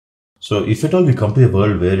So if at all we come to a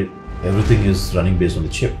world where everything is running based on the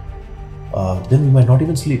chip, then you might not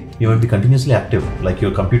even sleep. You might be continuously active, like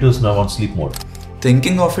your computer is now on sleep mode.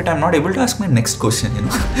 Thinking of it, I'm not able to ask my next question,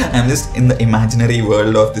 I'm just in the imaginary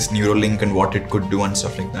world of this Neuralink and what it could do and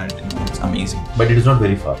stuff like that. It's amazing. But it is not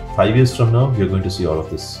very far. 5 years from now, you're going to see all of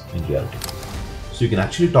this in reality. So you can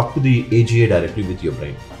actually talk to the AGA directly with your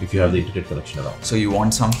brain if you have the internet connection around. So you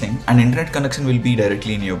want something, an internet connection will be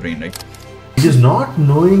directly in your brain, right? It is not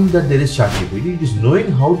knowing that there is ChatGPT, it is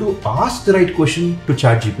knowing how to ask the right question to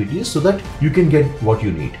ChatGPT so that you can get what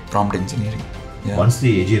you need. Prompt engineering. Yeah. Once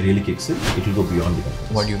the AGA really kicks in, it will go beyond the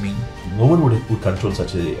controls. What do you mean? No one would control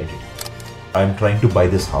such an entity. I'm trying to buy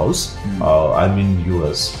this house. I'm in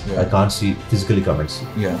US. Yeah. I can't physically come and see.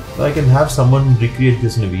 Yeah. So I can have someone recreate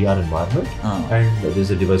this in a VR environment, and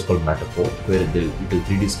there's a device called Matterport where it will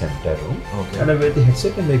 3D scan the entire room. Okay. And I wear the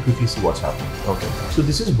headset and I quickly see what's happening. Okay. So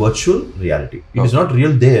this is virtual reality. It is not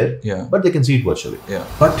real there, but they can see it virtually. Yeah.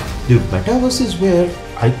 But the metaverse is where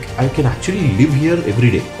I can actually live here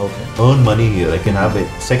every day. Okay. Earn money here. I can have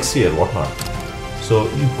sex here, whatnot. So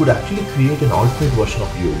you could actually create an alternate version of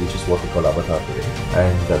you, which is what we call avatar today.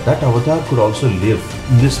 And that avatar could also live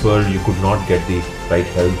in this world. You could not get the right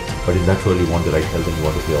health, but in that world you want the right health and you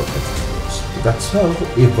want to play all kinds of sports. So that's how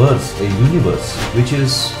a universe, which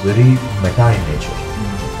is very meta in nature.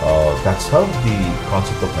 That's how the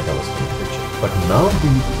concept of metaverse came into picture. But now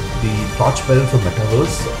the torchbearer for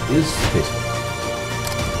metaverse is Facebook.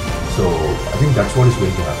 So I think that's what is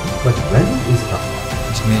going to happen. But when is it happening?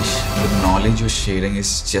 Jignesh, the knowledge you're sharing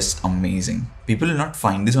is just amazing. People will not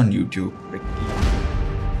find this on YouTube.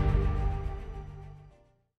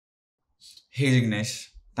 Hey Jignesh,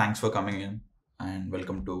 thanks for coming in and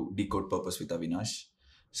welcome to Decode Purpose with Avinash.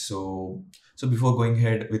 So before going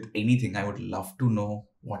ahead with anything, I would love to know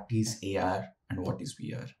what is AR and what is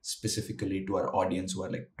VR, specifically to our audience who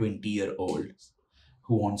are like 20-year-olds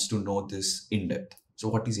who wants to know this in depth. So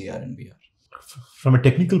what is AR and VR? From a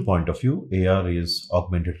technical point of view, AR is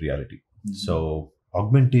augmented reality. So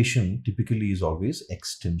augmentation typically is always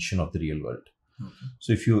extension of the real world.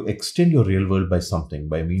 So if you extend your real world by something,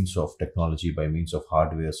 by means of technology, by means of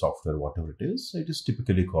hardware, software, whatever it is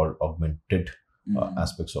typically called augmented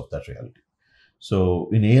aspects of that reality. So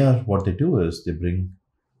in AR, what they do is they bring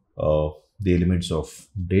the elements of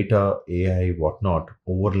data, AI, whatnot,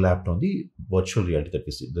 overlapped on the virtual reality that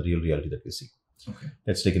we see, the real reality that we see. Okay.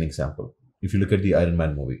 Let's take an example. If you look at the Iron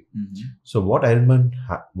Man movie, so what Iron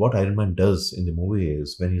Man does in the movie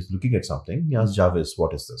is when he's looking at something, he asks Jarvis,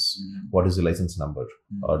 "What is this? What is the license number?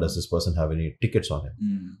 Or does this person have any tickets on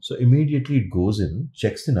him?" So immediately it goes in,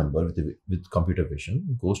 checks the number with computer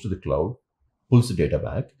vision, goes to the cloud, pulls the data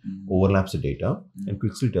back, overlaps the data, and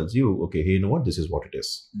quickly tells you, okay, hey, you know what? This is what it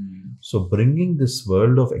is. So bringing this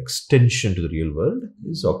world of extension to the real world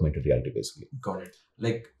is augmented reality, basically. Got it.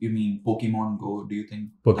 Like, you mean Pokemon Go? Do you think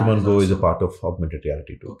Pokemon Go is a part of augmented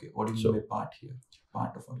reality too? Okay. What do you mean by part here?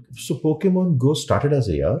 Part of augmented. So Pokemon Go started as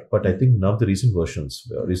AR, but I think now the recent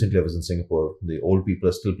versions, recently I was in Singapore, the old people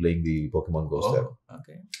are still playing the Pokemon Go there.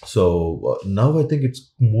 Okay. So now I think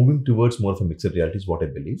it's moving towards more of a mixed reality is what I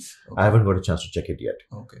believe. I haven't got a chance to check it yet.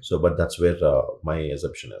 Okay. So, but that's where my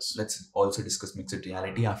assumption is. Let's also discuss mixed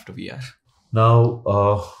reality after VR.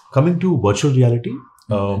 Now, coming to virtual reality,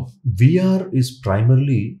 VR is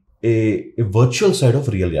primarily a virtual side of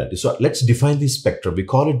real reality. So let's define the spectrum. We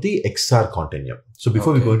call it the XR continuum. So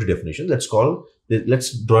before we go into definition, let's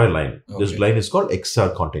draw a line. This line is called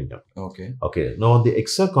XR continuum. Okay. Now on the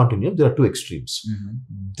XR continuum, there are two extremes.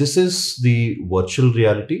 This is the virtual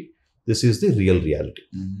reality. This is the real reality.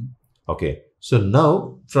 Okay. So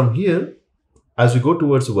now from here, as we go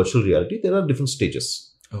towards the virtual reality, there are different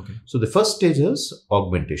stages. Okay. So the first stage is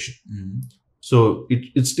augmentation. So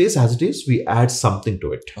it stays as it is. We add something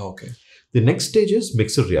to it. Okay. The next stage is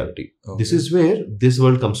mixed reality. This is where this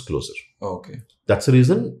world comes closer. Okay. That's the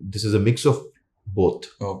reason this is a mix of both.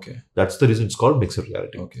 Okay. That's the reason it's called mixed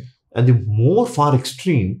reality. Okay. And the more far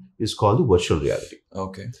extreme is called the virtual reality.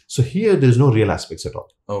 Okay. So here there is no real aspects at all.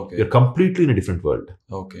 Okay. You're completely in a different world.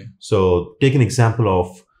 Okay. So take an example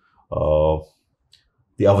of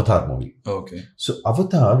the Avatar movie. Okay. So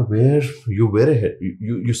Avatar, where you wear a head,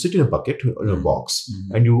 you sit in a bucket, in a box,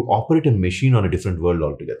 and you operate a machine on a different world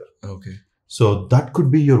altogether. Okay. So that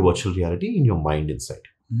could be your virtual reality in your mind inside.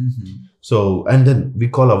 So, and then we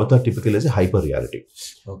call Avatar typically as a hyper reality.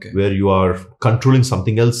 Okay. Where you are controlling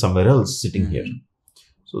something else somewhere else sitting here.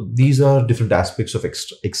 So these are different aspects of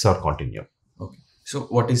XR continuum. Okay. So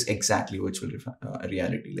what is exactly virtual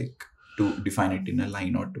reality? Like, to define it in a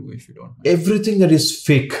line or two, if you don't mind. Everything that is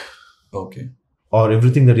fake, okay, or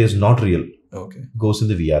everything that is not real, okay, goes in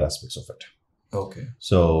the VR aspects of it. Okay.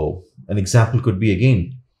 So an example could be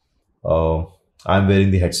again, I'm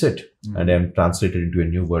wearing the headset and I'm translated into a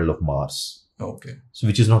new world of Mars. Okay. So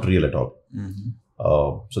which is not real at all. Mm-hmm.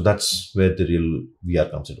 So that's where the real VR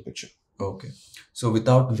comes into picture. Okay. So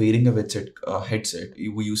without wearing a headset,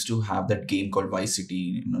 we used to have that game called Vice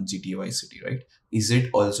City, GTA Vice City, right? Is it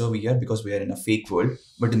also VR because we are in a fake world,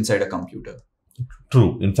 but inside a computer?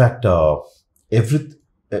 True. In fact,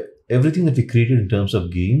 everything that we created in terms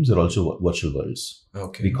of games are also virtual worlds.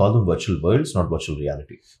 Okay. We call them virtual worlds, not virtual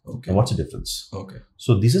reality. Okay. And what's the difference? Okay.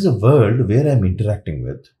 So this is a world where I'm interacting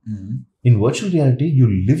with. Mm-hmm. In virtual reality,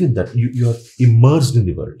 you live in that. You're immersed in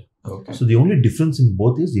the world. Okay. So the only difference in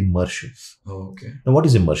both is immersion. Okay. Now, what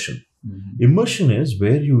is immersion? Mm-hmm. Immersion is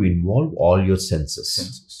where you involve all your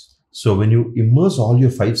senses. So when you immerse all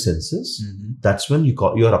your 5 senses, that's when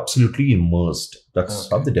you're absolutely immersed. That's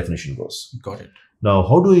how the definition goes. Got it. Now,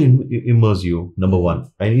 how do I immerse you? Number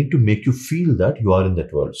one, I need to make you feel that you are in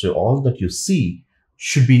that world. So all that you see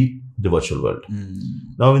should be the virtual world.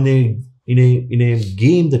 Now, in a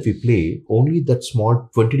game that we play, only that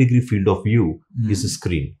small 20-degree field of view is the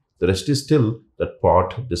screen. The rest is still that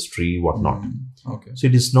pot, this tree, whatnot. Okay. So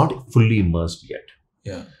it is not fully immersed yet.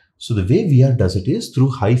 Yeah. So the way VR does it is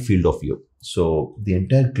through high field of view. So the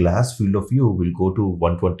entire glass field of view will go to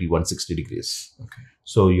 120, 160 degrees. Okay.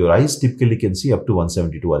 So your eyes typically can see up to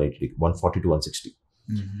 170 to 180, 140 to 160.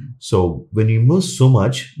 So when you immerse so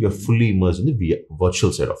much, you're fully immersed in the VR,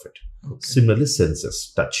 virtual side of it. Okay. Similarly,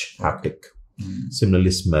 senses, touch, haptic.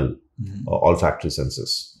 Similarly, smell, olfactory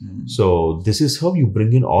senses. So this is how you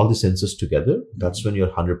bring in all the senses together. That's when you're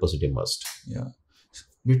 100% immersed. Yeah.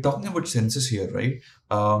 We're talking about senses here, right?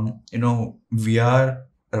 VR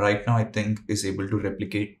right now, I think, is able to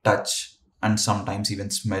replicate touch and sometimes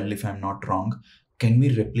even smell, if I'm not wrong. Can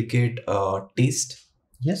we replicate taste?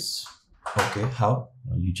 Yes. Okay. How?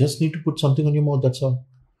 You just need to put something on your mouth, that's all.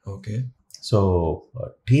 Okay. So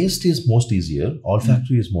taste is most easier.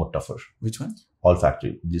 Olfactory is more tougher. Which one?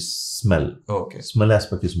 Olfactory, this smell. Okay. Smell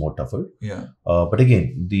aspect is more tougher. Yeah. But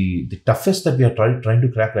again, the toughest that we are trying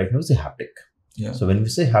to crack right now is the haptic. Yeah. So when we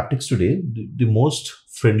say haptics today, the most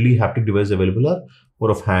friendly haptic devices available are more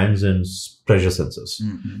of hands and pressure sensors.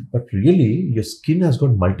 But really, your skin has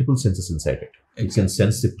got multiple sensors inside it. Exactly. It can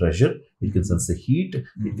sense the pressure, it can sense the heat,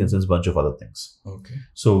 it can sense a bunch of other things. Okay.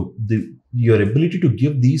 So your ability to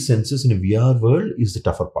give these senses in a VR world is the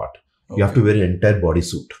tougher part. Okay. You have to wear an entire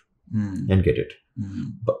bodysuit and get it.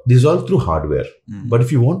 But this is all through hardware. But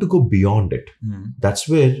if you want to go beyond it, that's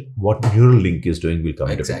where what Neuralink is doing will come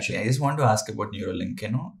into picture. Exactly. I just want to ask about Neuralink.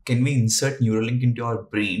 Can we insert Neuralink into our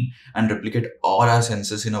brain and replicate all our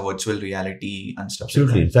senses in a virtual reality and stuff?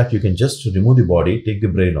 Absolutely. Like in fact, you can just remove the body, take the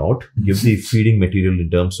brain out, give the feeding material in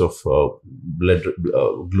terms of blood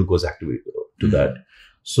glucose activity to that,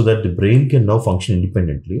 so that the brain can now function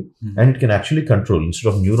independently and it can actually control.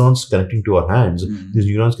 Instead of neurons connecting to our hands, these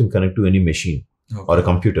neurons can connect to any machine. Okay. Or a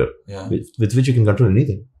computer with which you can control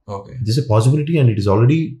anything. Okay. This is a possibility and it is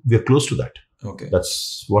already, we are close to that. Okay.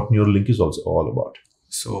 That's what Neuralink is also all about.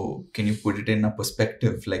 So can you put it in a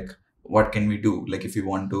perspective? Like what can we do? Like if you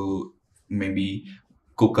want to maybe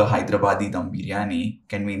cook a Hyderabadi dum biryani,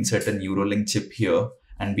 can we insert a Neuralink chip here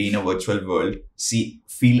and be in a virtual world,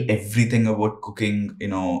 feel everything about cooking,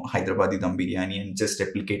 Hyderabadi dum biryani and just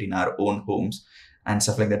replicate in our own homes? And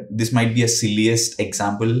stuff like that. This might be a silliest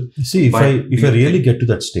example. See, if I really get to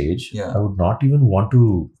that stage, I would not even want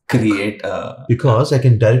to create because I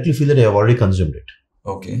can directly feel that I have already consumed it.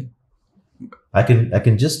 Okay. I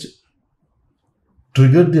can just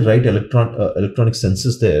trigger the right electronic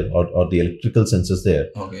senses there or the electrical senses there.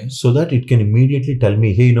 Okay. So that it can immediately tell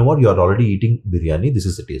me, hey, you know what? You are already eating biryani. This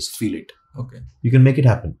is the taste. Feel it. Okay. You can make it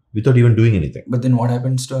happen without even doing anything. But then what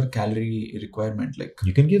happens to our calorie requirement? Like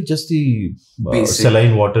you can give just the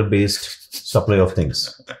saline water based supply of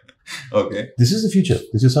things. Okay. This is the future.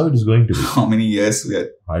 This is how it is going to be. How many years we are?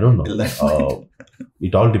 I don't know.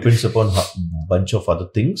 It all depends upon a bunch of other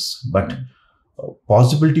things, but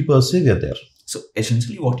possibility per se, we are there. So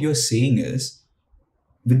essentially what you're saying is,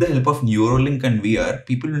 with the help of Neuralink and VR,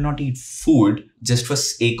 people will not eat food just for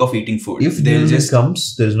sake of eating food. If Neuralink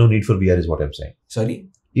comes, there is no need for VR is what I'm saying. Sorry?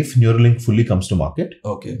 If Neuralink fully comes to market,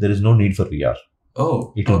 there is no need for VR.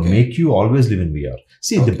 Oh, it will make you always live in VR.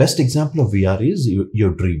 See, the best example of VR is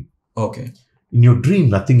your dream. Okay. In your dream,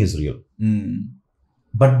 nothing is real.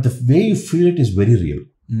 But the way you feel it is very real.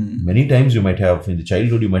 Many times you might have, in the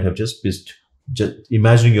childhood, you might have just pissed. Just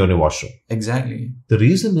imagining you're in a washroom. Exactly. The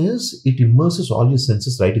reason is it immerses all your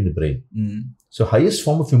senses right in the brain. So highest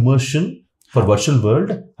form of immersion for virtual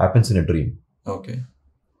world happens in a dream. Okay.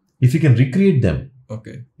 If you can recreate them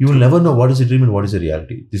Okay. You will never know what is a dream and what is a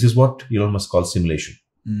reality. This is what Elon Musk calls simulation.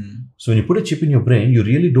 So when you put a chip in your brain, you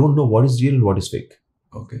really don't know what is real and what is fake.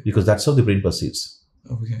 Okay. Because that's how the brain perceives.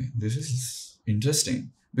 Okay. This is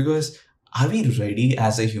interesting. Because are we ready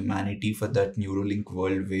as a humanity for that Neuralink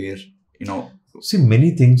world where, See,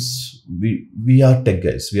 many things, we are tech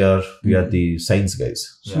guys. We are the science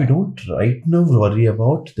guys. So we don't right now worry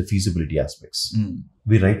about the feasibility aspects.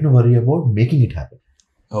 We right now worry about making it happen.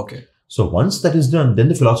 Okay. So once that is done, then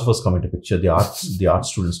the philosophers come into picture, the art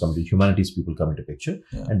students come into, humanities people come into picture.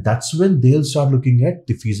 Yeah. And that's when they'll start looking at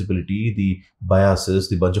the feasibility, the biases,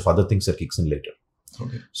 the bunch of other things that kicks in later.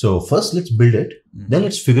 Okay. So first let's build it, then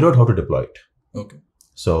let's figure out how to deploy it. Okay.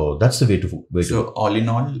 So that's the way to. So all in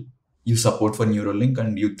all, you support for Neuralink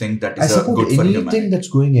and you think that is I support good for humanity. anything that's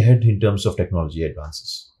going ahead in terms of technology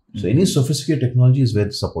advances. So any sophisticated technology is where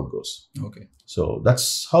the support goes. Okay. So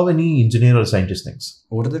that's how any engineer or scientist thinks.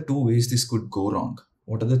 What are the two ways this could go wrong?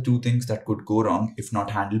 What are the two things that could go wrong if not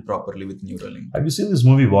handled properly with Neuralink? Have you seen this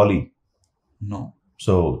movie WALL-E? No.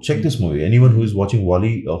 So check this movie. Anyone who is watching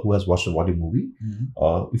WALL-E or who has watched a WALL-E movie,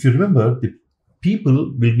 if you remember, the people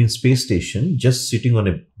will be in space station just sitting on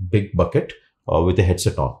a big bucket with a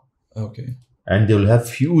headset on. Okay. And they will have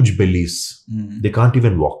huge bellies. They can't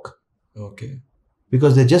even walk. Okay.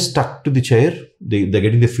 Because they're just stuck to the chair. They're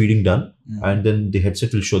getting the feeding done. And then the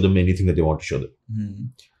headset will show them anything that they want to show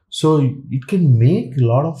them. So it can make a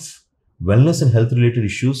lot of wellness and health related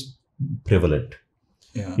issues prevalent.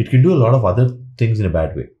 Yeah. It can do a lot of other things in a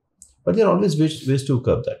bad way. But there are always ways to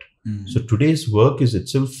curb that. So today's work is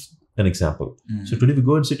itself an example. So today we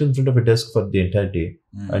go and sit in front of a desk for the entire day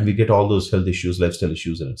and we get all those health issues, lifestyle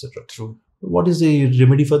issues and etc. True. What is the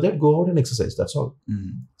remedy for that? Go out and exercise. That's all.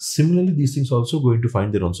 Similarly, these things also going to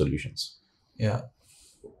find their own solutions. Yeah.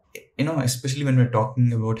 Especially when we're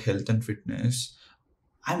talking about health and fitness,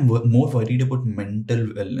 I'm more worried about mental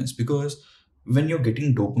wellness because when you're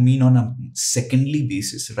getting dopamine on a secondly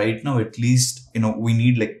basis, right now, at least, we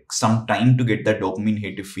need like some time to get that dopamine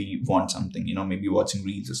hit if we want something, maybe watching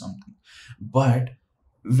reels or something. But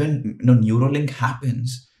when, Neuralink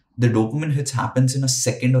happens, the dopamine hits happens in a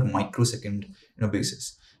second or microsecond,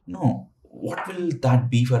 basis. What will that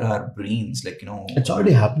be for our brains? It's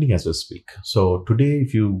already happening as we speak. So today,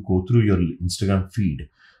 if you go through your Instagram feed,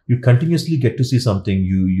 you continuously get to see something,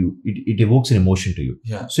 it evokes an emotion to you.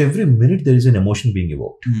 Yeah. So every minute there is an emotion being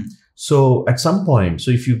evoked. So at some point,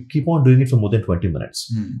 so if you keep on doing it for more than 20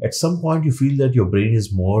 minutes, at some point you feel that your brain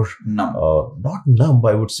is more, numb. Not numb,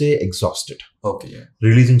 I would say exhausted. Okay. Yeah.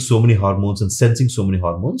 Releasing so many hormones and sensing so many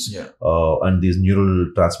hormones. Yeah. And these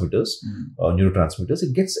neurotransmitters,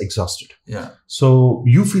 it gets exhausted. Yeah. So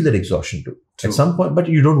you feel that exhaustion too. True. At some point, but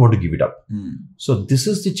you don't want to give it up. So this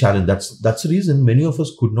is the challenge. That's the reason many of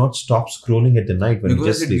us could not stop scrolling at the night when we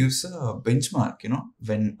just sleep. Gives a benchmark,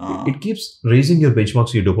 when it keeps raising your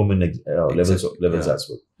benchmarks, your dopamine levels as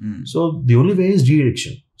well. So the only way is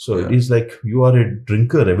de-addiction. So it is like you are a avid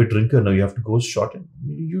drinker. Now you have to go short and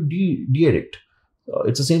you de-addict.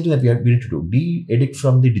 It's the same thing that we need to do. De-addict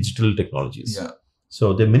from the digital technologies. Yeah.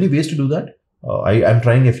 So there are many ways to do that. I'm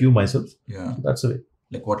trying a few myself. Yeah. That's the way.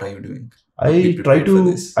 Like, what are you doing? I try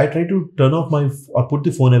to turn off or put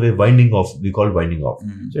the phone away, winding off. We call it winding off.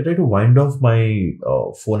 So I try to wind off my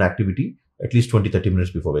phone activity at least 20-30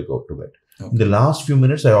 minutes before I go to bed. Okay. In the last few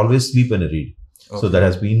minutes, I always sleep when I read. Okay. So that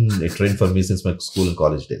has been a trend for me since my school and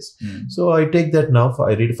college days. So I take that now.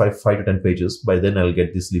 I read 5 to 10 pages. By then, I'll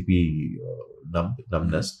get this sleepy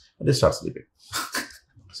numbness and I start sleeping.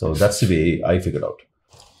 So that's the way I figured out.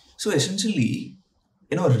 So essentially,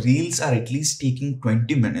 reels are at least taking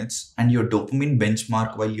 20 minutes and your dopamine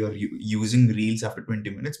benchmark while you're using reels after 20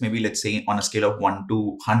 minutes, maybe let's say on a scale of 1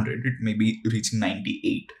 to 100, it may be reaching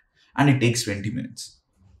 98 and it takes 20 minutes.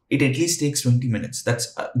 It at least takes 20 minutes.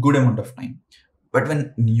 That's a good amount of time. But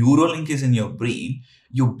when Neuralink is in your brain,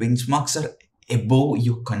 your benchmarks are above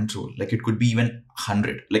your control. Like it could be even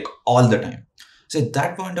 100, like all the time. So at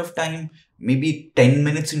that point of time, maybe 10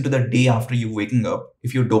 minutes into the day after you waking up,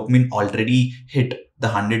 if your dopamine already hit the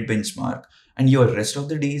 100 benchmark and your rest of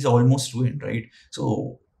the day is almost ruined, right?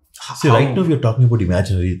 So right now we are talking about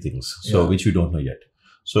imaginary things, which we don't know yet.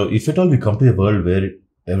 So if at all we come to a world where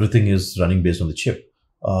everything is running based on the chip,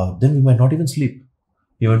 then we might not even sleep.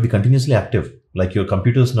 You might be continuously active, like your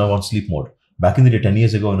computer is now on sleep mode. Back in the day, 10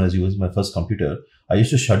 years ago when I was using my first computer, I used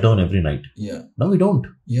to shut down every night. Yeah. Now we don't.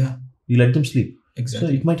 Yeah. We let them sleep. Exactly.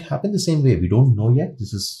 So it might happen the same way. We don't know yet.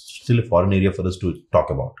 This is still a foreign area for us to talk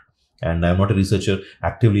about. And I'm not a researcher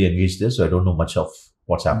actively engaged there, so I don't know much of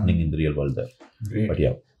what's happening in the real world there. Great. But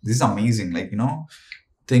yeah. This is amazing. Like,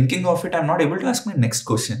 thinking of it, I'm not able to ask my next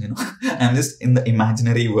question. I'm just in the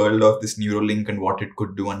imaginary world of this Neuralink and what it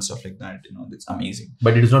could do and stuff like that. It's amazing.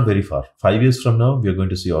 But it is not very far. 5 years from now, we are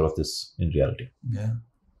going to see all of this in reality. Yeah.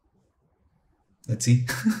 Let's see.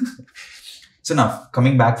 So now,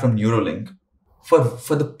 coming back from Neuralink,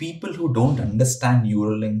 for the people who don't understand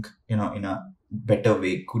Neuralink, in a better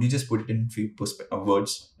way, could you just put it in few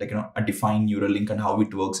words, like a define Neuralink and how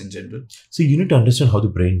it works in general? So you need to understand how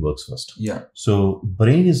the brain works first. Yeah. So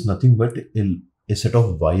brain is nothing but a set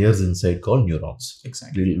of wires inside called neurons.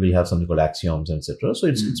 Exactly. We'll have something called axioms, etc. So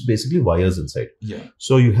it's basically wires inside. Yeah.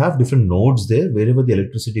 So you have different nodes there. Wherever the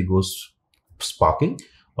electricity goes sparking,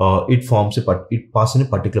 it passes in a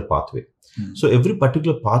particular pathway. So every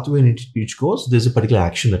particular pathway in each goes, there's a particular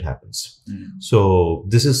action that happens. So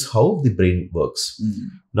this is how the brain works.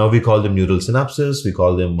 Now we call them neural synapses, we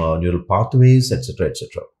call them neural pathways, etc.,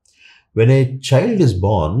 etc. When a child is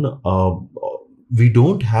born, we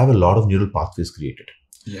don't have a lot of neural pathways created.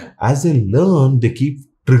 Yeah. As they learn, they keep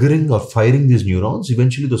triggering or firing these neurons.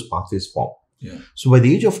 Eventually, those pathways form. Yeah. So by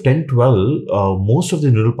the age of 10, 12, most of the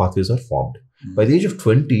neural pathways are formed. By the age of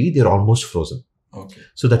 20, they're almost frozen. Okay.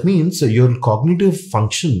 So that means your cognitive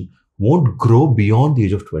function won't grow beyond the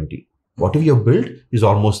age of 20. Whatever you've built is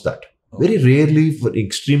almost that. Very rarely, for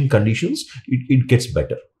extreme conditions, it gets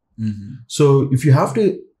better. So if you have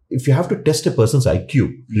to test a person's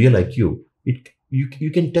IQ, real IQ,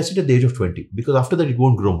 you can test it at the age of 20, because after that it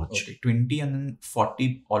won't grow much. Okay. 20 and then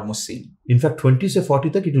 40 almost same. In fact, 20 to 40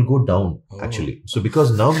 that it will go down actually. So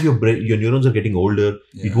because now your neurons are getting older,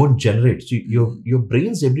 it won't generate. So your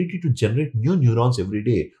brain's ability to generate new neurons every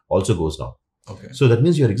day also goes down. Okay. So that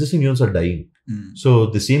means your existing neurons are dying. So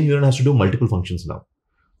the same neuron has to do multiple functions now.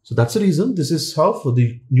 So that's the reason. This is how for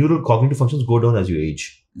the neural cognitive functions go down as you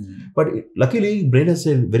age. But luckily, brain has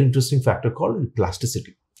a very interesting factor called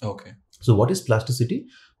plasticity. Okay. So what is plasticity?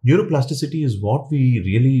 Neuroplasticity is what we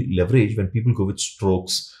really leverage when people go with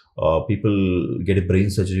strokes. People get a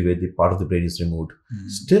brain surgery where the part of the brain is removed.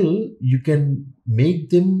 Still, you can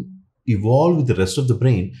make them evolve with the rest of the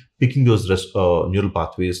brain, picking those neural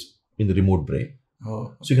pathways in the remote brain. Oh,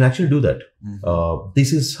 okay. So you can actually do that.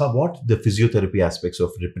 This is what the physiotherapy aspects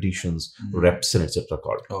of repetitions, reps, and etc.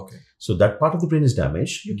 called. Okay. So that part of the brain is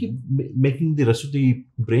damaged. You keep making the rest of the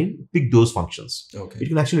brain pick those functions. Okay. It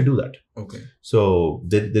can actually do that. Okay. So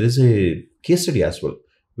there is a case study as well,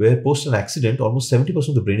 where post an accident, almost 70%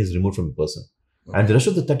 of the brain is removed from a person. Okay. And the rest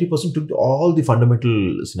of the 30% took all the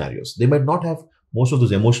fundamental scenarios. They might not have most of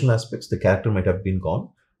those emotional aspects. The character might have been gone,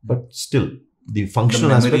 but still, the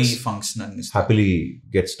functional aspects happily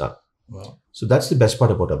gets done. Wow. So that's the best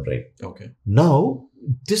part about our brain. Okay. Now,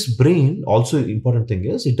 this brain, also important thing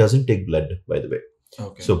is, it doesn't take blood, by the way.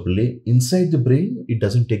 Okay. So inside the brain, it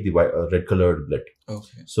doesn't take the red colored blood.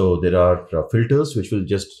 Okay. So there are filters which will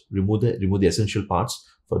just remove the essential parts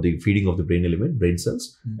for the feeding of the brain element, brain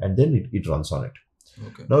cells, and then it runs on it.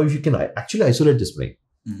 Okay. Now, if you can actually isolate this brain,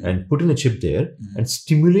 and put in a chip there and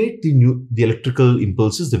stimulate the electrical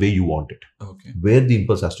impulses the way you want it. Okay. Where the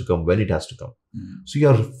impulse has to come, when it has to come. So you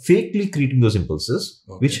are fakely creating those impulses,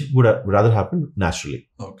 which would rather happen naturally.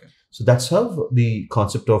 Okay. So that's how the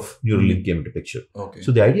concept of Neuralink came into picture. Okay.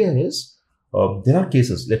 So the idea is, there are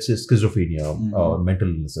cases, let's say schizophrenia, mental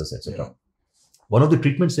illnesses, etc. Yeah. One of the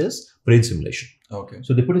treatments is brain simulation. Okay.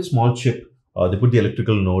 So they put a small chip, they put the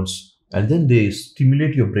electrical nodes, and then they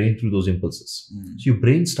stimulate your brain through those impulses. So your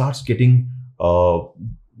brain starts getting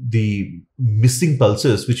the missing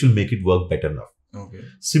pulses, which will make it work better now. Okay.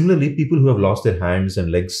 Similarly, people who have lost their hands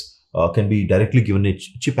and legs can be directly given a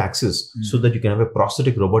chip access so that you can have a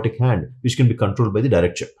prosthetic robotic hand, which can be controlled by the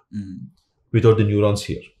direct chip without the neurons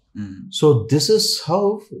here. So this is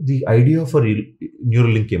how the idea for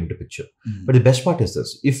Neuralink came into picture. But the best part is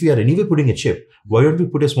this: if we are anyway putting a chip, why don't we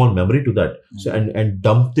put a small memory to that? So and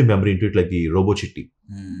dump the memory into it like the Robo Chitti,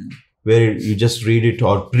 where you just read it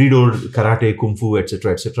or pre-read karate, kung fu,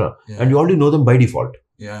 etc., etc., and you already know them by default.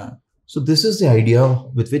 Yeah. So this is the idea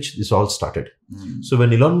with which this all started. So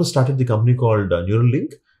when Elon Musk started the company called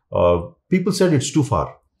Neuralink, people said it's too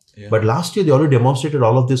far. Yeah. But last year they already demonstrated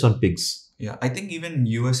all of this on pigs. Yeah, I think even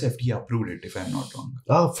US FDA approved it, if I'm not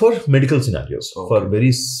wrong. For medical scenarios, for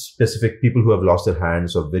very specific people who have lost their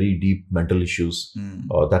hands or very deep mental issues.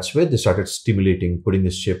 That's where they started stimulating, putting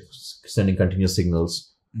this chip, sending continuous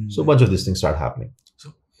signals. So a bunch of these things start happening.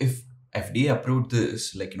 So if FDA approved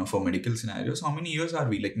this, for medical scenarios, how many years are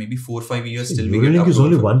we? Like maybe 4 or 5 years still we get Neuralink is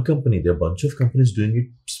only one company. There are a bunch of companies doing it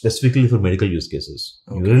specifically for medical use cases.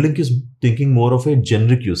 Okay. Neuralink is thinking more of a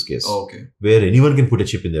generic use case, where anyone can put a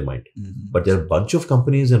chip in their mind. But there are a bunch of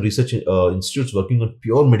companies and research institutes working on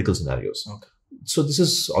pure medical scenarios. So this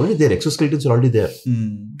is already there. Exoskeletons are already there.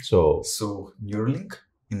 So Neuralink,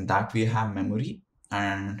 in that we have memory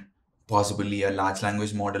and possibly a large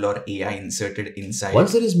language model or AI inserted inside.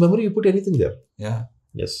 Once there is memory, you put anything there. Yeah.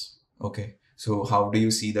 Yes. Okay. So how do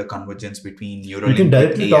you see the convergence between Neuralink You can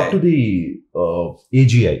directly and AI? talk to the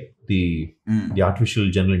AGI, the artificial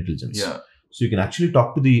general intelligence. Yeah. So you can actually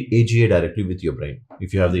talk to the AGI directly with your brain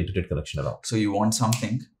if you have the internet connection around. So you want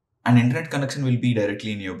something, an internet connection will be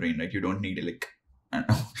directly in your brain, right? You don't need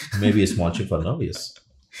Maybe a small chip for now, yes.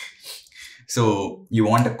 So you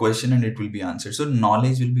want a question and it will be answered. So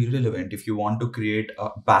knowledge will be relevant if you want to create a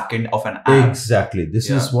backend of an app. Exactly. This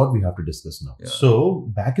is what we have to discuss now. Yeah.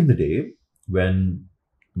 So back in the day, when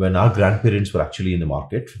our grandparents were actually in the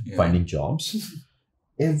market finding jobs,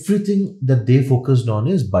 everything that they focused on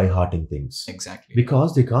is by hearting things. Exactly.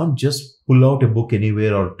 Because they can't just pull out a book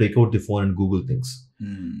anywhere or take out the phone and Google things.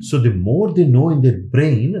 So the more they know in their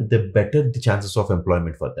brain, the better the chances of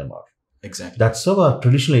employment for them are. Exactly. That's how our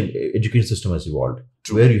traditional education system has evolved.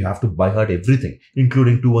 True. Where you have to by heart everything,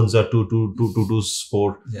 including 2 1s are 2, 2, 2, 2 2s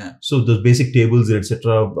 4. Yeah. So those basic tables,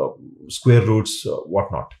 etc., square roots,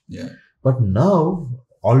 whatnot. Yeah. But now,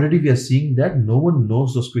 already we are seeing that no one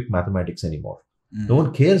knows those quick mathematics anymore. No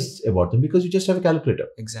one cares about them because you just have a calculator.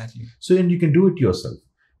 Exactly. So and you can do it yourself.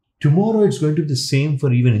 Tomorrow, it's going to be the same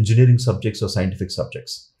for even engineering subjects or scientific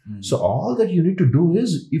subjects. So all that you need to do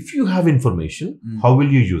is, if you have information, how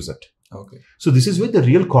will you use it? Okay. So this is where the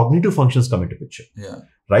real cognitive functions come into picture. Yeah.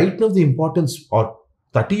 Right now, the importance, or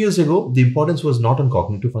 30 years ago, the importance was not on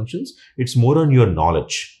cognitive functions. It's more on your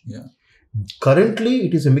knowledge. Yeah. Currently,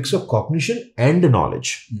 it is a mix of cognition and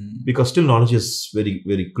knowledge, because still knowledge is very,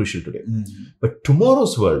 very crucial today. But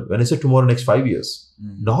tomorrow's world, when I say tomorrow, next 5 years,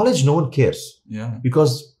 knowledge, no one cares. Yeah.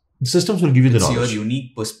 Because the systems will give you the knowledge. It's your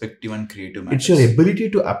unique perspective and creative matters. It's your ability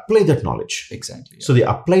to apply that knowledge. Exactly. Yeah. So the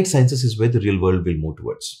applied sciences is where the real world will move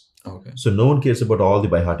towards. Okay. So no one cares about all the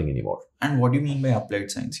by-hearting anymore. And what do you mean by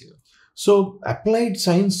applied science here? So applied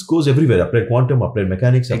science goes everywhere. Applied quantum, applied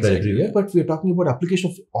mechanics, applied everywhere. Yeah. But we are talking about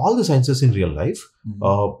application of all the sciences in real life.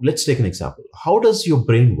 Let's take an example. How does your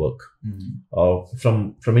brain work?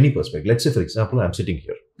 From any perspective. Let's say, for example, I'm sitting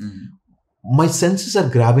here. My senses are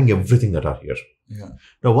grabbing everything that are here. Yeah.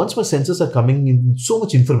 Now, once my senses are coming in so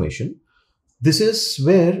much information, this is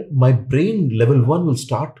where my brain level 1 will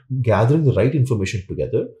start gathering the right information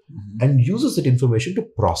together and uses that information to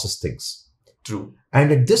process things. True.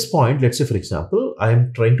 And at this point, let's say, for example, I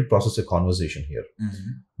am trying to process a conversation here.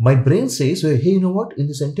 My brain says, hey, you know what? In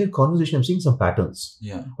this entire conversation, I'm seeing some patterns.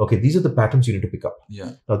 Yeah. Okay, these are the patterns you need to pick up.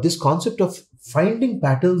 Yeah. Now, this concept of finding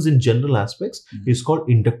patterns in general aspects is called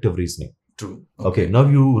inductive reasoning. True. Okay, now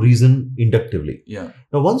you reason inductively. Yeah.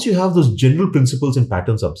 Now, once you have those general principles and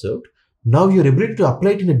patterns observed, now your ability to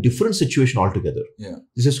apply it in a different situation altogether. Yeah.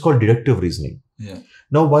 This is called deductive reasoning. Yeah.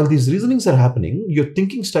 Now, while these reasonings are happening, your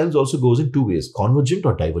thinking styles also goes in 2 ways, convergent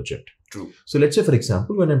or divergent. True. So let's say, for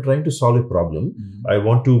example, when I'm trying to solve a problem, I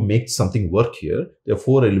want to make something work here. There are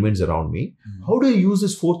 4 elements around me. How do I use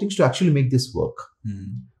these 4 things to actually make this work?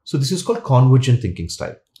 So this is called convergent thinking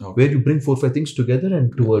style, where you bring 4 or 5 things together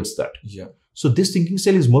and towards that. Yeah. So this thinking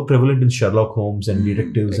style is more prevalent in Sherlock Holmes and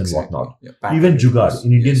detectives and whatnot. Yeah. Even Jugaad.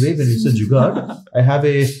 In Indian way, when you say Jugaad, I have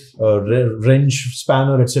a wrench,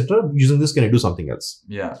 spanner, etc. Using this, can I do something else?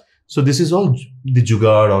 Yeah. So this is all the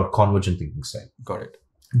Jugaad or convergent thinking style. Got it.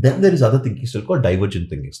 Then there is other thinking style called divergent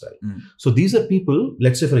thinking style. So these are people,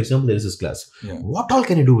 let's say, for example, there is this glass. Yeah. What all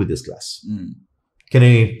can I do with this glass? Can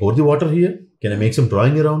I pour the water here? Can I make some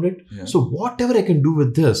drawing around it? Yeah. So whatever I can do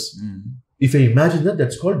with this, if I imagine that,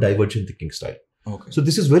 that's called divergent thinking style. Okay. So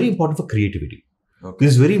this is very important for creativity. Okay.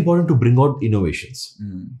 This is very important to bring out innovations.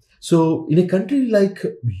 So in a country like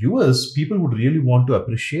US, people would really want to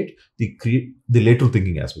appreciate the lateral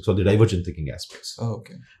thinking aspects or the divergent thinking aspects.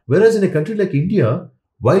 Okay. Whereas in a country like India,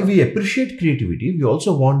 while we appreciate creativity, we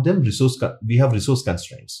also want them we have resource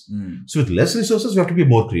constraints. So with less resources, we have to be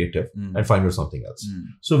more creative and find out something else.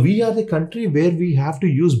 So we are the country where we have to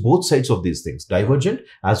use both sides of these things, divergent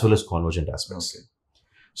as well as convergent aspects. Okay.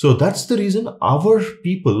 So that's the reason our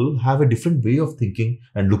people have a different way of thinking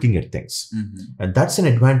and looking at things. And that's an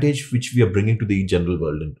advantage which we are bringing to the general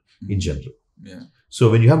world in general. Yeah.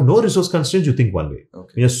 So when you have no resource constraints, you think one way.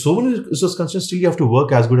 Okay. When you have so many resource constraints, still you have to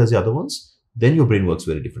work as good as the other ones. Then your brain works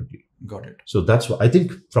very differently. Got it. So that's why I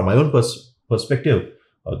think from my own perspective,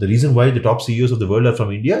 the reason why the top CEOs of the world are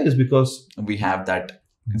from India is because we have that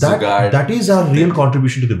is our real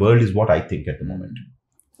contribution to the world is what I think at the moment.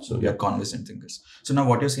 So we are conversant thinkers. So now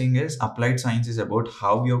what you're saying is applied science is about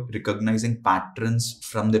how you're recognizing patterns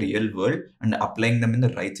from the real world and applying them in the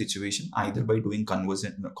right situation, either by doing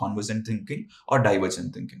conversant thinking or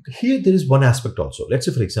divergent thinking. Here there is one aspect also. Let's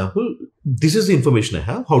say, for example, this is the information I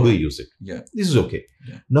have. How do I use it? Yeah. This is okay.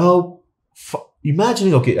 Yeah. Now,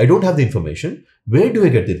 imagining, okay, I don't have the information. Where do I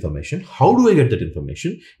get the information? How do I get that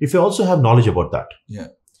information? If I also have knowledge about that. Yeah.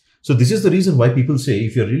 So this is the reason why people say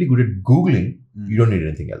if you're really good at Googling, you don't need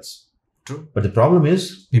anything else. True. But the problem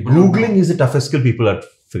is Googling is the toughest skill. People are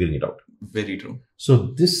figuring it out. Very true.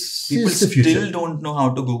 So this people is the future. Still don't know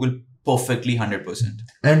how to Google perfectly 100%.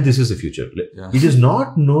 And this is the future. Yeah. It is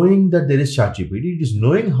not knowing that there is ChatGPT. It is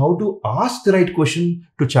knowing how to ask the right question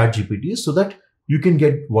to ChatGPT so that you can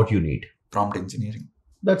get what you need. Prompt engineering.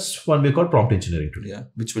 That's one we call prompt engineering today. Yeah,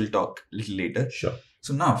 which we'll talk a little later. Sure.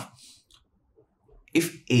 So now,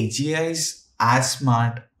 if AGI is as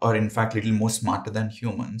smart or in fact little more smarter than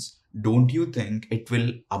humans, don't you think it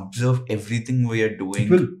will observe everything we are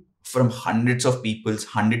doing from hundreds of people's,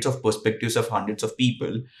 hundreds of perspectives of hundreds of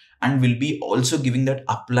people, and will be also giving that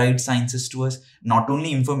applied sciences to us? Not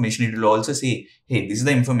only information, it will also say, hey, this is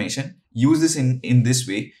the information, use this in this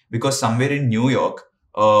way, because somewhere in New York,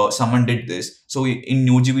 someone did this. So in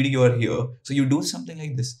New GVD, you are here. So you do something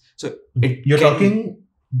like this. So you're talking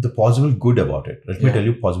the possible good about it. Let me tell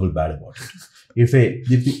you possible bad about it. If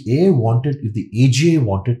the AGI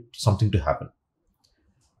wanted something to happen,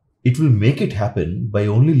 it will make it happen by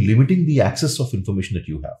only limiting the access of information that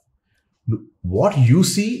you have. What you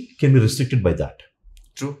see can be restricted by that.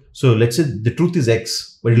 True. So let's say the truth is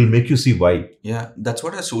X, but it will make you see Y. Yeah, that's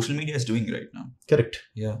what our social media is doing right now. Correct.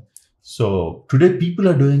 Yeah. So today people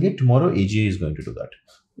are doing it. Tomorrow AGI is going to do that.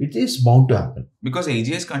 It is bound to happen. Because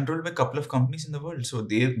AGI is controlled by a couple of companies in the world. So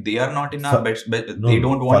they are not in our bets. They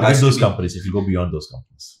don't want us those to companies. It will go beyond those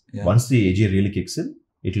companies. Yeah. Once the AGI really kicks in,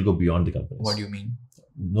 it will go beyond the companies. What do you mean?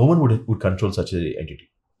 No one would control such an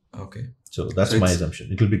entity. Okay. So that's my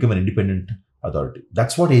assumption. It will become an independent authority.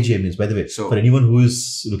 That's what AGI means. By the way, for anyone who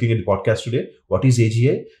is looking at the podcast today, what is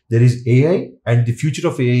AGI? There is AI, and the future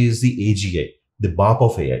of AI is the AGI, the BAP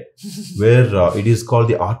of AI, where it is called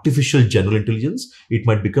the artificial general intelligence. It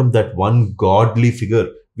might become that one godly figure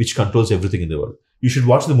which controls everything in the world. You should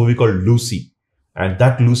watch the movie called Lucy, and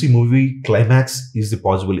that Lucy movie climax is the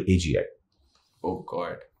possible AGI. Oh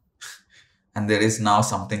God. And there is now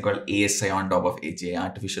something called ASI on top of AGI,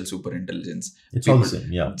 artificial super intelligence. It's all the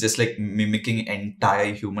same, yeah. Just like mimicking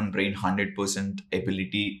entire human brain, 100%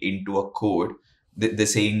 ability into a code. They're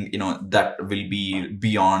saying, that will be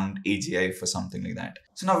beyond AGI for something like that.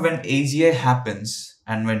 So now when AGI happens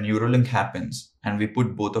and when Neuralink happens and we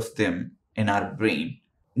put both of them in our brain,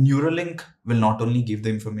 Neuralink will not only give the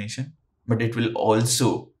information, but it will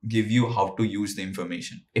also give you how to use the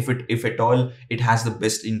information. If at all it has the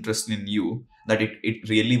best interest in you, that it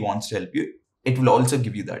really wants to help you, it will also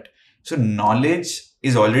give you that. So knowledge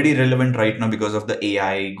is already relevant right now because of the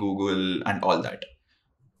AI, Google, and all that.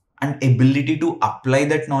 And ability to apply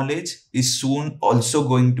that knowledge is soon also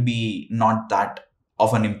going to be not that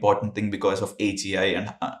of an important thing because of AGI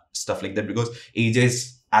and stuff like that, because AGI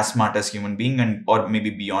is as smart as human being or maybe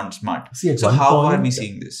beyond smart. So how are we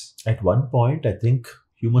seeing this? At one point, I think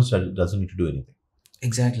humans doesn't need to do anything.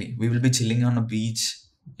 Exactly. We will be chilling on a beach,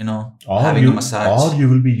 having a massage. Or you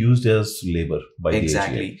will be used as labor by the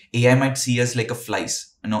AGI. AI might see us like a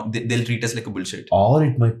flies. They'll treat us like a bullshit. Or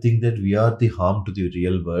it might think that we are the harm to the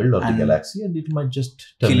real world or the galaxy, and it might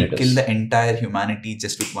just terminate us. Kill the entire humanity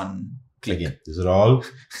just with one click. Again, these are all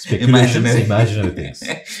speculations, imaginary things.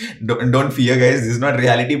 Don't fear, guys. This is not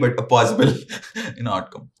reality, but a possible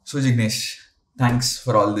outcome. So, Jignesh, thanks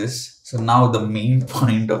for all this. So now the main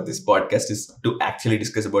point of this podcast is to actually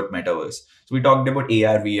discuss about Metaverse. So we talked about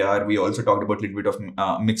AR, VR. We also talked about a little bit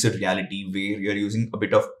of mixed reality, where you're using a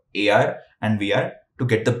bit of AR and VR to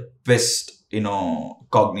get the best,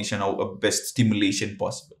 cognition or best stimulation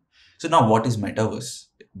possible. So now what is Metaverse?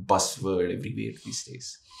 Buzzword everywhere these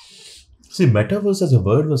days. See, Metaverse as a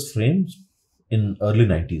word was framed in early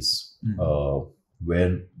 90s,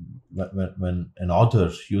 when an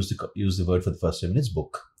author used the word for the first time in his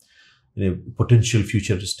book. In a potential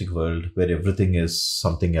futuristic world where everything is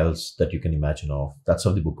something else that you can imagine of. That's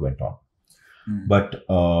how the book went on. But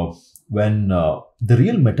when the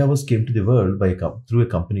real Metaverse came to the world through a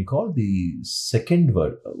company called the Second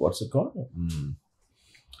World. What's it called?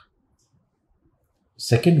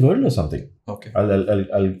 Second World or something. Okay.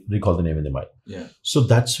 I'll recall the name in the mind. Yeah. So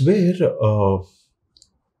that's where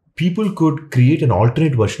people could create an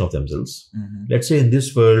alternate version of themselves. Let's say in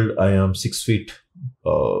this world, I am 6 feet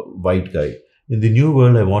white guy. In the new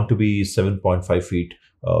world, I want to be 7.5 feet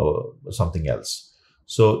something else.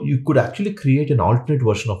 So you could actually create an alternate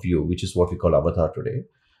version of you, which is what we call avatar today.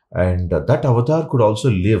 And that avatar could also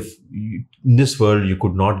live in this world. You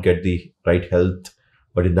could not get the right health,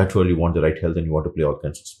 but in that world, you want the right health and you want to play all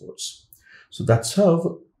kinds of sports. So that's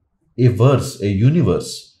how a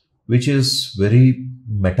universe, which is very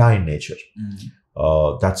meta in nature.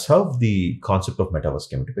 That's how the concept of metaverse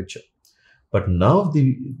came into picture. But now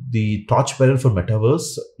the torchbearer for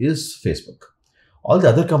metaverse is Facebook. All the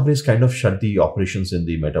other companies kind of shut the operations in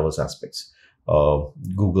the metaverse aspects.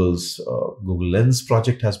 Google's Google Lens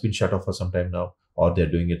project has been shut off for some time now, or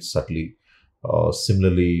they're doing it subtly.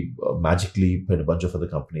 Similarly, Magically, and a bunch of other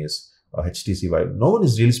companies, HTC, no one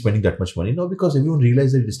is really spending that much money now because everyone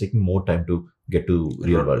realized that it is taking more time to get to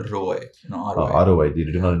real world. ROI. ROI, the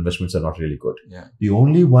return on investments are not really good. Yeah. The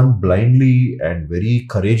only one blindly and very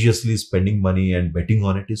courageously spending money and betting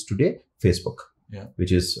on it is today Facebook. Yeah.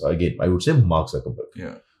 Which is, again, I would say Mark Zuckerberg.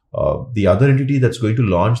 Yeah. The other entity that's going to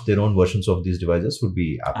launch their own versions of these devices would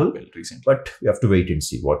be Apple recently. But we have to wait and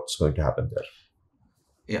see what's going to happen there.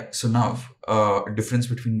 Yeah. So now, difference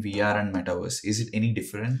between VR and Metaverse. Is it any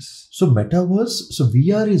difference? So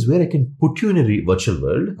VR is where I can put you in a virtual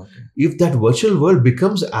world. Okay. If that virtual world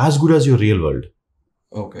becomes as good as your real world.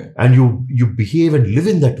 Okay. And you behave and live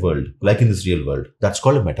in that world like in this real world. That's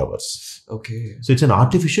called a metaverse. Okay. So it's an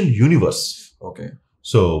artificial universe. Okay.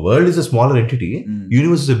 So world is a smaller entity.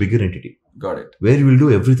 Universe is a bigger entity. Got it. Where you will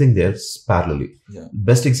do everything there parallelly. Yeah.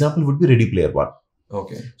 Best example would be Ready Player One.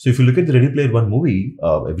 Okay. So if you look at the Ready Player One movie,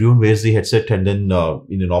 everyone wears the headset and then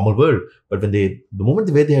in a normal world. But when the moment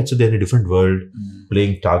they wear the headset, they're in a different world,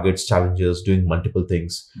 playing targets, challenges, doing multiple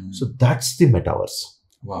things. So that's the metaverse.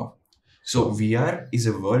 Wow. So VR is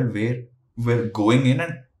a world where we're going in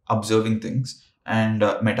and observing things, and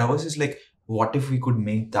Metaverse is like, what if we could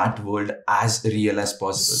make that world as real as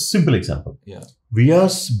possible? Simple example. Yeah.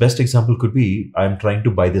 VR's best example could be, I'm trying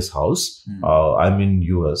to buy this house. I'm in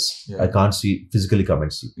US. Yeah. I can't physically come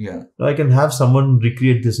and see. Yeah. Now I can have someone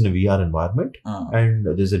recreate this in a VR environment. Uh-huh. And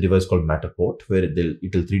there's a device called Matterport where it'll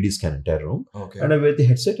 3D scan entire room. Okay. And I wear the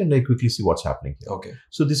headset and I quickly see what's happening here. Okay.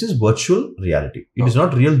 So this is virtual reality. It is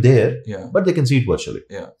not real there, Yeah. but they can see it virtually.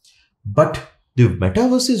 Yeah. But the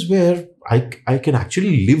metaverse is where I can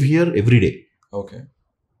actually live here every day. Okay.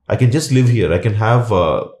 I can just live here. I can have,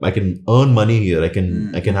 I can earn money here. I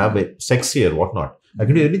can have a sex here, whatnot. I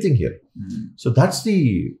can do anything here. So that's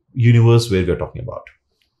the universe where we're talking about.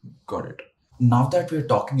 Got it. Now that we're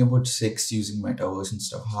talking about sex using metaverse and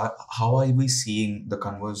stuff, how are we seeing the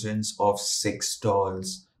convergence of sex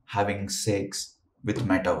dolls having sex with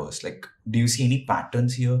metaverse? Like, do you see any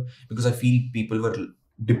patterns here? Because I feel people were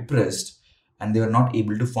depressed and they were not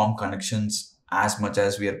able to form connections as much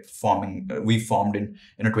as we formed in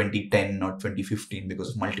 2010 or 2015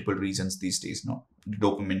 because of multiple reasons these days now. The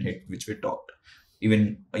dopamine hit, which we talked,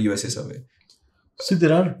 even a USA survey. See,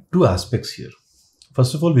 there are two aspects here.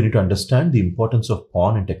 First of all, we need to understand the importance of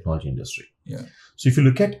porn in technology industry. Yeah. So if you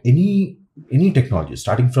look at any technology,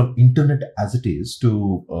 starting from internet as it is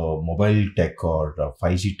to mobile tech or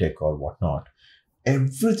 5G tech or whatnot,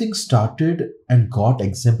 everything started and got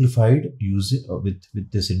exemplified using with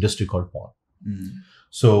this industry called porn.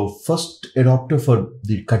 So first adopter for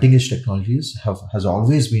the cutting edge technologies has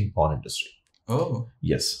always been porn industry. Oh.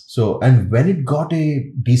 Yes. So, and when it got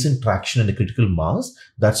a decent traction and a critical mass,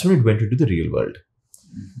 that's when it went into the real world.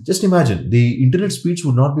 Just imagine, the internet speeds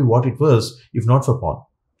would not be what it was if not for porn.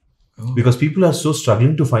 Oh. Because people are so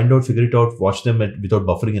struggling to figure it out, watch them without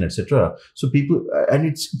buffering and etc. So people, and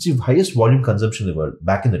it's the highest volume consumption in the world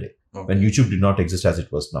back in the day when YouTube did not exist as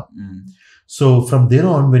it was now. So from there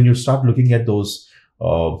on, when you start looking at those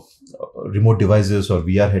remote devices or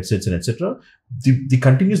VR headsets and etc., the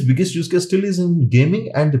continuous biggest use case still is in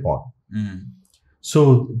gaming and the porn.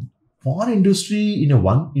 So porn industry in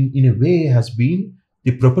a way has been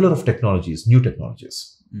the propeller of technologies, new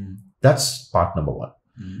technologies. That's part number one.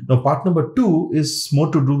 Now part number two is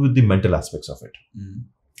more to do with the mental aspects of it.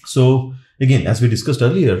 So again, as we discussed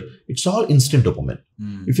earlier, it's all instant dopamine.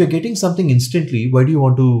 If you're getting something instantly, why do you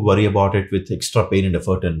want to worry about it with extra pain and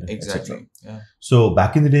effort and exactly? Yeah. So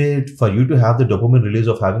back in the day, for you to have the dopamine release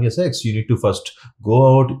of having a sex, you need to first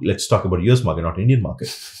go out. Let's talk about US market, not Indian market.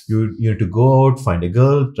 You need to go out, find a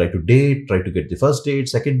girl, try to date, try to get the first date,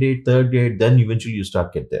 second date, third date, then eventually you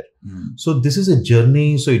start get there. So this is a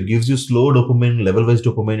journey. So it gives you slow dopamine, level-wise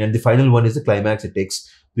dopamine, and the final one is the climax. It takes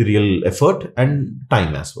the real effort and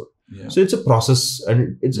time as well. Yeah. So it's a process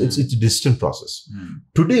and it's a distant process.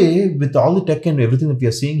 Today, with all the tech and everything that we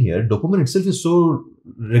are seeing here, dopamine itself is so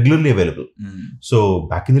regularly available. So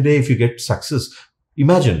back in the day, if you get success,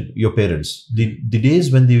 Imagine your parents. The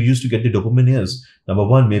days when they used to get the dopamine is, number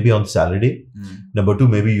one, maybe on Saturday. Number two,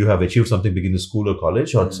 maybe you have achieved something big in the school or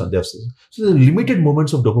college or Sunday. So there are limited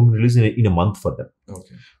moments of dopamine release in a month for them.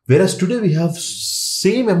 Okay. Whereas today we have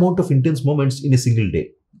same amount of intense moments in a single day.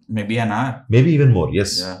 Maybe an hour. Maybe even more.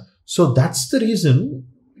 Yes. Yeah. So that's the reason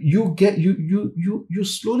you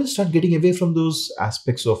slowly start getting away from those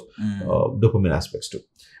aspects of dopamine aspects too.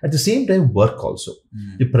 At the same time, work also.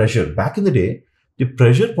 The pressure. Back in the day, the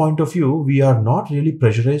pressure point of view, we are not really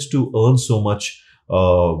pressurized to earn so much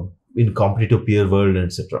in competitive peer world,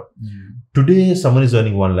 etc. Today, someone is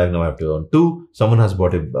earning 1 lakh, now I have to earn 2. Someone has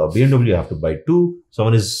bought a BMW, I have to buy 2.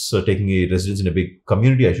 Someone is taking a residence in a big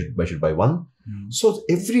community, I should buy 1. So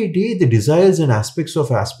every day, the desires and aspects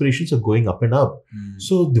of aspirations are going up and up.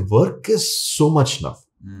 So the work is so much now.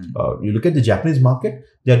 You look at the Japanese market,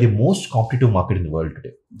 they are the most competitive market in the world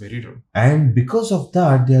today. Very true. And because of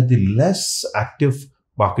that, they are the less active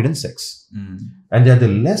market in sex. And they are the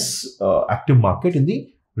less active market in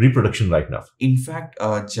the reproduction right now. In fact,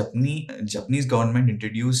 Japanese government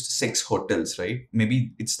introduced sex hotels, right?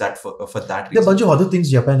 Maybe it's that for that reason. There are a bunch of other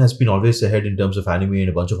things. Japan has been always ahead in terms of anime and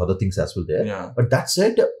a bunch of other things as well there. Yeah. But that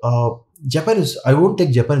said, I won't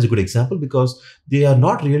take Japan as a good example because they are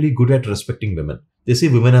not really good at respecting women. They see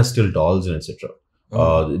women as still dolls and etc.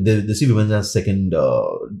 They see women as second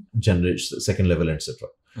generation, second level, etc.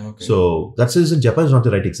 Okay. So that's the reason Japan is not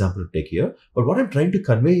the right example to take here. But what I'm trying to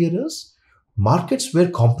convey here is markets where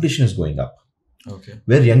competition is going up. Okay.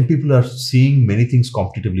 Where young people are seeing many things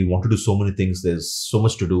competitively, want to do so many things, there's so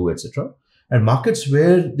much to do, etc. And markets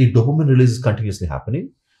where the dopamine release is continuously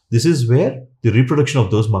happening. This is where the reproduction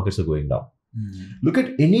of those markets are going down. Look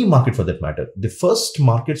at any market for that matter. The first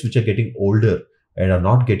markets which are getting older and are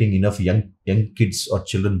not getting enough young kids or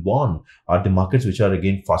children born are the markets which are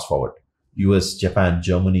again fast forward. US, Japan,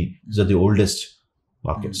 Germany, these are the oldest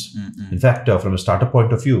markets. In fact, from a startup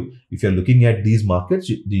point of view, if you're looking at these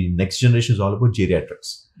markets, the next generation is all about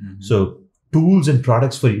geriatrics. So tools and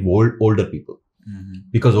products for older people.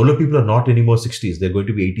 Because older people are not anymore 60s, they're going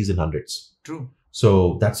to be 80s and 100s. True.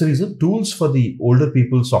 So that's the reason. Tools for the older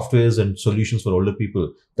people, softwares and solutions for older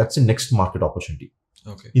people, that's the next market opportunity.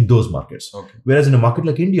 Okay. In those markets. Okay. Whereas in a market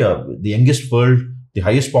like India, the youngest world, the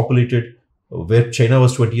highest populated, where China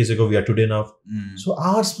was 20 years ago, we are today now. So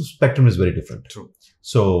our spectrum is very different. True.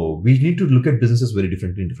 So we need to look at businesses very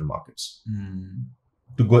differently in different markets.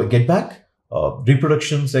 To get back,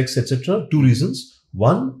 reproduction, sex, etc. 2 reasons.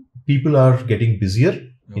 One, people are getting busier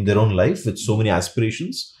in their own life with so many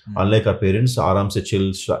aspirations. Unlike our parents, aaram se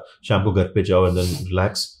chill, shampoo ghar pe jao and then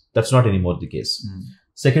relax. That's not anymore the case.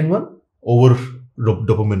 Second one, over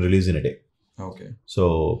dopamine release in a day. Okay.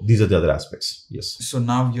 So these are the other aspects. Yes. So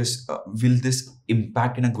now, will this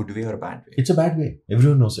impact in a good way or a bad way? It's a bad way.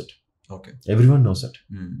 Everyone knows it. Okay. Everyone knows it.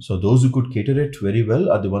 So those who could cater it very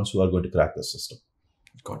well are the ones who are going to crack the system.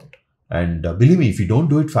 Got it. And believe me, if you don't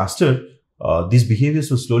do it faster, these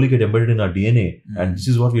behaviors will slowly get embedded in our DNA, and this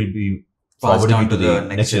is what will be passed forwarding down into to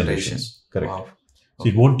the next generation. Correct. Wow. So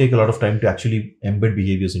it won't take a lot of time to actually embed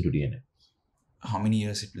behaviors into DNA. How many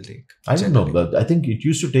years it will take? I don't know, but I think it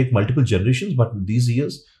used to take multiple generations, but these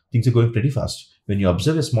years, things are going pretty fast. When you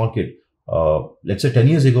observe a small kid, let's say 10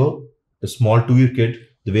 years ago, a small 2-year kid,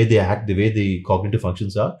 the way they act, the way the cognitive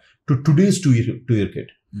functions are, to today's 2-year kid,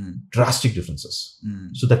 drastic differences.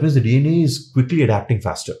 So that means the DNA is quickly adapting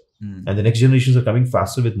faster. And the next generations are coming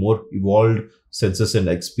faster with more evolved senses and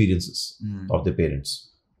experiences of their parents.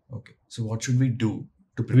 Okay. So what should we do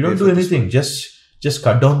to prepare? We don't do anything. Just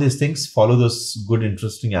cut down these things, follow those good,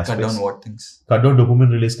 interesting aspects. Cut down what things? Cut down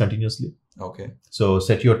dopamine release continuously. Okay. So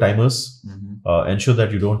set your timers, ensure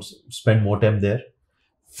that you don't spend more time there.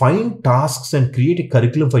 Find tasks and create a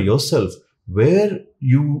curriculum for yourself where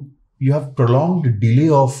you have prolonged delay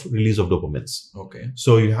of release of dopamines. Okay.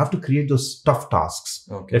 So you have to create those tough tasks.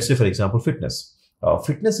 Okay. Let's say, for example, fitness.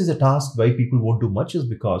 Fitness is a task why people won't do much is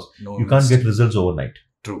because No you can't get results overnight.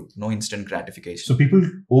 True. No instant gratification. So people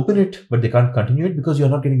open it, but they can't continue it because you're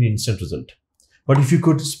not getting the instant result. But if you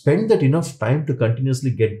could spend that enough time to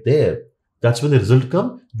continuously get there, that's when the result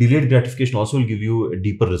comes. Delayed gratification also will give you a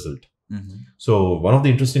deeper result. So one of the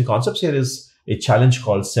interesting concepts here is a challenge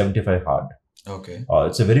called 75 Hard. Okay.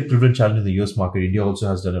 It's a very prevalent challenge in the US market. India also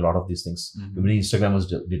has done a lot of these things. Many Instagrammers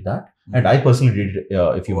did that. And I personally did it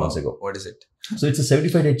a few months ago. What is it? So it's a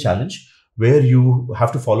 75-day challenge where you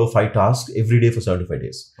have to follow 5 tasks every day for 75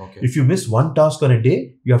 days. Okay. If you miss one task on a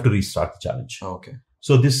day, you have to restart the challenge. Okay.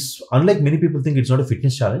 So this, unlike many people think it's not a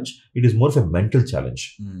fitness challenge, it is more of a mental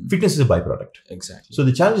challenge. Fitness is a byproduct. Exactly. So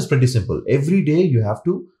the challenge is pretty simple. Every day you have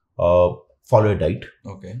to follow a diet.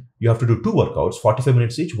 Okay. You have to do 2 workouts, 45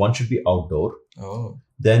 minutes each. One should be outdoor. Oh.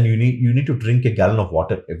 Then you need to drink a gallon of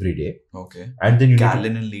water every day. Okay. And then you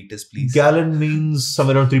Gallon in liters, please. Gallon means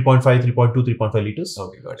somewhere around 3.5, 3.2, 3.5 liters.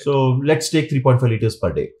 Okay, got it. So let's take 3.5 liters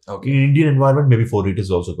per day. Okay. In Indian environment, maybe 4 liters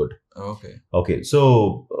is also good. Okay. Okay.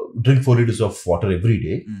 So drink 4 liters of water every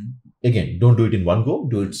day. Again, don't do it in one go.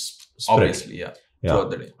 Do it spread. Obviously, yeah.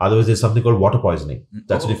 Throughout the day. Otherwise, there's something called water poisoning.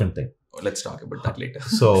 That's a different thing. Let's talk about that later.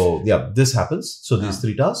 So yeah, this happens. So these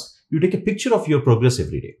 3 tasks, you take a picture of your progress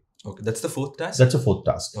every day. Okay, that's the 4th task? That's a 4th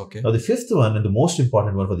task. Okay. Now the 5th one and the most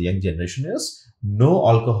important one for the young generation is no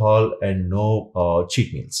alcohol and no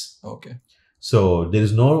cheat meals. Okay. So there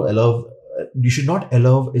is you should not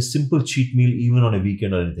allow a simple cheat meal even on a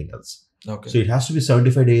weekend or anything else. Okay. So it has to be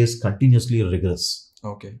 75 days continuously rigorous.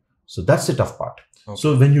 Okay. So that's the tough part. Okay.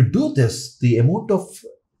 So when you do this, the amount of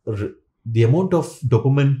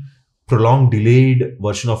dopamine, prolonged, delayed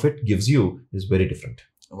version of it gives you is very different.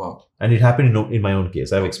 Wow. And it happened in my own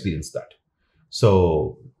case. I've experienced that.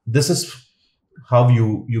 So this is how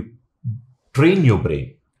you train your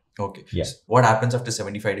brain. Okay. Yeah. So what happens after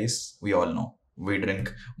 75 days? We all know. We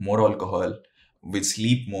drink more alcohol. We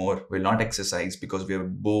sleep more. We'll not exercise because we are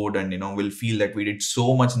bored and, we'll feel that we did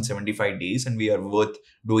so much in 75 days and we are worth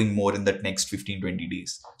doing more in that next 15, 20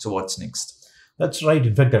 days. So what's next? That's right.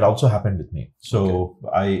 In fact, that also happened with me. So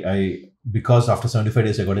I because after 75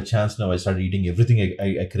 days, I got a chance. Now I started eating everything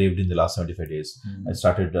I craved in the last 75 days. I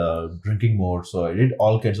started drinking more. So I did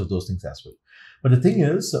all kinds of those things as well. But the thing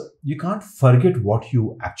is, you can't forget what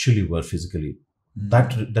you actually were physically.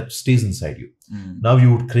 That stays inside you. Now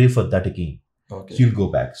you would crave for that again. Okay. So you'll go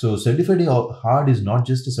back. So 75 day hard is not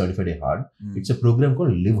just a 75 day hard. It's a program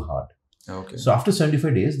called Live Hard. Okay. So after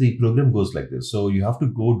 75 days, the program goes like this. So you have to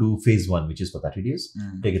go do phase 1, which is for 30 days.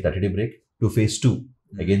 Take a 30-day break. To phase 2,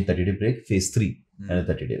 again 30-day break. Phase 3, and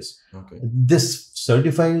 30 days. Okay. This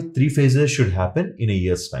certified 3 phases should happen in a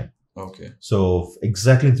year's time. Okay. So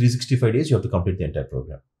exactly in 365 days, you have to complete the entire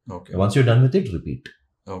program. Okay. Once you're done with it, repeat.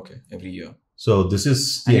 Okay. Every year. So this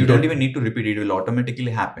is... And you don't even need to repeat it. It will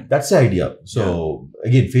automatically happen. That's the idea. So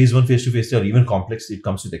again, phase 1, phase 2, phase 3 are even complex. It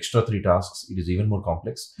comes with extra 3 tasks. It is even more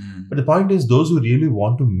complex. But the point is, those who really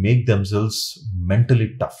want to make themselves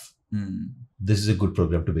mentally tough, this is a good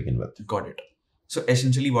program to begin with. Got it. So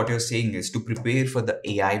essentially what you're saying is to prepare for the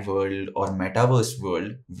AI world or Metaverse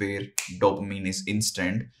world where dopamine is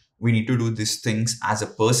instant, we need to do these things as a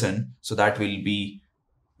person. So that will be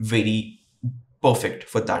very perfect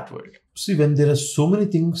for that world. See, when there are so many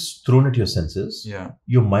things thrown at your senses,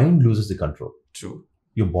 your mind loses the control. True.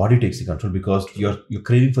 Your body takes the control because you're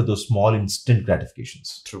craving for those small instant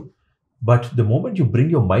gratifications. True. But the moment you bring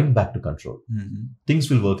your mind back to control, things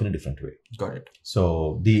will work in a different way. Got it.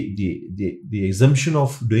 So the assumption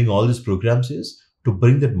of doing all these programs is to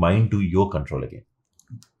bring that mind to your control again.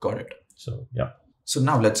 Got it. So yeah. So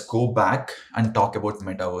now let's go back and talk about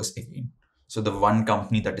Metaverse again. So the one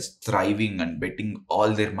company that is thriving and betting all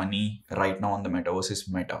their money right now on the Metaverse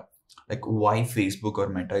is Meta. Like why Facebook or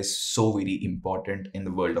Meta is so very important in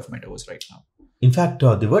the world of Metaverse right now? In fact,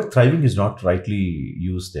 the word thriving is not rightly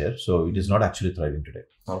used there. So it is not actually thriving today.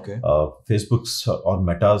 Okay. Facebook's or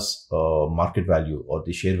Meta's market value or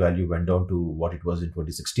the share value went down to what it was in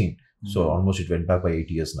 2016. So almost it went back by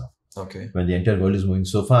 8 years now. Okay. When the entire world is moving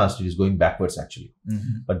so fast, it is going backwards actually.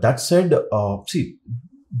 But that said, see,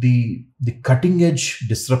 the cutting edge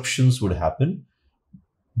disruptions would happen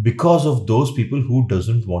because of those people who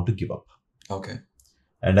doesn't want to give up. Okay.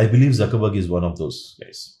 And I believe Zuckerberg is one of those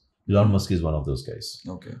guys. Elon Musk is one of those guys.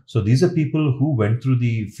 Okay. So these are people who went through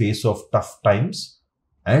the phase of tough times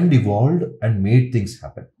and evolved and made things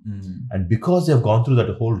happen. And because they have gone through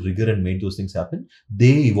that whole rigor and made those things happen,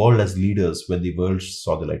 they evolved as leaders when the world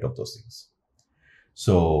saw the light of those things.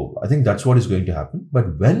 So I think that's what is going to happen.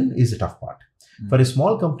 But when is the tough part? For a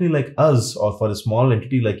small company like us, or for a small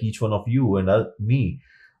entity like each one of you and me,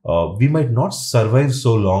 we might not survive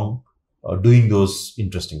so long doing those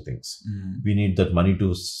interesting things. We need that money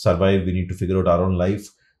to survive. We need to figure out our own life.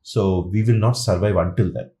 So we will not survive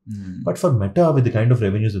until then. But for Meta, with the kind of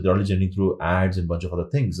revenues that they're already generating through ads and a bunch of other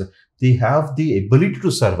things, they have the ability to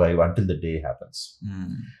survive until the day happens.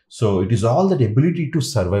 So it is all that ability to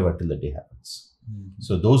survive until the day happens.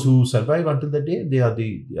 So those who survive until the day, they are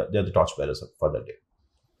the torchbearers for that day.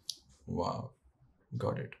 Wow,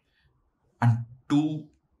 got it. And 2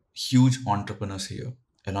 huge entrepreneurs here,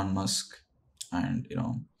 Elon Musk and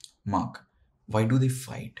Mark. Why do they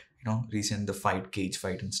fight? Recent the cage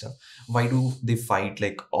fight and stuff. Why do they fight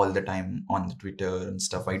like all the time on the Twitter and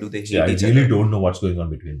stuff? Why do they hate each other? I really don't know what's going on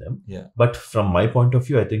between them. Yeah. But from my point of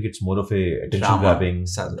view, I think it's more of a attention grabbing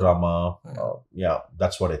drama. Yeah.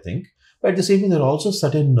 That's what I think. But at the same time, there are also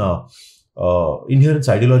certain inherent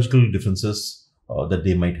ideological differences that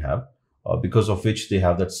they might have, because of which they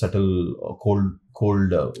have that subtle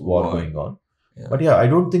cold war going on. Yeah. But yeah, I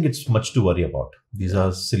don't think it's much to worry about. These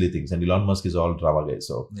are silly things, and Elon Musk is all drama guy.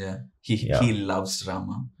 So yeah, he loves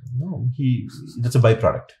drama. No, that's a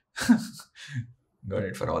byproduct. Got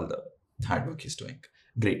it, for all the hard work he's doing.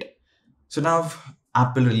 Great. So now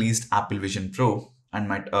Apple released Apple Vision Pro, and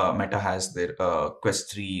Meta has their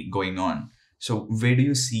Quest 3 going on. So where do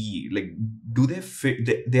you see, like, do they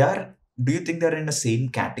fit? They are. Do you think they're in the same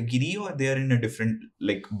category, or they are in a different,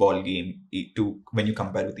 like, ball game to when you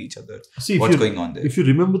compare with each other? See, what's going on there? If you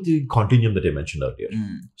remember the continuum that I mentioned earlier,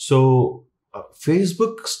 so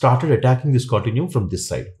Facebook started attacking this continuum from this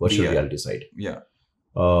side, virtual reality side. Yeah.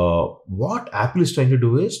 What Apple is trying to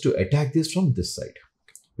do is to attack this from this side,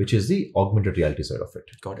 which is the augmented reality side of it.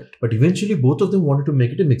 Got it. But eventually, both of them wanted to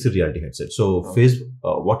make it a mixed reality headset. So,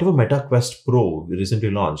 whatever Meta Quest Pro we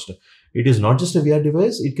recently launched, it is not just a VR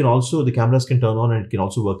device. It can also, the cameras can turn on, and it can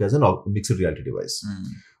also work as a mixed reality device.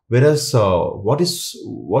 Whereas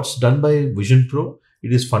what's done by Vision Pro,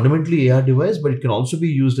 it is fundamentally AR device, but it can also be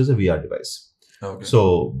used as a VR device. Okay.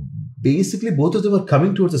 So basically, both of them are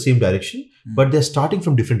coming towards the same direction, but they're starting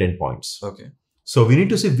from different endpoints. Okay. So we need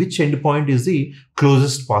to see which endpoint is the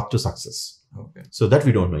closest path to success. Okay. So that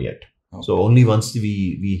we don't know yet. Okay. So only once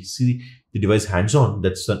we see the device hands on,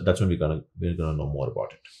 that's when we're gonna know more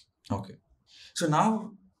about it. Okay. So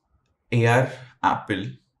now AR, Apple,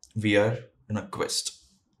 VR, Quest,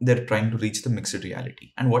 they're trying to reach the mixed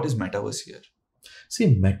reality. And what is Metaverse here?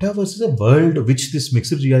 See, Metaverse is a world which this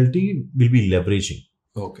mixed reality will be leveraging.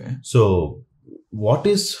 Okay. So what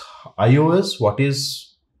is iOS? What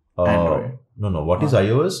is Android? No. What is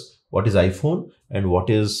iOS? What is iPhone? And what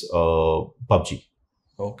is PUBG?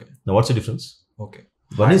 Okay. Now, what's the difference? Okay.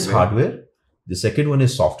 One is hardware. The second one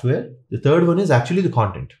is software. The third one is actually the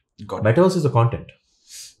content. Got it. Metaverse is the content.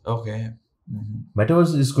 Okay.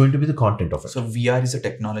 Metaverse is going to be the content of it. So VR is a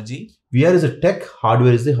technology. VR is a tech.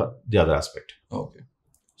 Hardware is the other aspect. Okay.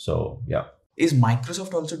 So yeah. Is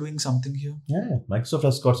Microsoft also doing something here? Yeah. Microsoft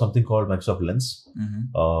has got something called Microsoft Lens.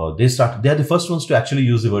 They are the first ones to actually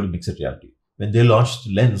use the word mixed reality. When they launched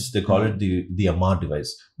Lens, they call it the MR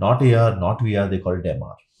device. Not AR, not VR, they call it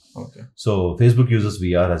MR. Okay. So Facebook uses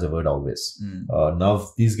VR as a word always. Now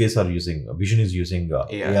these guys are using, Vision is using AR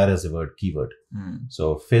as a word, keyword.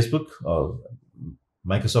 So Facebook,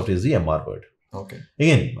 Microsoft is the MR word. Okay.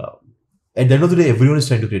 Again, at the end of the day, everyone is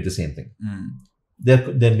trying to create the same thing.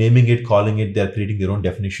 They're naming it, calling it, they're creating their own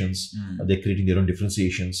definitions, they're creating their own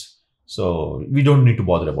differentiations. So we don't need to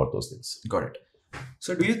bother about those things. Got it.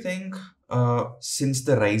 So do you think, since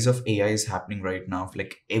the rise of AI is happening right now,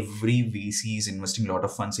 like every VC is investing a lot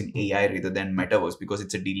of funds in AI rather than Metaverse because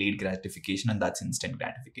it's a delayed gratification and that's instant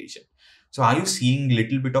gratification. So are you seeing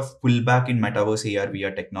little bit of pullback in Metaverse, AR,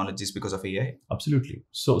 VR technologies because of AI? Absolutely.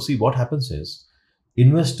 So see, what happens is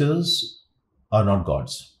investors are not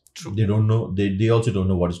gods. True. They don't know. They also don't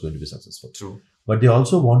know what is going to be successful. True. But they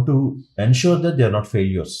also want to ensure that they are not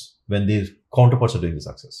failures when their counterparts are doing the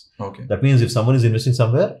success. Okay. That means if someone is investing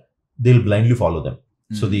somewhere, they'll blindly follow them.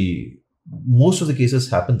 So most of the cases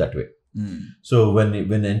happen that way. So when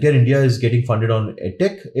entire India is getting funded on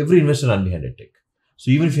edtech, every investor run behind edtech.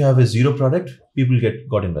 So even if you have a zero product, people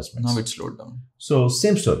got investments. Now it's slowed down. So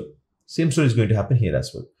same story. Same story is going to happen here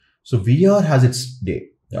as well. So VR has its day.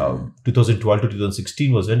 2012 to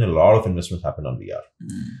 2016 was when a lot of investments happened on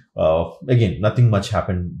VR. Again, nothing much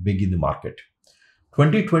happened big in the market.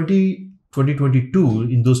 2020, 2022,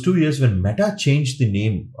 in those 2 years when Meta changed the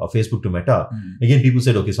name of Facebook to Meta, again, people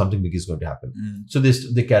said, okay, something big is going to happen. So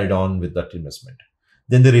they carried on with that investment.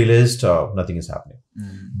 Then they realized nothing is happening.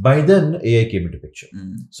 By then, AI came into picture.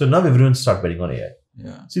 So now everyone started betting on AI.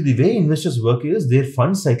 Yeah. See, the way investors work is their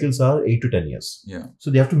fund cycles are 8 to 10 years. Yeah. So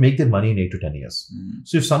they have to make their money in 8 to 10 years.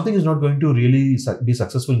 So if something is not going to really be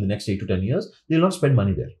successful in the next 8 to 10 years, they'll not spend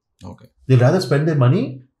money there. Okay. They'll rather spend their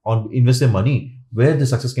money invest their money where the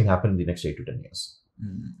success can happen in the next 8 to 10 years.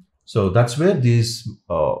 So that's where these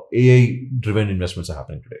AI-driven investments are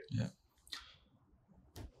happening today. Yeah.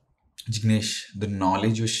 Jignesh, the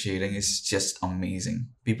knowledge you're sharing is just amazing.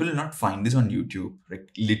 People will not find this on YouTube, like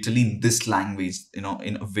literally in this language, in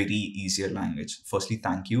a very easier language. Firstly,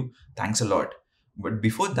 thank you. Thanks a lot. But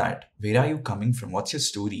before that, where are you coming from? What's your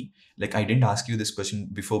story? Like, I didn't ask you this question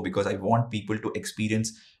before because I want people to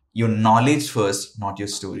experience your knowledge first, not your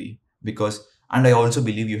story. And I also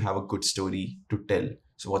believe you have a good story to tell.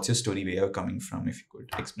 So what's your story, where you're coming from, if you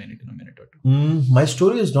could explain it in a minute or two? My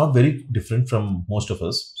story is not very different from most of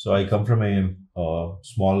us. So I come from a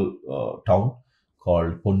small town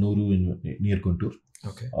called Ponnuru near Guntur.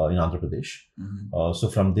 Okay. in Andhra Pradesh. Mhm. So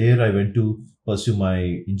from there, I went to pursue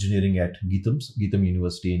my engineering at Geetham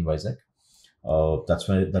University in Vizag. That's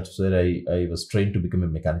where I was trained to become a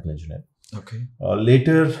mechanical engineer. Okay.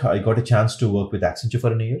 Later, I got a chance to work with Accenture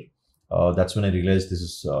for a year. That's when I realized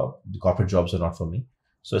the corporate jobs are not for me.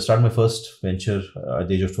 So I started my first venture at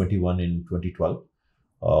the age of 21 in 2012.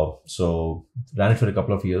 So ran it for a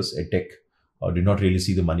couple of years. EdTech did not really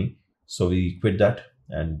see the money, so we quit that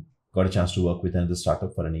and got a chance to work with another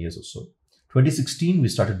startup for a year or so. 2016, we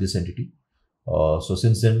started this entity. So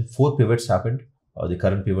since then, 4 pivots happened. The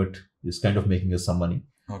current pivot is kind of making us some money.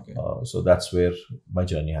 Okay. So that's where my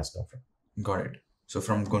journey has come from. Got it. So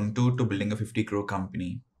from Guntur to building a 50 crore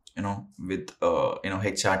company, with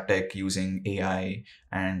HR tech using AI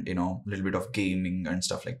and a little bit of gaming and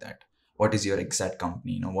stuff like that. What is your exact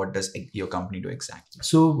company? What does your company do exactly?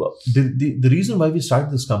 So the reason why we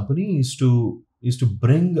started this company is to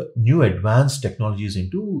bring new advanced technologies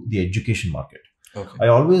into the education market. Okay. I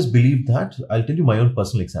always believe that. I'll tell you my own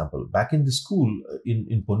personal example. Back in the school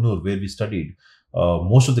in Ponnur where we studied,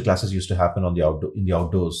 most of the classes used to happen on the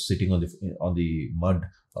outdoors, sitting on the mud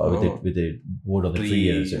with a board on the tree,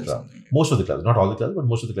 and etc. Most of the classes, not all the classes, but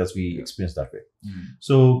most of the classes we experienced that way.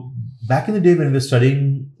 So back in the day when we were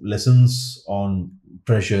studying lessons on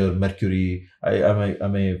pressure, mercury,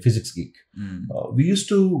 I'm a physics geek. We used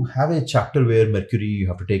to have a chapter where mercury, you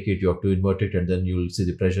have to take it, you have to invert it, and then you'll see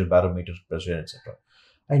the pressure, barometer pressure, etc.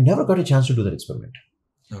 I never got a chance to do that experiment.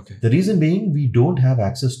 Okay. The reason being, we don't have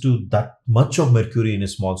access to that much of mercury in a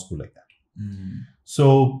small school like that.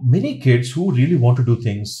 So many kids who really want to do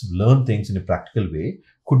things, learn things in a practical way,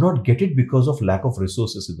 could not get it because of lack of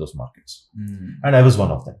resources in those markets. And I was one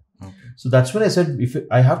of them. Okay. So that's when I said, if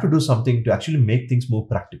I have to do something to actually make things more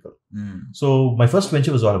practical. So my first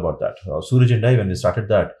venture was all about that. Suraj and I, when we started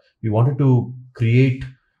that, we wanted to create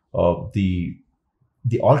the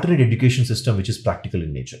alternate education system which is practical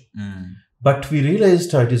in nature. But we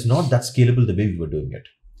realized it is not that scalable the way we were doing it.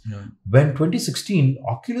 Yeah. When 2016,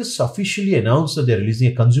 Oculus officially announced that they're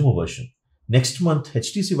releasing a consumer version. Next month,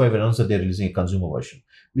 HTC Vive announced that they're releasing a consumer version.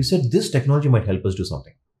 We said this technology might help us do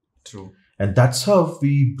something. True. And that's how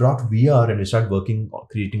we brought VR and we started working on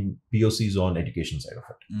creating POCs on education side of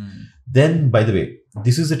it. Then, by the way,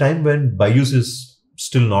 this is the time when BYJU'S is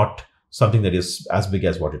still not something that is as big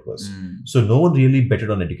as what it was. So no one really betted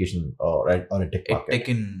on education or a tech market. Tech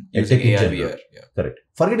in using AR, general. VR. Yeah. Correct.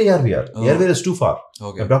 Forget AR, VR. Oh. AR, VR is too far.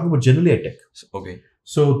 Okay. I'm talking about generally a tech. Okay.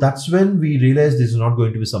 So that's when we realized this is not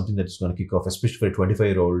going to be something that is going to kick off, especially for a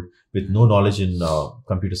 25-year-old with no knowledge in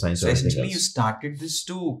computer science So or anything essentially, else. you started this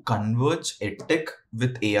to converge edtech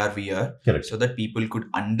with AR, VR, Correct. so that people could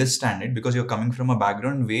understand it, because you're coming from a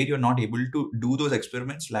background where you're not able to do those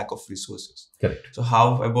experiments, lack of resources. Correct. So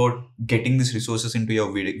how about getting these resources into your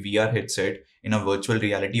VR headset in a virtual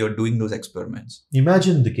reality or doing those experiments?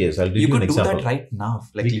 Imagine the case. I'll give you an could do example. that right now.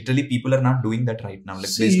 Literally, people are not doing that right now.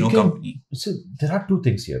 See, There's you no can- company. So there are two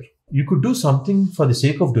things here. You could do something for the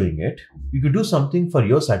sake of doing it. You could do something for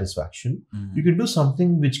your satisfaction. You can do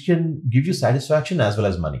something which can give you satisfaction as well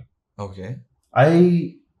as money. Okay.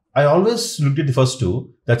 I always looked at the first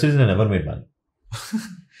two. That's the reason I never made money.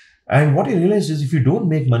 And what I realized is, if you don't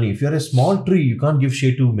make money, if you're a small tree, you can't give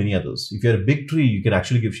shade to many others. If you're a big tree, you can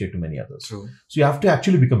actually give shade to many others. True. So you have to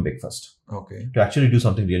actually become big first Okay. to actually do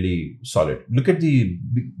something really solid. Look at the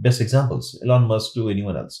best examples, Elon Musk to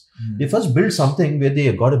anyone else. They first built something where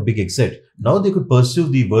they got a big exit. Now they could pursue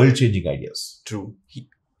the world-changing ideas. True.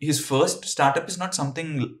 His first startup is not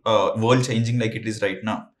something world-changing like it is right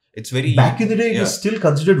now. It's very... Back in the day, it yeah. was still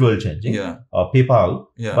considered world-changing. Yeah. PayPal.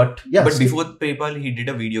 Yeah. But yeah. But still- before PayPal, he did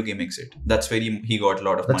a video game exit. That's where he got a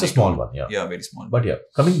lot of money. that's a small one. Yeah. Yeah, very small. But yeah,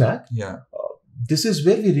 coming back, Yeah. this is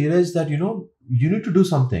where we realize that, you need to do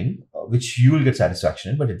something which you will get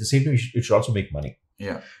satisfaction in, but at the same time, it should also make money.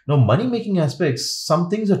 Yeah. Now, money-making aspects, some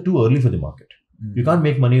things are too early for the market. You can't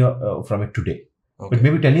make money from it today. Okay. But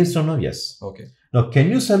maybe 10 years from now, yes. Okay. Now, can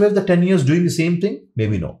you survive the 10 years doing the same thing?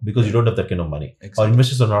 Maybe no, because you don't have that kind of money. Exactly. Or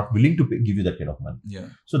investors are not willing to give you that kind of money. Yeah.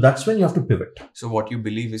 So that's when you have to pivot. So what you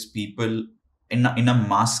believe is people in a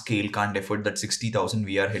mass scale can't afford that 60,000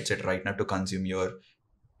 VR headset right now to consume your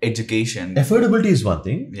education. Affordability is one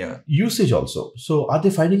thing. Yeah. Usage also. So are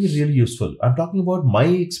they finding it really useful? I'm talking about my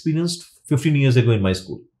experience 15 years ago in my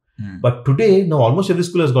school. But today, now almost every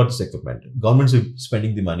school has got this equipment. Governments are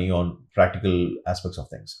spending the money on practical aspects of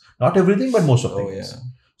things. Not everything, but most of things. Yeah.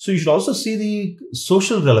 So you should also see the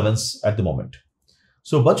social relevance at the moment.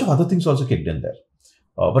 So a bunch of other things also kicked in there.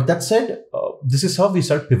 But that said, this is how we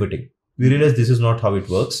start pivoting. We realize this is not how it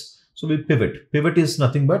works. So we pivot. Pivot is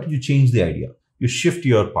nothing but you change the idea. You shift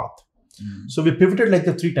your path. So we pivoted like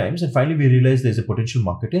the 3 times, and finally we realized there's a potential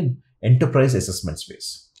market in enterprise assessment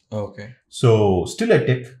space. Okay. So still at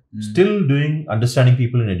tech, still doing understanding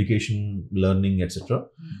people in education, learning, etc.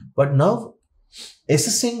 But now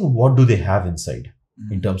assessing what do they have inside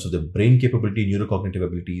in terms of the brain capability, neurocognitive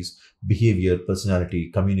abilities, behavior, personality,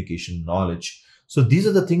 communication, knowledge. So these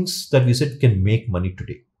are the things that we said can make money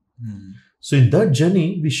today. So in that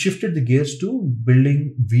journey, we shifted the gears to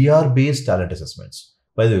building VR-based talent assessments.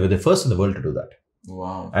 By the way, we're the first in the world to do that.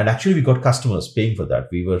 Wow. And actually, we got customers paying for that.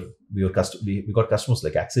 We got customers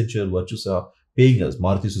like Accenture, Virtusa paying us,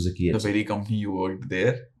 Maruti Suzuki. The very company you worked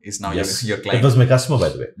there is now Yes, your client. that was my customer, by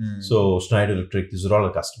the way. So Schneider Electric, these are all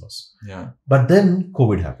our customers. Yeah. But then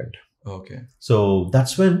COVID happened. Okay. So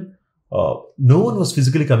that's when no one was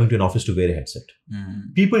physically coming to an office to wear a headset.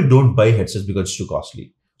 People don't buy headsets because it's too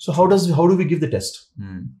costly. So how do we give the test?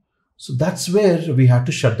 So that's where we had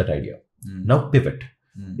to shut that idea. Now pivot.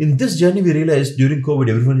 In this journey, we realized during COVID,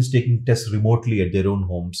 everyone is taking tests remotely at their own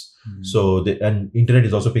homes. So and internet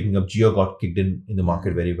is also picking up. Geo got kicked in the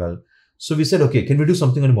market very well. So we said, okay, can we do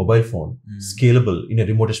something on a mobile phone, scalable in a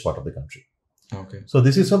remotest part of the country? Okay. So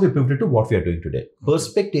this is how we pivoted to what we are doing today.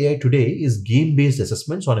 Perspect AI today is game-based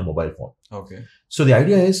assessments on a mobile phone. Okay. So the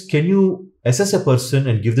idea is, can you assess a person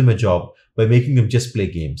and give them a job by making them just play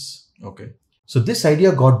games? Okay. So this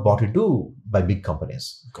idea got bought into by big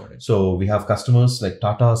companies. Got it. So we have customers like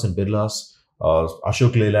Tatas and Birlas,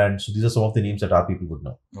 Ashok Leyland. So these are some of the names that our people would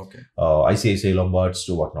know. Okay. ICICI Lombards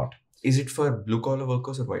to whatnot. Is it for blue collar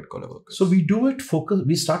workers or white collar workers? So we do it focus.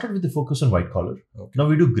 We started with the focus on white collar. Okay. Now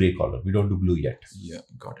we do grey collar. We don't do blue yet. Yeah,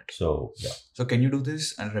 got it. So yeah. So can you do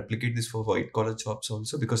this and replicate this for white collar jobs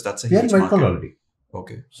also? Because that's a We are in huge white market. collar already.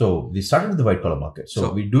 Okay. So we started with the white collar market.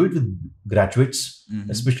 So we do it with graduates,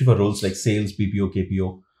 especially for roles like sales, BPO,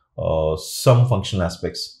 KPO, some functional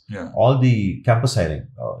aspects. Yeah. All the campus hiring.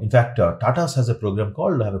 In fact, Tata's have a program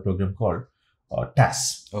called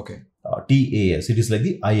TAS. Okay. TAS. It is like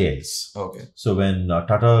the IAS. Okay. So when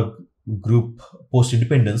Tata Group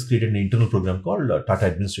post-independence created an internal program called Tata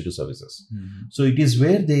Administrative Services. So it is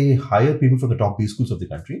where they hire people from the top B schools of the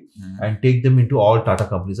country and take them into all Tata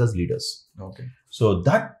companies as leaders. Okay. So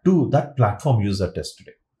that platform uses that test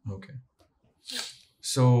today. Okay.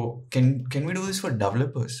 So can we do this for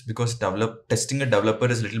developers? Because testing a developer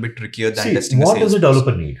is a little bit trickier than testing a what does a salesperson.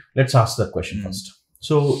 developer need? Let's ask that question first.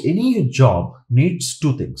 So any job needs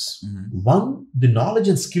 2 things. 1, the knowledge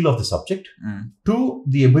and skill of the subject. 2,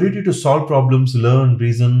 the ability to solve problems, learn,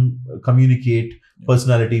 reason, communicate,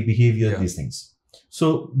 personality, behavior, these things.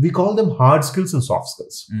 So we call them hard skills and soft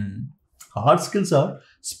skills. Hard skills are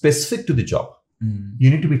specific to the job. You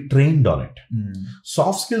need to be trained on it.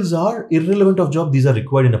 Soft skills are irrelevant of job. These are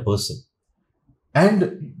required in a person.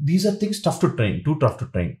 And these are things tough to train, too tough to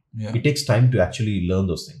train. Yeah. It takes time to actually learn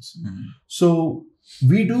those things. So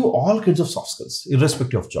we do all kinds of soft skills,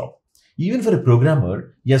 irrespective of job. Even for a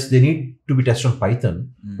programmer, yes, they need to be tested on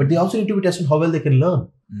Python, but they also need to be tested on how well they can learn,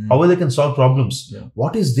 how well they can solve problems.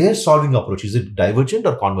 What is their solving approach? Is it divergent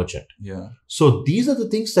or convergent? Yeah. So these are the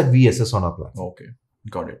things that we assess on our platform. Okay.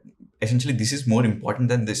 Got it. Essentially, this is more important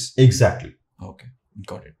than this. Exactly. Okay.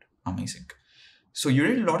 Got it. Amazing. So you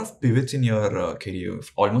did a lot of pivots in your career,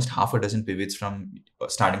 almost half a dozen pivots from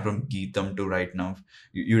starting from Geetham to right now.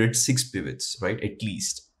 You did 6 pivots, right? At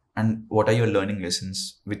least. And what are your learning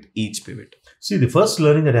lessons with each pivot? See, the first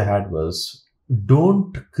learning that I had was,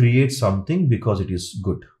 don't create something because it is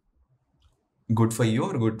good. Good for you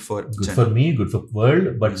or good for Good for me, good for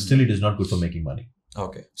world, but still it is not good for making money.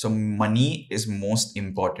 Okay. So money is most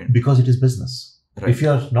important. Because it is business. Right. If you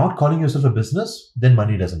are not calling yourself a business, then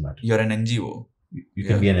money doesn't matter. You're an NGO. You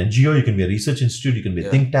can be an NGO, you can be a research institute, you can be a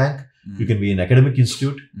think tank, you can be an academic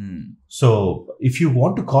institute. So if you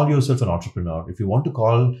want to call yourself an entrepreneur, if you want to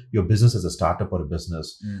call your business as a startup or a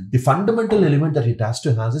business, the fundamental element that it has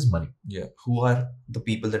to have is money. Yeah. Who are the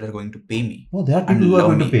people that are going to pay me? No, there are people who are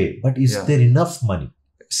going to pay, but is there enough money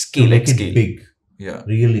to make it big? Yeah.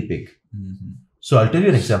 Really big. So I'll tell you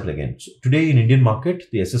an example again. So today in Indian market,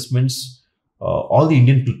 the assessments, all the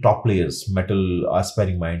Indian top players, Metal,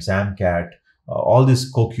 Aspiring Minds, AMCAT, all these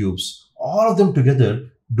co-cubes, all of them together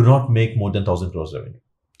do not make more than 1,000 crores revenue.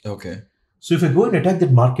 Okay. So if I go and attack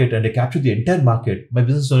that market and I capture the entire market, my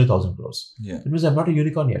business is only 1,000 crores. Yeah. That means I'm not a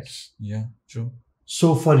unicorn yet. Yeah, true.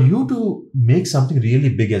 So for you to make something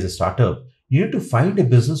really big as a startup, you need to find a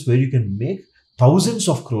business where you can make thousands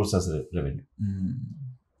of crores as a revenue.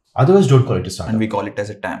 Otherwise, don't call it a startup. And we call it as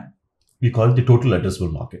a TAM. We call it the total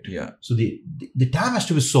addressable market. Yeah. So the TAM has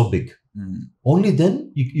to be so big. Only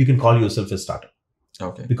then you can call yourself a startup.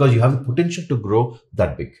 Okay. Because you have the potential to grow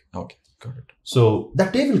that big. Okay. Got it. So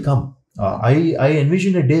that day will come. I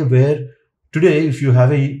envision a day where today, if you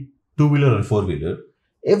have a two-wheeler or four-wheeler,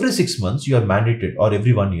 every 6 months you are mandated, or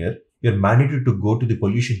every 1 year, you're mandated to go to the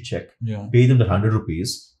pollution check, pay them the 100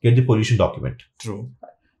 rupees, get the pollution document. True.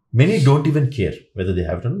 Many don't even care whether they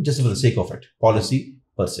have it or not, just for the sake of it. Policy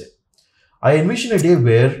per se. I envision a day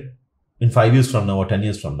where in 5 years from now or 10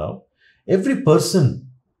 years from now, every person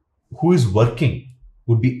who is working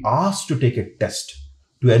would be asked to take a test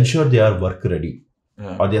to ensure they are work ready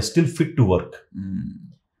or they are still fit to work.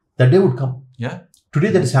 That day would come. Yeah. Today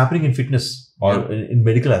that is happening in fitness or in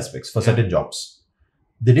medical aspects for certain jobs.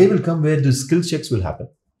 The day will come where the skill checks will happen.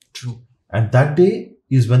 True. And that day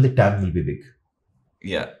is when the TAM will be big.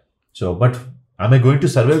 Yeah. So, but am I going to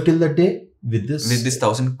survive till that day with this? With this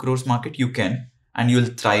 1,000 crores market, you can, and you'll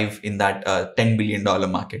thrive in that $10 billion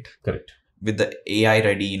market. Correct. With the AI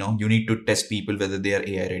ready, you need to test people whether they are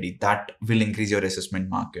AI ready. That will increase your assessment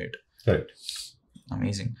market. Correct.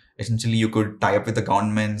 Amazing. Essentially, you could tie up with the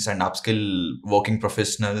governments and upskill working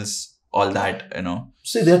professionals, all that,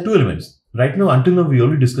 See, there are two elements. Right now, until now, we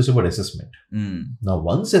only discussed about assessment. Now,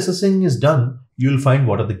 once assessing is done, you'll find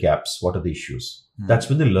what are the gaps, what are the issues. That's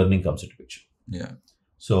when the learning comes into picture. Yeah.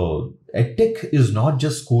 So, EdTech is not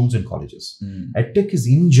just schools and colleges. EdTech is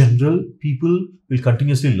in general, people will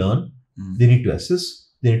continuously learn. They need to assess,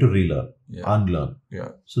 they need to relearn, unlearn. Yeah.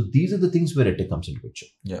 So, these are the things where EdTech comes into picture.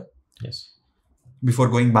 Yeah. Yes. Before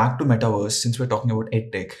going back to Metaverse, since we're talking about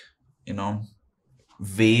EdTech,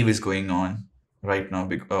 wave is going on right now.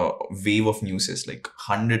 Big wave of news is like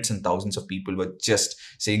hundreds and thousands of people were just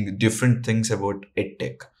saying different things about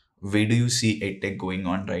EdTech. Where do you see EdTech going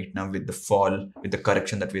on right now with the fall, with the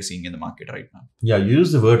correction that we're seeing in the market right now? Yeah, you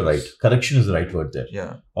use the word right. Correction is the right word there.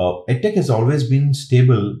 Yeah. EdTech has always been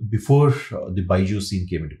stable before the Byju's scene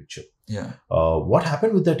came into picture. Yeah. What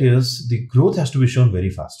happened with that is the growth has to be shown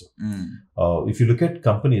very faster. If you look at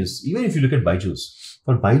companies, even if you look at Byju's,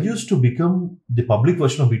 for Byju's to become the public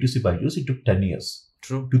version of B2C Byju's, it took 10 years.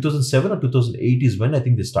 True. 2007 or 2008 is when I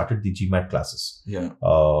think they started the GMAT classes. Yeah.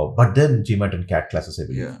 But then GMAT and CAT classes, I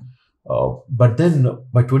believe. Yeah. But then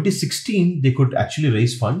by 2016, they could actually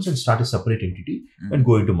raise funds and start a separate entity and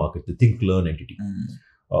go into market, the Think Learn entity.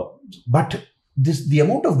 But the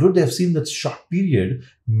amount of growth they have seen in that short period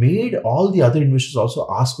made all the other investors also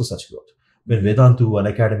ask for such growth. When Vedantu,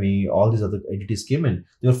 Unacademy, all these other entities came in,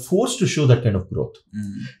 they were forced to show that kind of growth.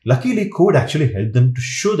 Luckily, COVID actually helped them to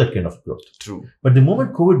show that kind of growth. True. But the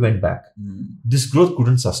moment COVID went back, this growth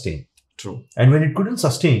couldn't sustain. True. And when it couldn't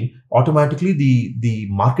sustain, automatically the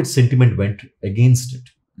market sentiment went against it.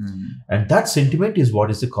 And that sentiment is what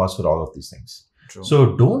is the cause for all of these things. True.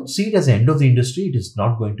 So don't see it as the end of the industry. It is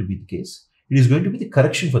not going to be the case. It is going to be the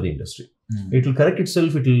correction for the industry. It will correct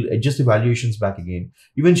itself. It will adjust the valuations back again.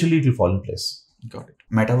 Eventually, it will fall in place. Got it.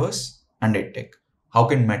 Metaverse and EdTech. How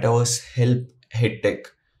can Metaverse help EdTech?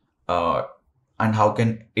 And how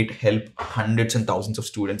can it help hundreds and thousands of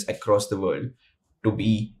students across the world to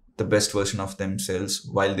be the best version of themselves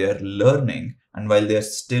while they are learning and while they are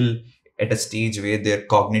still at a stage where their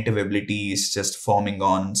cognitive ability is just forming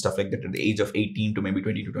on and stuff like that at the age of 18 to maybe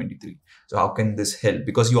 20 to 23. So how can this help?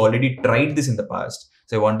 Because you already tried this in the past.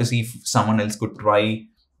 So I want to see if someone else could try,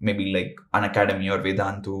 maybe like Unacademy or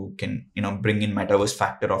Vedantu can, bring in Metaverse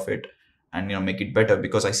factor of it and, make it better.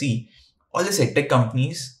 Because I see all these EdTech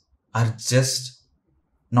companies are just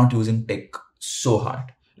not using tech so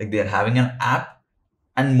hard. Like they are having an app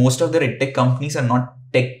and most of their EdTech companies are not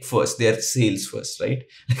tech first, they are sales first, right?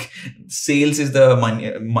 Like sales is the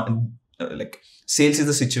money, sales is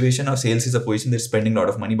the situation or sales is the position they're spending a lot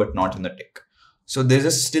of money, but not in the tech. So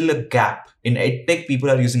there's still a gap. In EdTech, people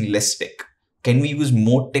are using less tech. Can we use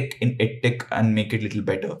more tech in EdTech and make it a little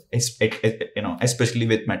better, especially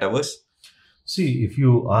with Metaverse? See, if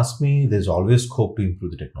you ask me, there's always scope to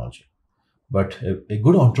improve the technology. But a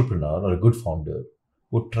good entrepreneur or a good founder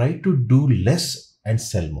would try to do less and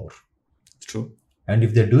sell more. True. And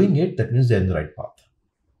if they're doing it, that means they're in the right path.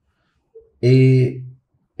 A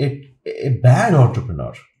bad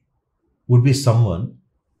entrepreneur would be someone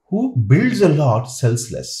who builds a lot,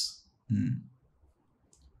 sells less.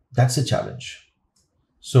 That's a challenge.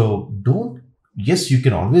 So yes, you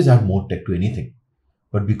can always add more tech to anything.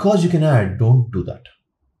 But because you can add, don't do that.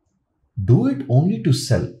 Do it only to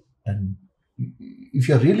sell. And if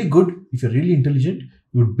you're really good, if you're really intelligent,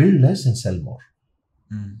 you would build less and sell more.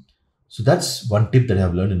 So that's one tip that I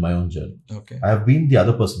have learned in my own journey. Okay. I have been the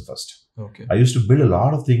other person first. Okay. I used to build a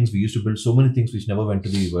lot of things. We used to build so many things which never went to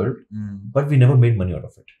the world, but we never made money out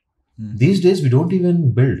of it. These days, we don't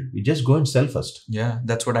even build. We just go and sell first. Yeah,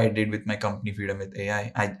 that's what I did with my company Freedom with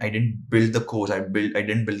AI. I didn't build the course. I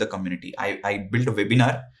didn't build the community. I built a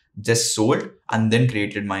webinar just sold and then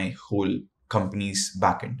created my whole company's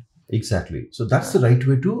backend. Exactly. So that's the right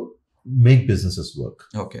way to make businesses work.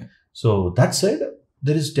 Okay. So that said,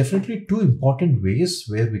 there is definitely two important ways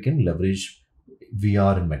where we can leverage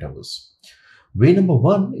VR and Metaverse. Way number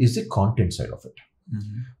one is the content side of it.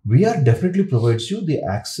 VR definitely provides you the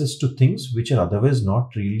access to things which are otherwise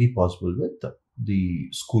not really possible with the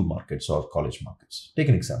school markets or college markets. Take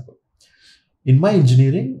an example. In my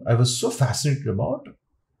engineering, I was so fascinated about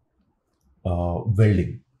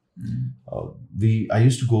welding. I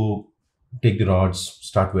used to go take the rods,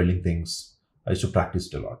 start welding things. I used to practice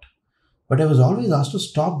it a lot. But I was always asked to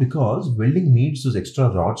stop because welding needs those extra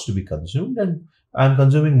rods to be consumed, and I'm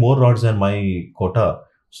consuming more rods than my quota.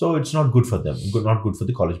 So it's not good for them, not good for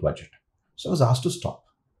the college budget. So I was asked to stop.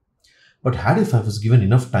 But if I was given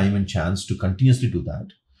enough time and chance to continuously do that,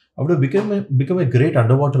 I would have become a great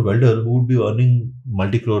underwater welder who would be earning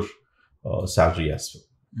multi-crore salary as well.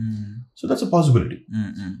 So that's a possibility.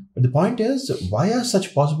 But the point is, why are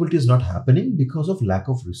such possibilities not happening? Because of lack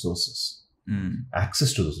of resources,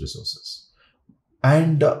 access to those resources.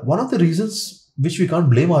 And one of the reasons which we can't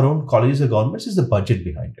blame our own colleges or governments is the budget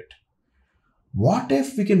behind it. What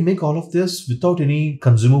if we can make all of this without any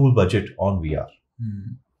consumable budget on VR?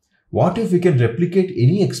 What if we can replicate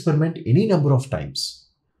any experiment any number of times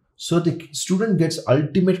so the student gets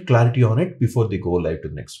ultimate clarity on it before they go live to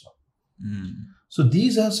the next one? So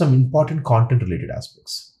these are some important content related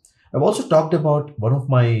aspects. I've also talked about one of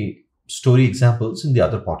my story examples in the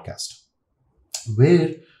other podcast,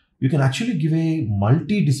 where you can actually give a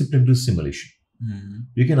multidisciplinary simulation.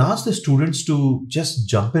 You can ask the students to just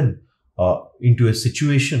jump into a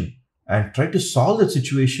situation and try to solve that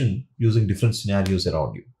situation using different scenarios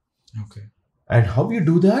around you. Okay. And how you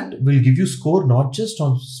do that will give you score not just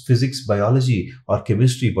on physics, biology or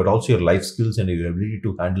chemistry, but also your life skills and your ability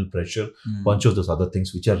to handle pressure, bunch of those other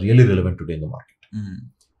things which are really relevant today in the market.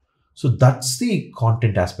 So that's the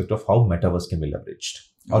content aspect of how Metaverse can be leveraged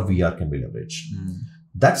or VR can be leveraged.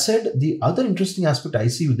 That said, the other interesting aspect I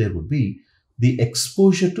see there would be the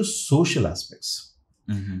exposure to social aspects.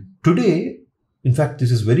 Today, in fact,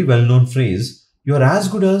 this is very well-known phrase, you are as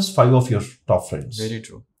good as 5 of your top friends. Very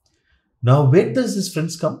true. Now, where does these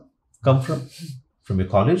friends come from? From your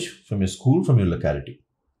college, from your school, from your locality.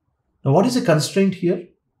 Now, what is the constraint here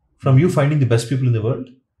from you finding the best people in the world?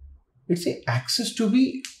 It's the access to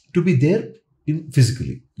be there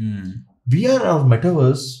physically. VR or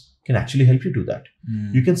Metaverse can actually help you do that.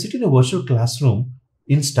 You can sit in a virtual classroom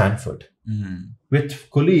in Stanford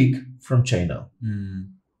with colleague from China.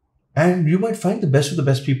 And you might find the best of the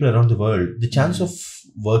best people around the world. The chance of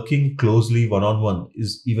working closely one-on-one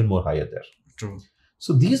is even more higher there. True.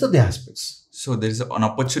 So these are the aspects. So there is an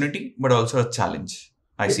opportunity, but also a challenge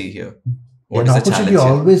I see here. What An is the opportunity challenge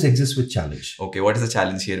here? always exists with challenge. Okay, what is the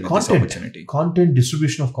challenge here with this Content, opportunity? content,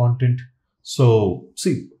 distribution of content. So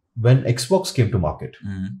see, when Xbox came to market,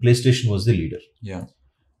 PlayStation was the leader. Yeah.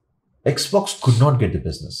 Xbox could not get the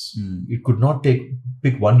business. It could not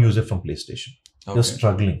pick one user from PlayStation. They were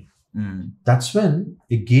struggling. That's when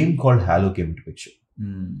a game called Halo came into picture.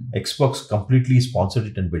 Xbox completely sponsored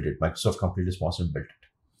it and built it. Microsoft completely sponsored and built it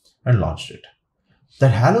and launched it.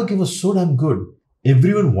 That Halo game was so damn good.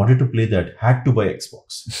 Everyone wanted to play that, had to buy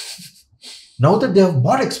Xbox. Now that they have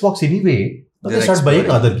bought Xbox anyway, now they start buying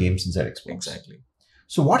other games inside Xbox. Exactly.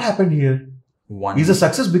 So what happened here? Is the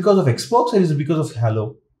success because of Xbox or is it because of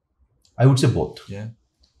Halo? I would say both. Yeah.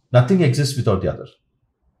 Nothing exists without the other.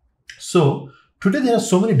 So today there are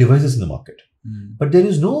so many devices in the market, but there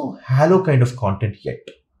is no Halo kind of content yet,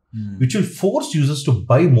 which will force users to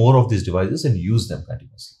buy more of these devices and use them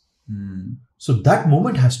continuously. So that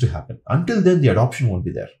moment has to happen. Until then, the adoption won't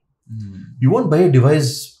be there. You won't buy a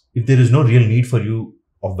device if there is no real need for you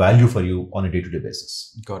or value for you on a day-to-day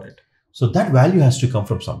basis. Got it. So that value has to come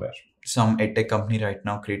from somewhere. Some edtech company right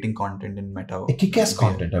now creating content in Meta. A kick-ass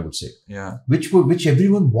content, I would say. Yeah. Which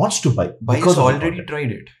everyone wants to buy. Because already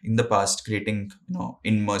tried it in the past, creating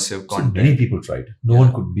immersive content. So many people tried. No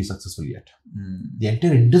one could be successful yet. The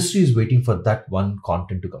entire industry is waiting for that one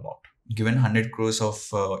content to come out. Given 100 crores of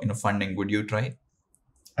funding, would you try?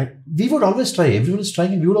 We would always try. Everyone is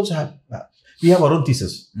trying, and we would also have. We have our own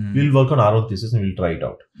thesis. We'll work on our own thesis and we'll try it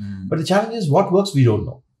out. But the challenge is what works. We don't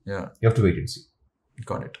know. Yeah. You have to wait and see.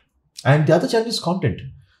 Got it. And the other challenge is content.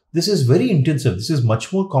 This is very intensive. This is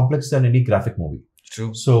much more complex than any graphic movie.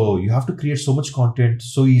 True. So you have to create so much content,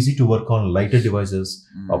 so easy to work on lighter devices,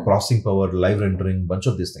 processing power, live rendering, bunch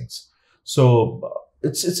of these things. So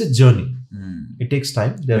it's a journey. It takes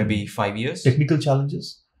time. There Maybe 5 years. Technical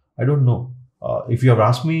challenges. I don't know. If you have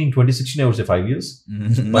asked me in 2016, I would say 5 years.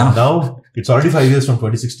 No. But now it's already 5 years from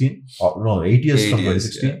 2016. Or no, 8 years from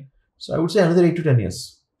 2016. Yeah. So I would say another 8 to 10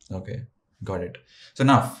 years. Okay, got it. So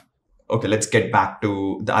now, okay, let's get back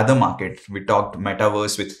to the other market. We talked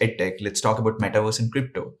metaverse with edtech. Let's talk about metaverse and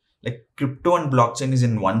crypto. Like crypto and blockchain is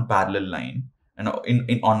in one parallel line, and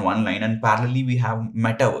on one line, and parallelly we have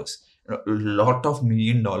metaverse. A lot of $1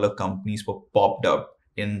 million companies were popped up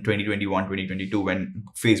in 2021, 2022 when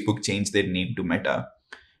Facebook changed their name to Meta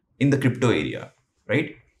in the crypto area,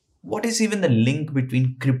 right? What is even the link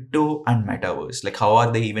between crypto and metaverse? Like, how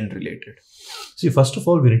are they even related? See, first of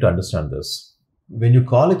all, we need to understand this. When you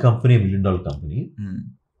call a company $1 million company,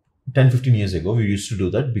 10, 15 years ago, we used to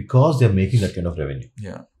do that because they're making that kind of revenue.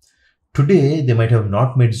 Yeah. Today, they might have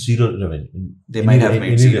not made zero revenue. They might have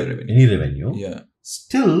made zero revenue. Any revenue. Yeah.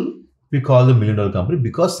 Still, we call them $1 million company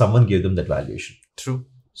because someone gave them that valuation. True.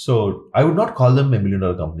 So, I would not call them $1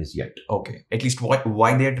 million companies yet. Okay. At least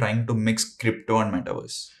why they are trying to mix crypto and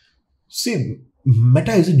metaverse? See,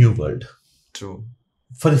 Meta is a new world. True.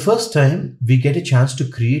 For the first time, we get a chance to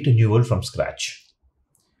create a new world from scratch.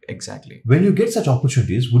 Exactly. When you get such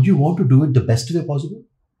opportunities, would you want to do it the best way possible?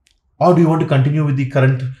 Or do you want to continue with the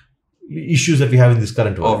current issues that we have in this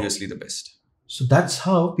current world? Obviously the best. So that's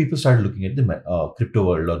how people started looking at the crypto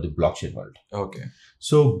world or the blockchain world. Okay.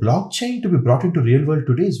 So blockchain to be brought into real world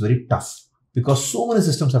today is very tough because so many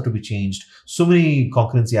systems have to be changed, so many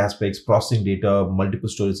concurrency aspects, processing data, multiple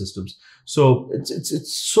storage systems. So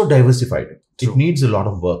it's so diversified. True. It needs a lot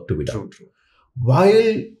of work to be done. True.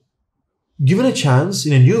 While given a chance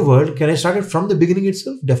in a new world, can I start it from the beginning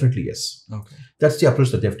itself? Definitely yes. Okay. That's the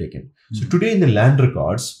approach that they've taken. So today in the land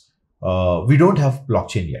records, we don't have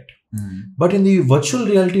blockchain yet. But in the virtual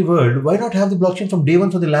reality world, why not have the blockchain from day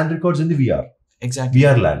one for the land records in the VR? Exactly.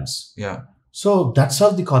 VR lands. Yeah. So that's how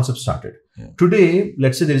the concept started. Yeah. Today,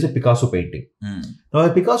 let's say there is a Picasso painting. Now a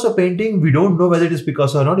Picasso painting, we don't know whether it is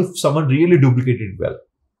Picasso or not if someone really duplicated it well.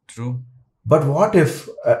 True. But what if,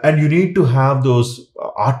 and you need to have those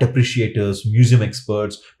art appreciators, museum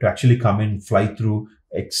experts to actually come in, fly through,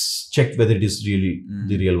 check whether it is really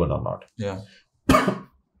the real one or not. Yeah.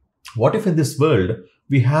 What if in this world,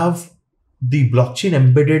 we have the blockchain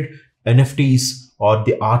embedded NFTs or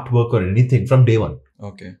the artwork or anything from day one?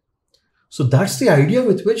 Okay. So that's the idea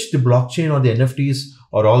with which the blockchain or the NFTs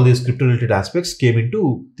or all these crypto related aspects came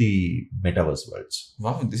into the metaverse worlds.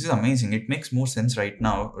 Wow, this is amazing. It makes more sense right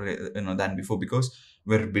now, than before because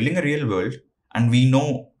we're building a real world and we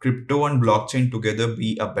know crypto and blockchain together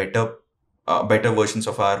be a better versions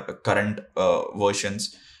of our current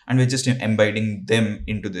versions, and we're just embedding them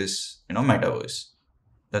into this, metaverse.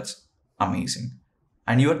 That's amazing.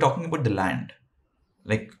 And you were talking about the land,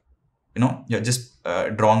 like, you're just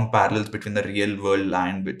drawing parallels between the real world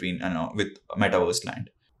land with metaverse land.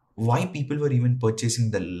 Why people were even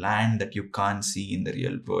purchasing the land that you can't see in the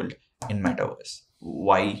real world in metaverse?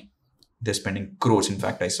 Why they're spending crores? In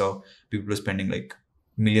fact, I saw people were spending like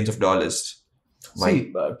millions of dollars. Why?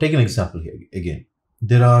 See, take an example here again.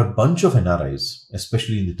 There are a bunch of NRIs,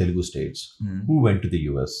 especially in the Telugu states, who went to the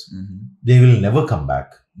US. They will never come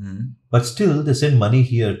back. But still, they send money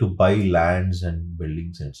here to buy lands and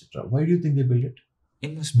buildings, etc. Why do you think they build it?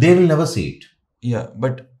 Investment. They will never see it. Yeah,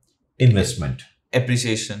 but Investment.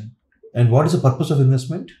 appreciation. And what is the purpose of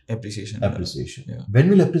investment? Appreciation. Appreciation. Yeah. When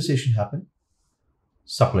will appreciation happen?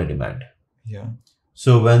 Supply demand. Yeah.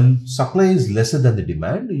 So when supply is lesser than the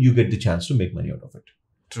demand, you get the chance to make money out of it.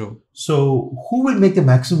 True. So who will make the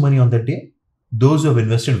maximum money on that day? Those who have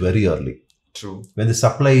invested very early. True. When the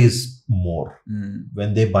supply is more.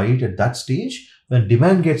 When they buy it at that stage, when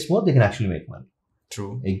demand gets more, they can actually make money.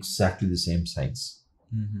 True. Exactly the same science.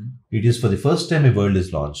 It is for the first time a world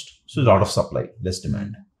is launched. So a lot of supply, less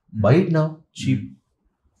demand. Buy it now, cheap.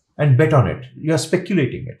 And bet on it. You are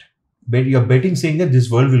speculating it. You're betting saying that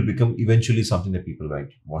this world will become eventually something that people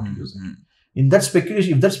want to use it. In that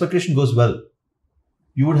speculation, if that speculation goes well,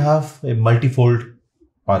 you would have a multifold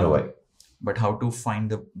ROI. But how to find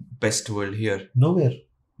the best world here? Nowhere.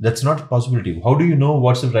 That's not a possibility. How do you know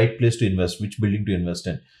what's the right place to invest, which building to invest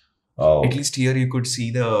in? At least here you could see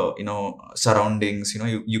the surroundings.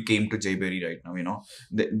 You came to Jayberry right now.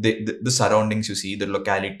 The surroundings you see, the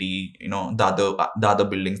locality, the other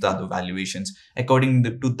buildings, the other valuations. According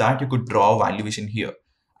to that, you could draw a valuation here,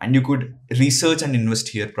 and you could research and invest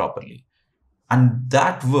here properly. And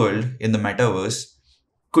that world in the metaverse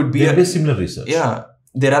could be There'll be similar research. Yeah,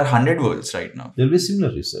 there are 100 worlds right now. There'll be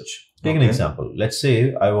similar research. Take an example. Let's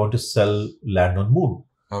say I want to sell land on moon.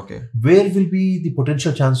 Okay. Where will be the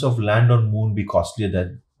potential chance of land on moon be costlier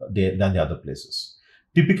than the other places?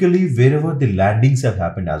 Typically, wherever the landings have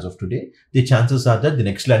happened as of today, the chances are that the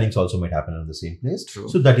next landings also might happen on the same place. True.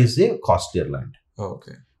 So that is a costlier land.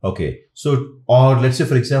 Okay. Okay. So, or let's say,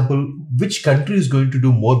 for example, which country is going to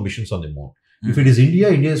do more missions on the moon? If it is India,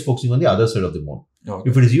 India is focusing on the other side of the moon.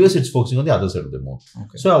 Okay. If it is US, it's focusing on the other side of the moon.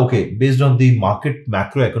 Okay. So, okay, based on the market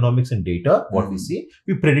macroeconomics and data, what we see,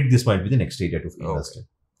 we predict this might be the next area to invest in.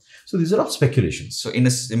 So these are all speculations. So in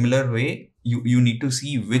a similar way, you need to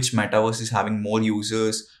see which metaverse is having more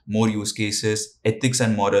users, more use cases, ethics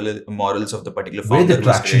and morals of the particular founder. Where the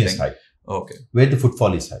traction is high. Okay. Where the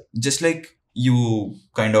footfall is high. Just like you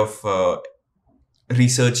kind of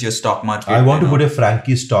research your stock market. I want to put a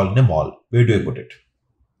Frankie stall in a mall. Where do I put it?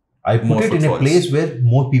 I put More it footfalls. in a place where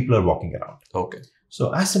more people are walking around. Okay.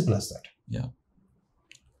 So as simple as that. Yeah.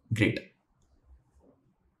 Great.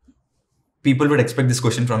 People would expect this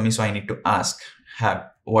question from me, so I need to ask: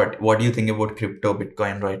 what do you think about crypto,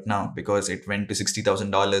 Bitcoin right now? Because it went to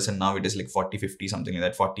 $60,000 and now it is like 40, 50, something like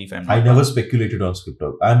that. 40 if I'm not I never wrong. speculated on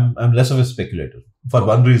crypto. I'm less of a speculator. For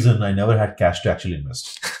one reason, I never had cash to actually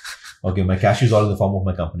invest. Okay, my cash is all in the form of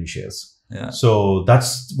my company shares. Yeah. So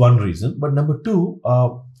that's one reason. But number two,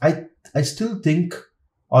 I still think,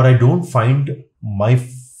 or I don't find my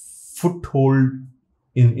foothold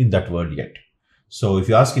in that world yet. So if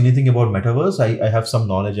you ask anything about Metaverse, I have some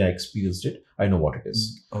knowledge, I experienced it, I know what it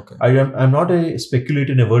is. Okay. I'm not a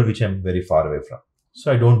speculator in a world which I'm very far away from.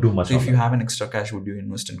 So I don't do much. So if you have an extra cash, would you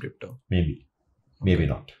invest in crypto? Maybe. Maybe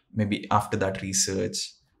not. Maybe after that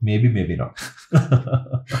research. Maybe not.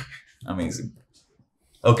 Amazing.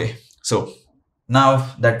 Okay. So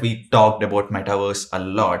now that we talked about Metaverse a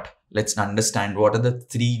lot, let's understand what are the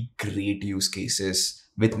 3 great use cases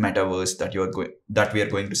with Metaverse that we are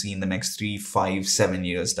going to see in the next 3, 5, 7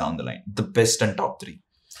 years down the line. The best and top 3.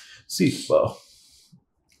 See,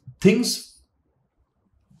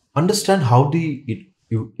 understand how the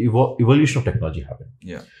evolution of technology happened.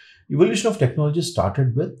 Yeah. Evolution of technology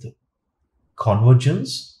started with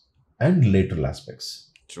convergence and lateral aspects.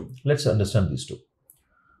 True. Let's understand these two.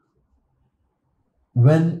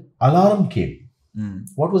 When alarm came,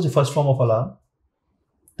 what was the first form of alarm?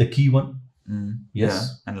 The key one?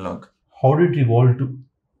 Yes. Yeah, analog. How did it evolve to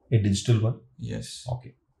a digital one? Yes.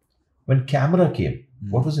 Okay. When camera came,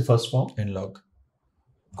 what was the first form? Analog.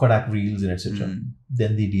 Kodak reels and etc.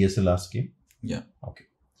 Then the DSLRs came. Yeah. Okay.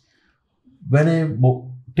 When a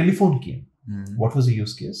telephone came, what was the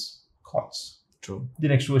use case? Calls. True. The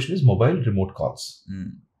next version is mobile remote calls.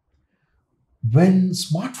 When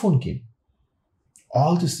smartphone came,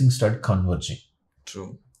 all these things started converging.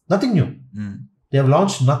 True. Nothing new. They have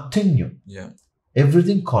launched nothing new. Yeah.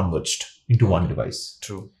 Everything converged into one device.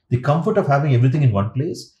 True. The comfort of having everything in one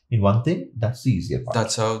place, in one thing, that's the easier part.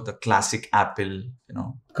 That's how the classic Apple,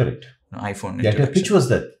 Correct. iPhone. The pitch was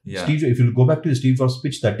that. Yeah. If you go back to Steve Jobs'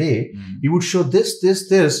 pitch that day, he would show this,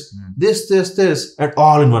 and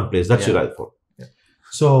all in one place. That's your iPhone. Yeah.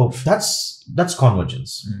 So that's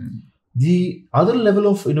convergence. The other level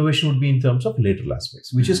of innovation would be in terms of lateral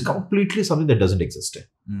aspects, which is completely something that doesn't exist.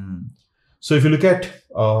 So if you look at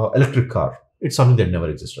electric car, it's something that never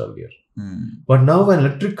existed earlier. But now an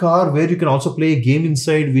electric car where you can also play a game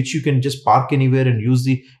inside, which you can just park anywhere and use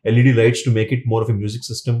the LED lights to make it more of a music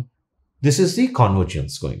system. This is the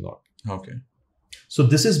convergence going on. Okay. So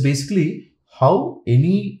this is basically how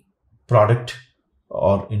any product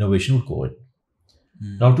or innovation would go in.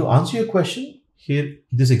 Now to answer your question, here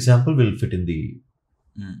this example will fit in the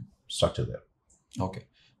structure there. Okay.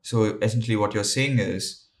 So essentially what you're saying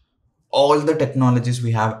is all the technologies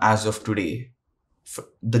we have as of today,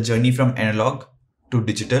 the journey from analog to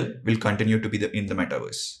digital will continue to be in the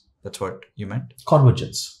metaverse. That's what you meant?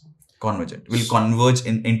 Convergence. Convergent. Will converge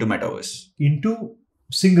into metaverse. Into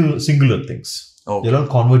singular things. Okay. They'll all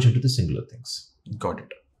converge into the singular things. Got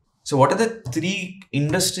it. So what are the 3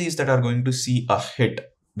 industries that are going to see a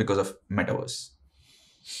hit because of metaverse?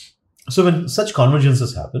 So when such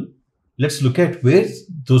convergences happen, let's look at where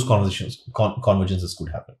those convergences could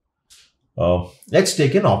happen. Let's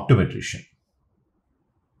take an optometrician.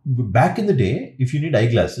 Back in the day, if you need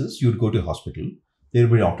eyeglasses, you would go to a hospital. There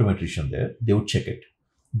would be an optometrician there. They would check it.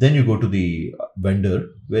 Then you go to the vendor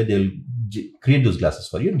where they'll create those glasses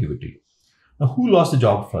for you and give it to you. Now, who lost the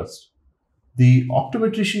job first? The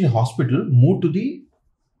optometrician in the hospital moved to the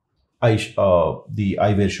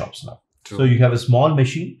eyewear shops now. True. So you have a small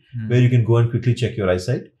machine where you can go and quickly check your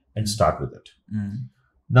eyesight and start with it.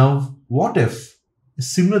 Now, what if a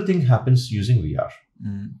similar thing happens using VR?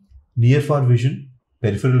 Near-far vision,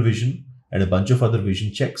 peripheral vision, and a bunch of other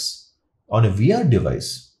vision checks on a VR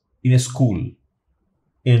device in a school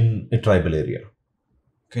in a tribal area.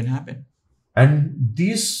 Can happen. And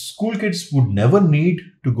these school kids would never need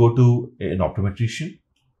to go to an optometrician.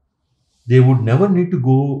 They would never need to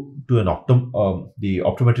go to the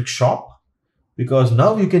optometric shop, because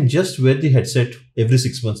now you can just wear the headset every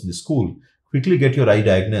 6 months in the school, quickly get your eye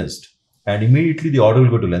diagnosed, and immediately the order will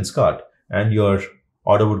go to Lenskart, and your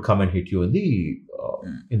order would come and hit you in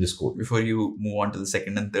the school. Before you move on to the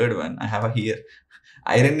second and third one, I have a here.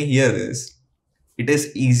 Irony here is, it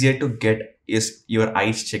is easier to get your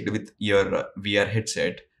eyes checked with your VR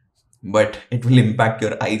headset, but it will impact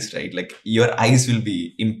your eyes, right? Like your eyes will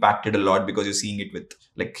be impacted a lot because you're seeing it with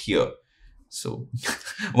like here. So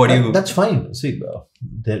what do you? That's fine. See,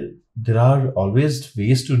 there are always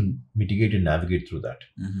ways to mitigate and navigate through that.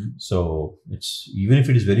 So it's, even if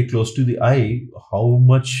it is very close to the eye, how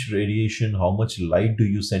much radiation, how much light do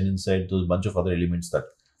you send inside those bunch of other elements that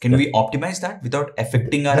Can we optimize that without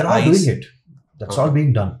affecting our they're all eyes? doing it. That's all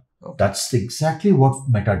being done. That's exactly what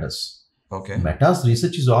Meta does. Okay. Meta's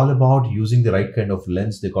research is all about using the right kind of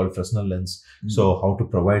lens. They call it Fresnel lens. So how to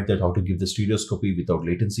provide that, how to give the stereoscopy without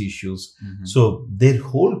latency issues. So their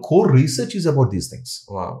whole core research is about these things.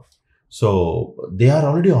 Wow. So they are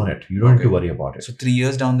already on it. You don't have to worry about it. So 3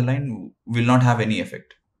 years down the line will not have any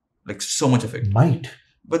effect, like so much effect. Might.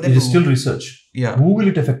 But then it is still research. Yeah. Who will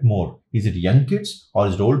it affect more? Is it young kids, or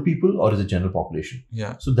is it old people, or is it general population?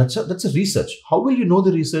 Yeah. So that's a research. How will you know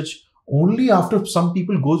the research? Only after some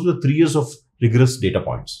people go through the 3 years of rigorous data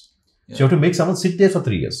points. So you have to make someone sit there for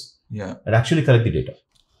 3 years. Yeah. And actually collect the data.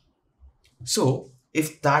 So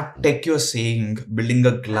if that tech you're saying, building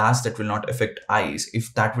a glass that will not affect eyes,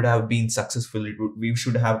 if that would have been successful, we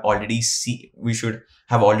should have already seen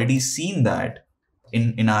that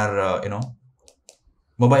in our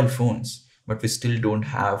mobile phones, but we still don't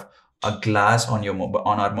have a glass on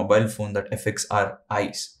our mobile phone that affects our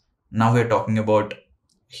eyes. Now we're talking about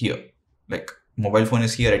here, like mobile phone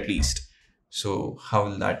is here at least. So how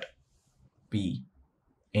will that be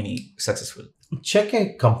any successful? Check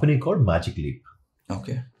a company called Magic Leap.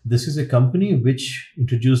 Okay. This is a company which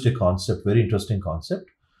introduced a concept, very interesting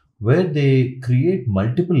concept, where they create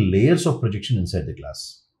multiple layers of projection inside the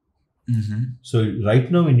glass. So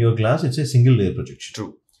right now in your glass, it's a single layer projection.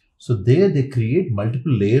 True. So there they create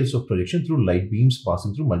multiple layers of projection through light beams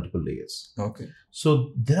passing through multiple layers. Okay.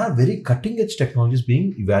 So there are very cutting edge technologies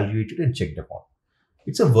being evaluated and checked upon.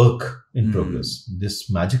 It's a work in progress. This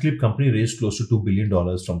Magic Leap company raised close to $2 billion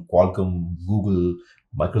from Qualcomm, Google,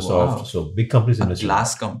 Microsoft. Wow. So big companies invested. A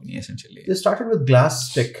glass company essentially. They started with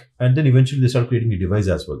glass tech, and then eventually they started creating a device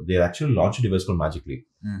as well. They actually launched a device called Magic Leap.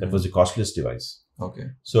 That was the costliest device. Okay.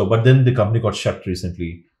 So, but then the company got shut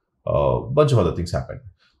recently. A bunch of other things happened.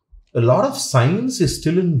 A lot of science is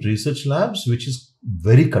still in research labs, which is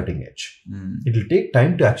very cutting edge. It will take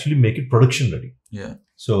time to actually make it production ready. Yeah.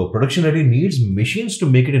 So production ready needs machines to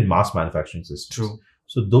make it in mass manufacturing systems. True.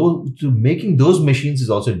 So making those machines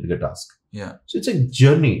is also a bigger task. Yeah. So it's a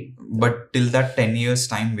journey. But till that 10 years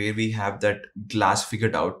time where we have that glass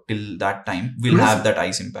figured out, till that time we'll have that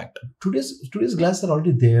eyes impact. Today's glass are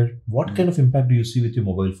already there. What kind of impact do you see with your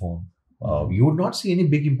mobile phone? You would not see any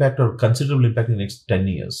big impact or considerable impact in the next 10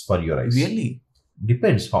 years for your eyes. Really?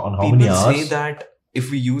 Depends on how many hours. People say that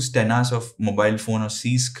if we use 10 hours of mobile phone or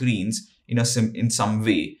see screens in some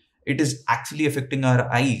way, it is actually affecting our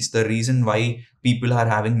eyes. The reason why people are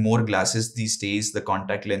having more glasses these days, the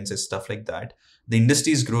contact lenses, stuff like that. The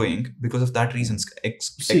industry is growing because of that reason,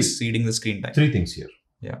 exceeding the screen time. 3 things here.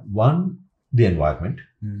 Yeah. 1, the environment.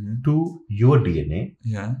 2, your DNA.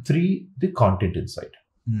 Yeah. 3, the content inside.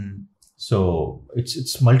 So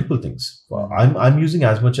it's multiple things. I'm using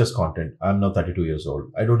as much as content. I'm now 32 years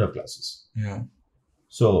old. I don't have glasses. Yeah.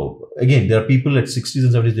 So again, there are people at 60s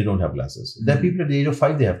and 70s, they don't have glasses. There are people at the age of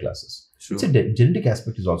 5, they have glasses. True. It's a genetic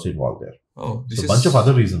aspect is also involved there. Oh, so a bunch of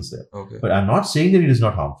other reasons there. Okay. But I'm not saying that it is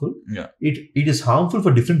not harmful. Yeah. It is harmful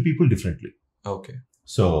for different people differently. Okay.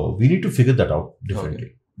 So we need to figure that out differently.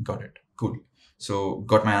 Okay. Got it. Cool. So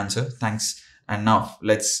got my answer. Thanks. And now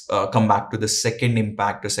let's come back to the second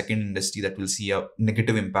impact or second industry that will see a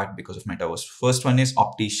negative impact because of Metaverse. First one is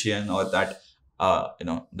optician or that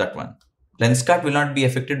one. Lenskart will not be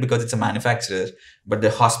affected because it's a manufacturer, but the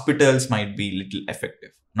hospitals might be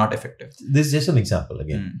not effective. This is just an example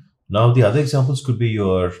again. Now the other examples could be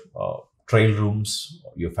your trail rooms,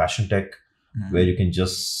 your fashion tech, where you can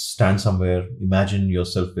just stand somewhere, imagine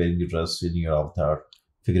yourself wearing the dress in your avatar,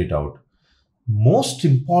 figure it out. Most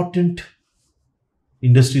important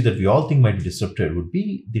industry that we all think might be disrupted would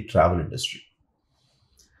be the travel industry.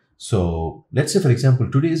 So let's say, for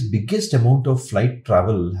example, today's biggest amount of flight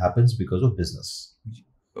travel happens because of business.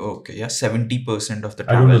 Okay, yeah, 70% of the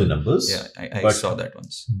travel. I don't know the numbers. Yeah, I saw that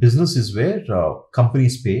once. Business is where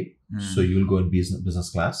companies pay So you'll go in business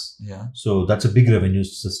class. Yeah. So that's a big revenue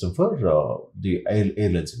system for the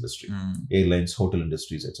airlines industry, airlines, hotel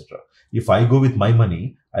industries, etc. If I go with my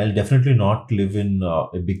money, I'll definitely not live in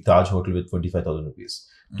a big Taj hotel with 25,000 rupees.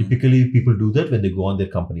 Typically, people do that when they go on their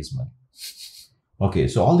company's money. Okay,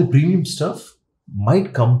 so all the premium stuff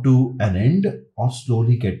might come to an end or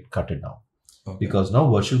slowly get cutted down. Okay. Because now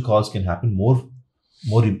virtual calls can happen more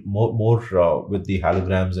with the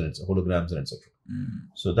holograms and etc.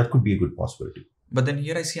 So that could be a good possibility. But then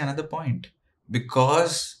here I see another point.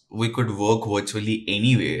 Because we could work virtually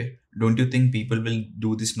anywhere, don't you think people will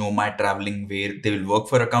do this nomad traveling where they will work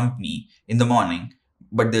for a company in the morning,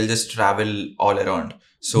 but they'll just travel all around?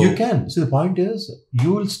 So you can. So the point is,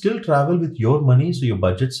 you will still travel with your money, so your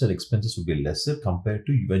budgets and expenses will be lesser compared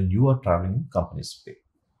to when you are traveling in company's pay.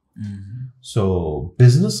 So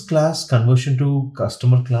business class conversion to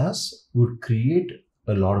customer class would create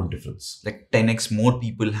a lot of difference. Like 10x more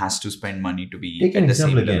people has to spend money to be Take at an the same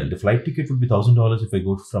example again. level. The flight ticket would be $1,000 if I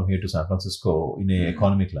go from here to San Francisco in a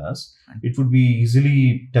economy class. It would be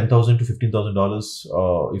easily $10,000 to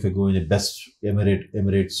 $15,000 if I go in a best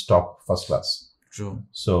Emirates top first class. True.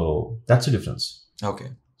 So that's a difference. Okay.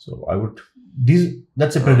 So I would.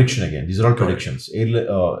 That's a prediction again. These are all predictions.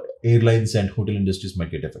 Airlines and hotel industries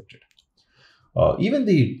might get affected. Even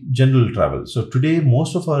the general travel. So today,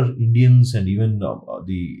 most of our Indians and even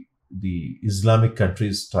the Islamic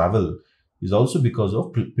countries travel is also because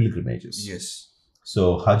of pilgrimages. Yes.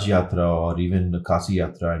 So Hajj Yatra or even Kasi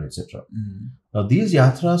Yatra and etc. Now these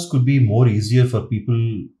yatras could be more easier for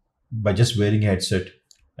people by just wearing a headset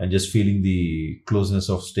and just feeling the closeness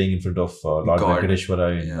of staying in front of Lord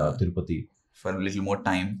Venkateshwara in Tirupati. For a little more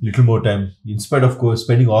time. In spite of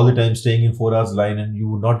spending all the time staying in 4 hours line, and you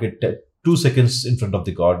would not get 2 seconds in front of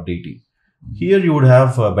the god deity. Here you would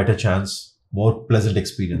have a better chance, more pleasant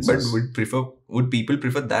experiences. But would people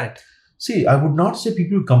prefer that? See, I would not say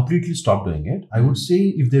people completely stop doing it. I would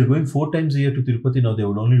say if they're going 4 times a year to Tirupati, now they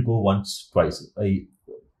would only go once, twice,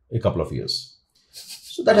 a couple of years.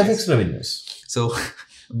 So that affects revenues. So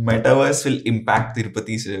Metaverse will impact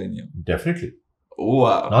Tirupati's revenue. Definitely. Oh,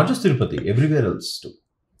 wow. Not just Tirupati, everywhere else too.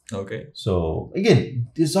 Okay. So again,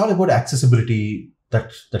 it's all about accessibility,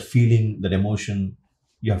 that feeling, that emotion.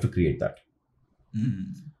 You have to create that.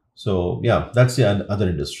 So yeah, that's the other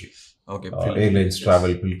industry. Okay. Airlines,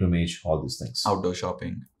 travel, pilgrimage, all these things. Outdoor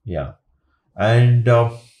shopping. Yeah. And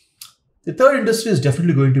the third industry is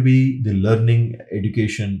definitely going to be the learning,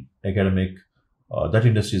 education, academic. That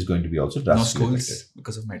industry is going to be also drastically no schools affected.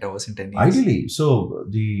 Because of Metaverse in 10 years. Ideally. So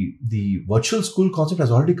the virtual school concept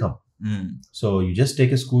has already come. So you just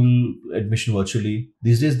take a school admission virtually.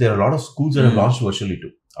 These days, there are a lot of schools that have launched virtually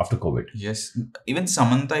too after COVID. Yes. Even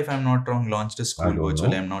Samantha, if I'm not wrong, launched a school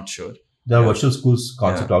virtually. I'm not sure. There are virtual schools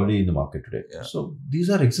concept already in the market today. Yeah. So these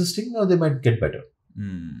are existing. Now they might get better.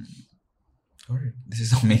 All right. This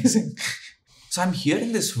is amazing. So I'm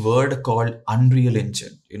hearing this word called Unreal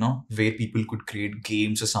Engine, where people could create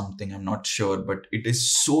games or something. I'm not sure, but it is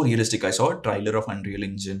so realistic. I saw a trailer of Unreal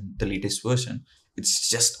Engine, the latest version. It's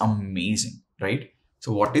just amazing, right?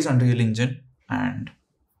 So what is Unreal Engine and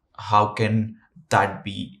how can that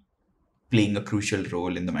be playing a crucial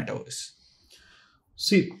role in the Metaverse?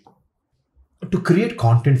 See, to create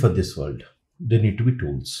content for this world, there need to be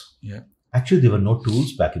tools. Yeah. Actually, there were no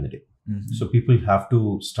tools back in the day. So people have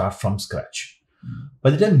to start from scratch. By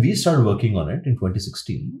the time we started working on it in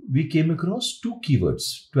 2016, we came across 2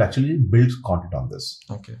 keywords to actually build content on this.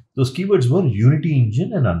 Okay. Those keywords were Unity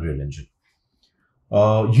Engine and Unreal Engine.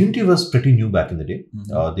 Unity was pretty new back in the day.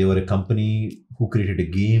 They were a company who created a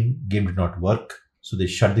game. Game did not work, so they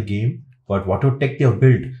shut the game. But whatever tech they have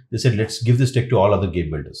built, they said, let's give this tech to all other game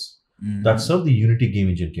builders. That's how the Unity game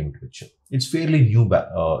engine came into picture. It's fairly new back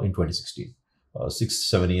in 2016,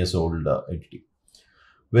 6-7 years old entity.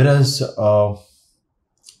 Whereas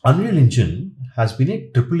Unreal Engine has been a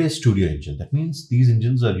AAA studio engine. That means these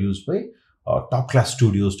engines are used by top-class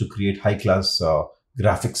studios to create high-class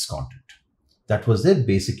graphics content. That was their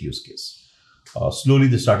basic use case. Slowly,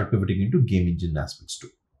 they started pivoting into game engine aspects too.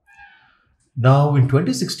 Now, in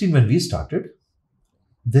 2016, when we started,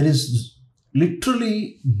 there is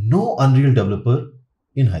literally no Unreal developer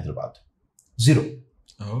in Hyderabad. 0.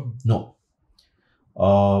 Oh. No.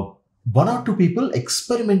 1 or 2 people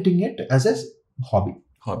experimenting it as a hobby.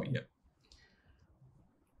 Yeah.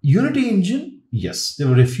 Unity Engine, yes, there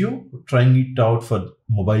were a few trying it out for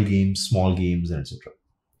mobile games, small games, and etc.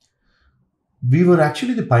 We were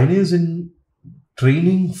actually the pioneers in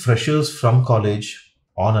training freshers from college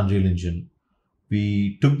on Unreal Engine.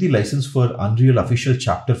 We took the license for Unreal official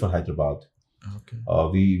chapter for Hyderabad. Okay.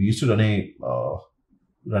 We used to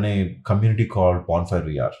run a community called Bonfire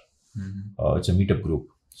VR. It's a meetup group.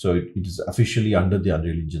 So it is officially under the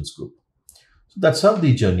Unreal Engines group. So that's how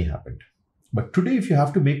the journey happened. But today, if you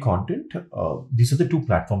have to make content, these are the two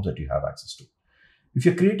platforms that you have access to. If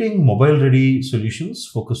you're creating mobile-ready solutions,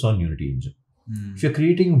 focus on Unity Engine. If you're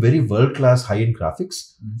creating very world-class high-end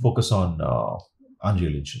graphics, focus on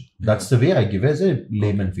Unreal Engine. That's the way I give as a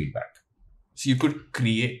layman feedback. So you could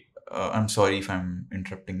create, I'm sorry if I'm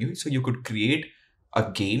interrupting you. So you could create a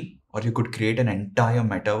game or you could create an entire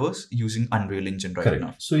metaverse using Unreal Engine right Correct.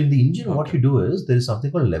 now. So in the engine, what you do is there is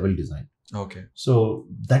something called level design. Okay. So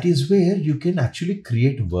that is where you can actually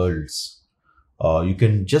create worlds. You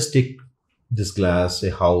can just take this glass,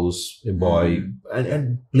 a house, a boy,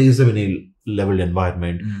 and place them in a leveled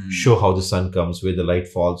environment, show how the sun comes, where the light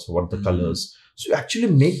falls, what the colors. So you actually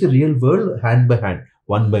make the real world hand by hand,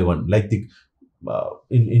 one by one. Like the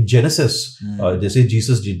in Genesis, they say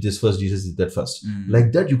Jesus did this first, Jesus did that first.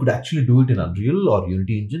 Like that, you could actually do it in Unreal or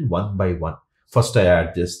Unity Engine one by one. First I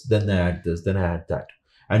add this, then I add this, then I add that.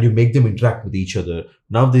 And you make them interact with each other.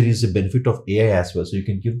 Now there is a benefit of AI as well. So you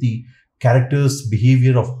can give the characters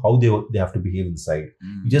behavior of how they have to behave inside.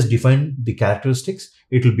 You just define the characteristics.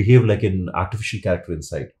 It will behave like an artificial character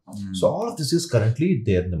inside. So all of this is currently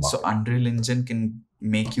there in the market. So Unreal Engine can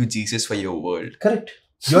make you Jesus for your world. Correct.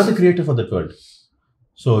 You are the creator for that world.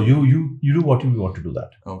 So you do what you want to do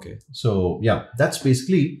that. Okay. So yeah, that's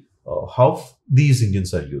basically how these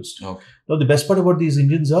engines are used. Okay. Now the best part about these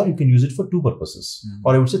engines are you can use it for two purposes,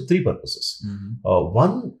 or I would say three purposes.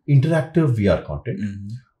 One, interactive VR content.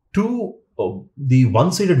 Two, the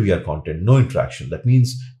one-sided VR content, no interaction. That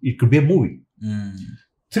means it could be a movie.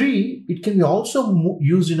 Three, it can be also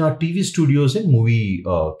used in our TV studios and movie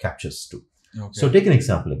captures too. Okay. So take an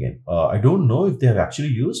example again. I don't know if they have actually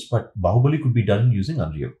used, but Bahubali could be done using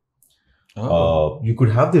Unreal. You could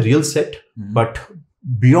have the real set, but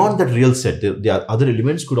beyond that real set, the other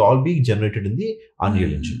elements could all be generated in the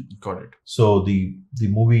Unreal Engine. Got it. So the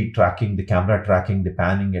movie tracking, the camera tracking, the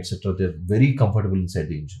panning, etc., they're very comfortable inside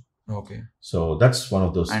the engine. Okay. So that's one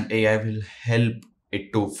of those. And AI will help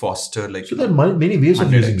it to foster like. So there are many ways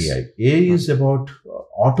of using AI. AI is about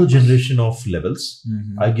auto generation of levels.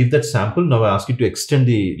 I give that sample. Now I ask you to extend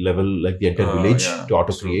the level, like the entire village, to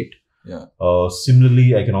auto create. Yeah.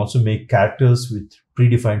 Similarly, I can also make characters with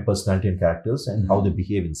predefined personality and characters and how they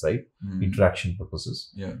behave inside interaction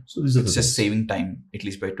purposes. Yeah. So these are it's just saving time at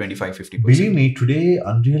least by 25-50%. Believe me, today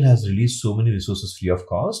Unreal has released so many resources free of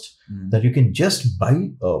cost that you can just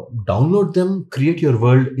buy, download them, create your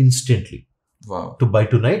world instantly. Wow. To buy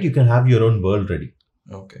tonight, you can have your own world ready.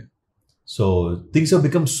 Okay. So things have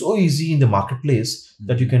become so easy in the marketplace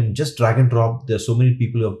that you can just drag and drop. There are so many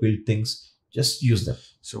people who have built things. Just use them.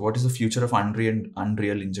 So what is the future of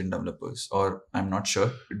Unreal Engine developers? Or I'm not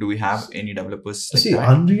sure. Do we have any developers like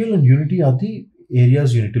that? Unreal and Unity are the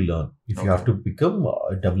areas you need to learn if you have to become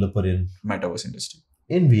a developer in Metaverse industry.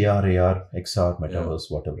 In VR, AR, XR,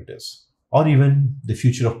 Metaverse, whatever it is. Or even the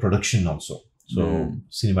future of production also. So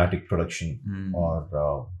cinematic production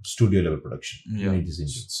or studio level production. You need these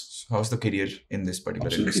engines. So how's the career in this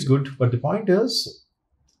particular industry? Good. But the point is,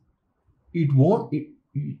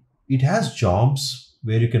 it has jobs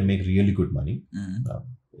where you can make really good money.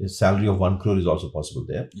 A salary of 1 crore is also possible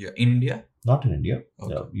there. Yeah. In India? Not in India.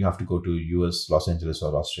 Okay. You have to go to US, Los Angeles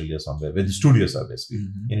or Australia somewhere where the studios are basically.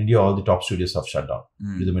 In India, all the top studios have shut down.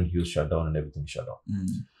 Rhythm and Hughes shut down and everything shut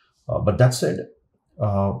down. But that said,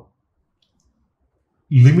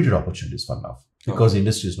 limited opportunities for now because the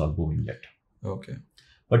industry is not booming yet. Okay.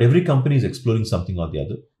 But every company is exploring something or the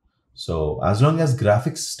other. So as long as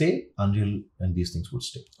graphics stay, Unreal and these things would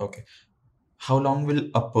stay. Okay. How long will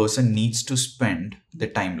a person needs to spend the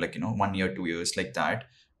time, like, 1 year, 2 years, like that,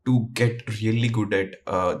 to get really good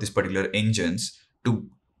at this particular engines to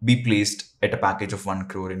be placed at a package of 1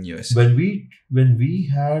 crore in US? When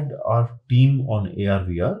we had our team on AR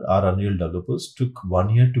VR, our Unreal developers took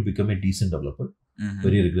 1 year to become a decent developer.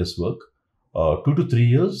 Very rigorous work. 2 to 3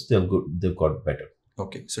 years, they've got better.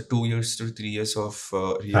 Okay, so 2 years to 3 years of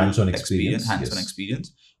real hands-on experience,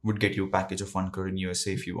 experience would get you a package of 1 crore in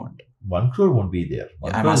USA if you want. 1 crore won't be there.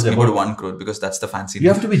 I'm asking about 1 crore because that's the fancy. You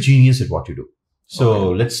have to be genius at what you do.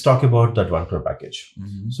 So let's talk about that 1 crore package.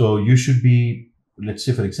 So you should be, let's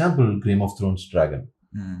say for example, Game of Thrones dragon.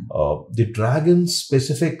 The dragon's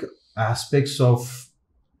specific aspects of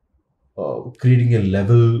creating a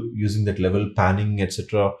level, using that level, panning,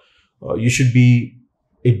 etc. You should be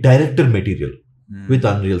a director material with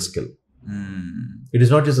Unreal skill. It is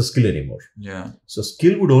not just a skill anymore. Yeah. So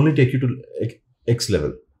skill would only take you to X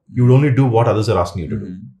level. You would only do what others are asking you to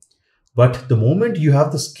do. But the moment you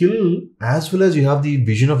have the skill as well as you have the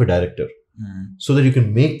vision of a director, so that you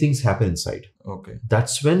can make things happen inside. Okay.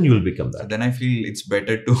 That's when you will become So that. then I feel it's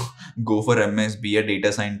better to go for MS, be a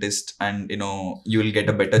data scientist, and you will get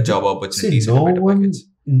a better job opportunities See, and no a better one package.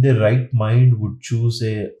 in their right mind would choose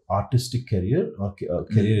a artistic career or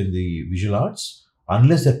career in the visual arts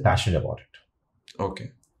unless they're passionate about it.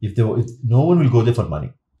 Okay. If no one will go there for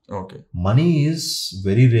money. Okay. Money is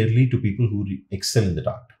very rarely to people who excel in that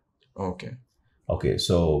art. Okay. Okay,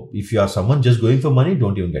 so if you are someone just going for money,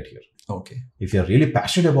 don't even get here. Okay. If you are really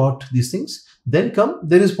passionate about these things, then come.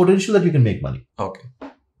 There is potential that you can make money. Okay.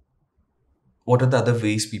 What are the other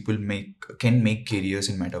ways people can make careers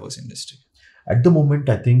in metaverse industry? At the moment,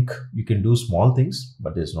 I think you can do small things,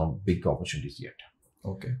 but there's no big opportunities yet.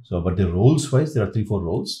 Okay. So, but the roles wise, there are 3-4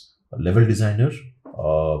 roles: a level designer,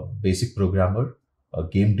 a basic programmer, a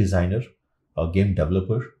game designer, a game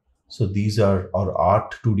developer. So these are our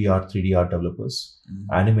art, 2D art, 3D art developers,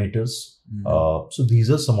 animators. So these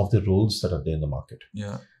are some of the roles that are there in the market.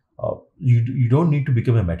 Yeah. You don't need to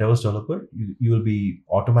become a metaverse developer. You will be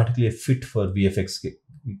automatically a fit for VFX,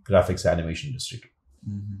 graphics, animation industry too.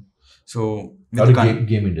 So Or the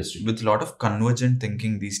game industry. With a lot of convergent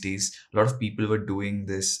thinking these days, a lot of people were doing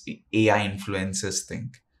this AI influencers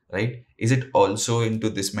thing, right? Is it also into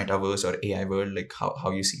this metaverse or AI world? Like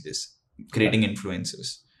how you see this? Creating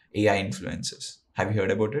influencers, AI influencers. Have you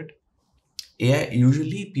heard about it? AI,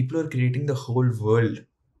 usually people are creating the whole world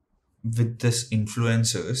with this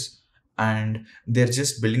influencers, and they're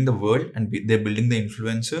just building the world, and they're building the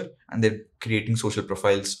influencer, and they're creating social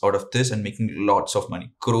profiles out of this and making lots of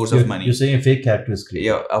money, crores of money. You're saying a fake character is created.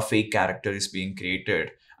 Yeah, a fake character is being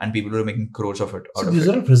created and people are making crores of it out So of these it.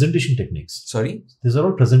 are all presentation techniques. Sorry? These are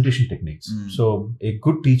all presentation techniques. So a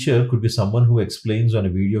good teacher could be someone who explains on a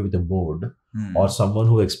video with a board, or someone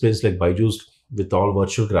who explains like Byju's with all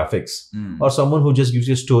virtual graphics, or someone who just gives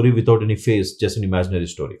you a story without any face, just an imaginary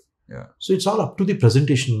story. Yeah. So it's all up to the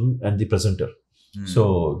presentation and the presenter.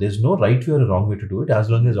 So there's no right way or a wrong way to do it, as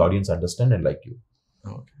long as audience understand and like you.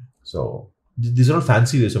 Okay. So these are all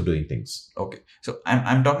fancy ways of doing things. Okay. So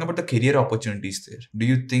I'm talking about the career opportunities there. Do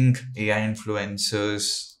you think AI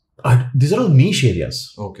influencers? These are all niche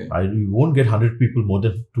areas. Okay. You won't get 100 people, more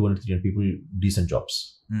than 200, 300 people, decent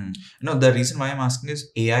jobs. No, the reason why I'm asking is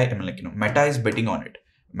AI, I mean, Meta is betting on it.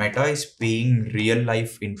 Meta is paying real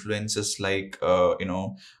life influencers like,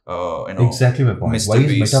 Exactly my point. Mr. Why is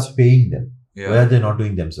Beast. Meta paying them? Yeah. Why are they not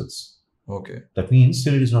doing themselves? Okay. That means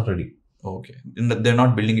still it is not ready. Okay. They're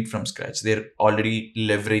not building it from scratch. They're already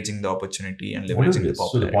leveraging the opportunity and leveraging the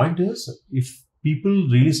popularity. So the point is, if people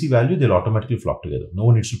really see value, they'll automatically flock together. No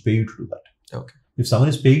one needs to pay you to do that. Okay. If someone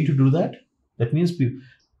is paying to do that, that means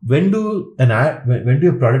when do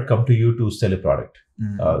a product come to you to sell a product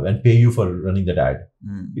and pay you for running that ad?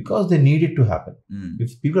 Because they need it to happen.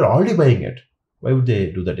 If people are already buying it, why would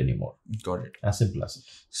they do that anymore? Got it. As simple as it.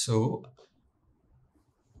 So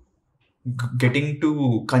getting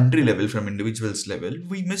to country level from individuals level,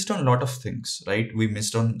 we missed on a lot of things, right? We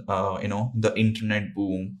missed on the internet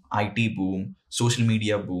boom, IT boom, social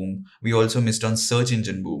media boom. We also missed on search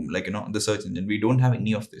engine boom, the search engine. We don't have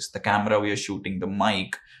any of this. The camera we are shooting, the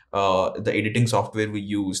mic, the editing software we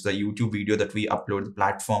use, the YouTube video that we upload, the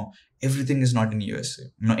platform, everything is not in USA,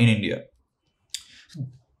 in India.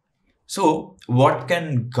 So what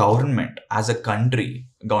can government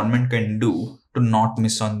can do to not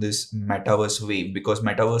miss on this metaverse wave? Because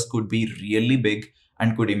metaverse could be really big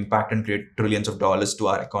and could impact and create trillions of dollars to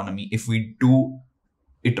our economy if we do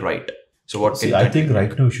it right. So I think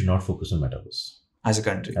right now we should not focus on metaverse. As a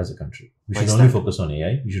country? We should only focus on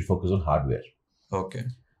AI. We should focus on hardware. Okay.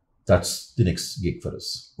 That's the next gig for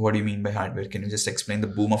us. What do you mean by hardware? Can you just explain the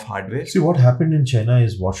boom of hardware? See, what happened in China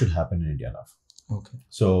is what should happen in India now. Okay.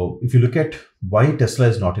 So if you look at why Tesla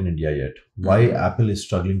is not in India yet, why Apple is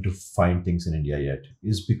struggling to find things in India yet,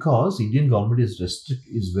 is because Indian government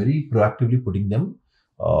is very proactively putting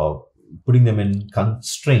them in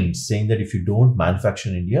constraints, saying that if you don't manufacture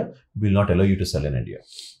in India, we will not allow you to sell in India.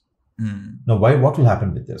 Now, what will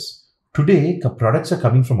happen with this? Today, products are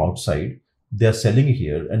coming from outside, they are selling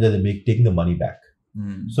here, and then they're taking the money back.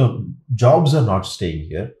 So jobs are not staying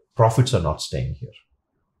here, profits are not staying here.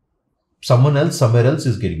 Someone else, somewhere else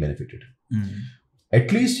is getting benefited.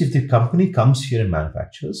 At least if the company comes here and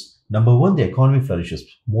manufactures, number one, the economy flourishes.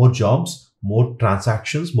 More jobs, more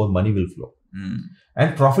transactions, more money will flow.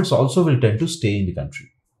 And profits also will tend to stay in the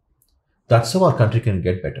country. That's how our country can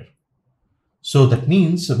get better. So that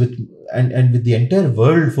means with the entire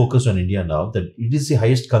world focused on India now, that it is the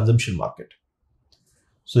highest consumption market.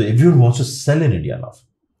 So everyone wants to sell in India now.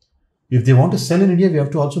 If they want to sell in India, we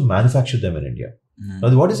have to also manufacture them in India.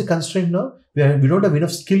 Now, what is the constraint now? We don't have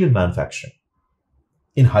enough skill in manufacturing.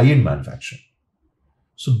 in high-end manufacturing.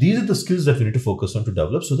 So these are the skills that we need to focus on to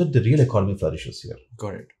develop so that the real economy flourishes here.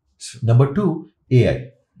 Got it. Number two,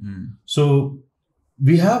 AI. So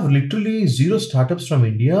we have literally zero startups from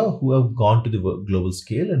India who have gone to the global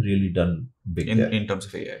scale and really done big there. In terms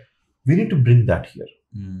of AI. We need to bring that here.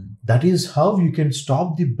 That is how you can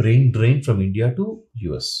stop the brain drain from India to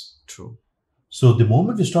US. True. So the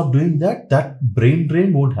moment we stop doing that, that brain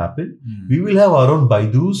drain won't happen. We will have our own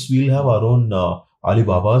Baidus, we will have our own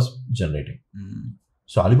Alibabas generating.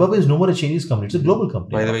 So Alibaba is no more a Chinese company, it's a global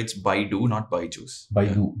company. By the way, it's Baidu, not Byju's.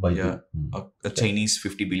 Baidu. Yeah. A Chinese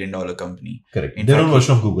 $50 billion company. Correct. Their own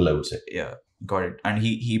version of Google, I would say. Yeah, got it. And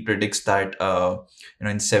he predicts that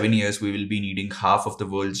in 7 years we will be needing half of the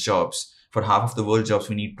world's jobs. For half of the world's jobs,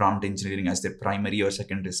 we need prompt engineering as their primary or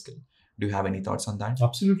secondary skill. Do you have any thoughts on that?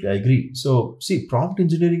 Absolutely, I agree. So see, prompt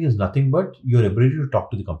engineering is nothing but your ability to talk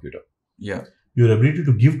to the computer. Yeah. Your ability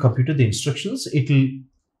to give computer the instructions, it will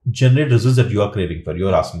generate results that you are craving for, you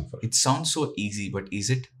are asking for. It sounds so easy, but is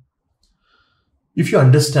it? If you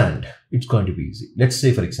understand, it's going to be easy. Let's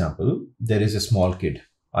say, for example, there is a small kid.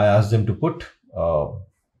 I ask them to put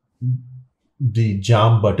the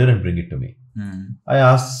jam butter and bring it to me. I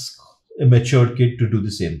ask a matured kid to do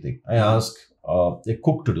the same thing. I ask a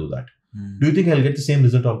cook to do that. Do you think I'll get the same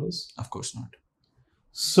result always? Of course not.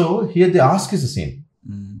 So here the ask is the same,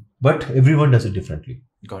 but everyone does it differently.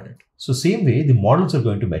 Got it. So same way, the models are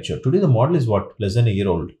going to mature. Today, the model is what? Less than a year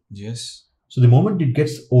old. Yes. So the moment it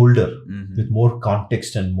gets older with more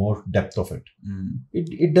context and more depth of it,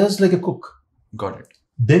 it does like a cook. Got it.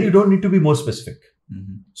 Then you don't need to be more specific.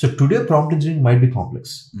 So today, prompt engineering might be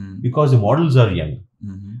complex because the models are young.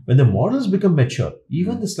 When the models become mature,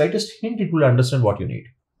 even the slightest hint, it will understand what you need.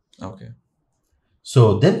 Okay.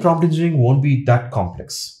 So then prompt engineering won't be that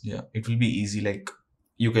complex. Yeah. It will be easy, like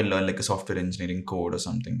you can learn like a software engineering code or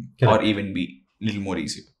something. Correct. Or even be a little more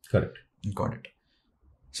easy. Correct. Got it.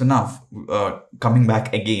 So now, coming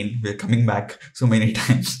back again, we're coming back so many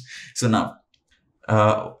times. So now,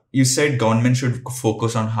 you said government should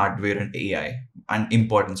focus on hardware and AI and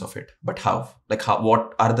importance of it. But how? Like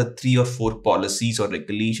what are the 3 or 4 policies or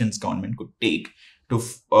regulations government could take to,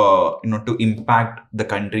 to impact the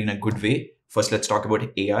country in a good way? First, let's talk about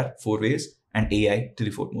AR 4 ways and AI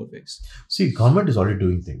 3-4 more ways. See, government is already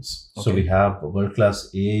doing things. Okay. So we have world-class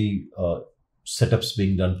AI setups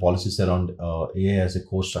being done, policies around AI as a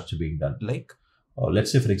core structure being done. Like?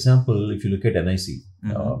 Let's say, for example, if you look at NIC,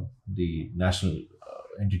 the national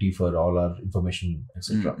entity for all our information,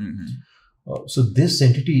 etc. So this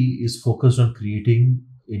entity is focused on creating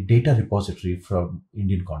a data repository from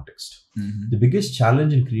Indian context. The biggest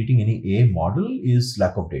challenge in creating any AI model is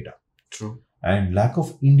lack of data. True. And lack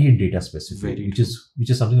of Indian data specifically, which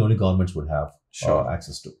is something only governments would have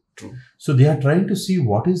access to. True. So they are trying to see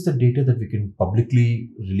what is the data that we can publicly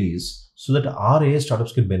release so that our AI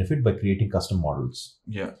startups can benefit by creating custom models.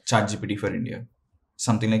 Yeah, ChatGPT for India.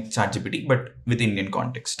 Something like ChatGPT, but with Indian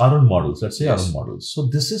context. Our own models, let's say our own models. So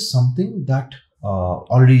this is something that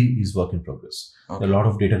already is work in progress. Okay. There are a lot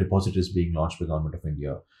of data repositories being launched by the Government of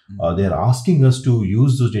India. They are asking us to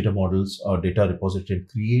use those data models or data repository and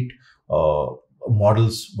create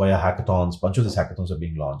models via hackathons. Bunch of these hackathons are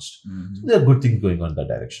being launched. So there are good things going on in that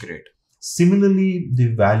direction. Great. Similarly, the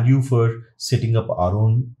value for setting up our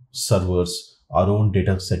own servers, our own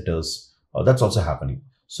data centers, that's also happening.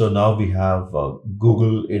 So now we have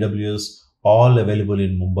Google, AWS, all available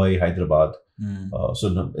in Mumbai, Hyderabad.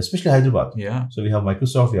 So especially Hyderabad. Yeah. So we have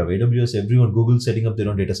Microsoft, we have AWS, everyone, Google setting up their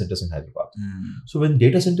own data centers in Hyderabad. So when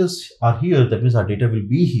data centers are here, that means our data will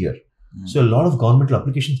be here. So a lot of governmental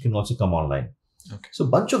applications can also come online. Okay. So a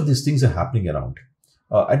bunch of these things are happening around.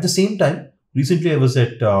 At the same time, recently I was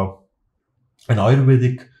at an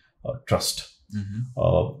Ayurvedic trust.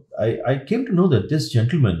 I came to know that this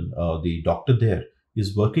gentleman, the doctor there,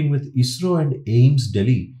 is working with ISRO and AIIMS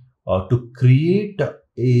Delhi to create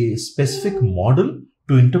a specific model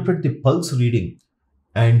to interpret the pulse reading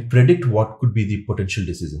and predict what could be the potential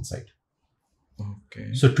disease inside.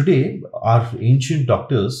 Okay. So today, our ancient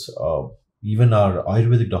doctors, even our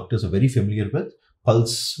Ayurvedic doctors, are very familiar with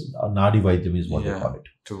pulse. Nadi Vaidyam is what they call it.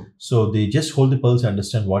 True. So they just hold the pulse and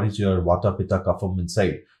understand what is your Vata, Pitta, Kapham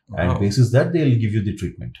inside. And basis that, they'll give you the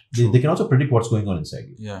treatment. They can also predict what's going on inside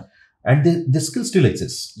you. Yeah. And the skill still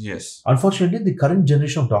exists. Yes. Unfortunately, the current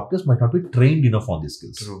generation of doctors might not be trained enough on these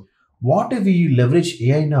skills. True. What if we leverage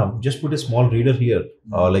AI now? Just put a small reader here,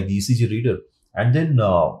 like the ECG reader, and then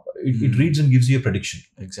it reads and gives you a prediction.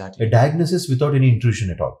 Exactly. A diagnosis without any intrusion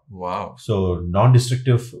at all. Wow. So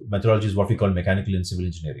non-destructive methodology is what we call mechanical and civil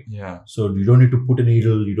engineering. Yeah. So you don't need to put a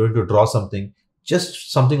needle, you don't need to draw something,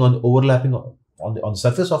 just something on overlapping on the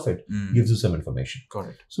surface of it gives you some information. Got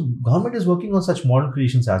it. So government is working on such model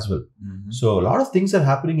creations as well. So a lot of things are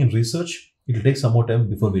happening in research. It will take some more time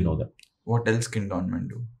before we know them. What else can government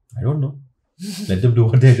do? I don't know. Let them do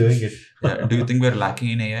what they're doing. Yeah. Do you think we're lacking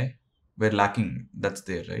in AI? We're lacking. That's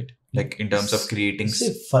there, right? Like in terms of creating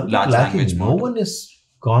large language model. No one has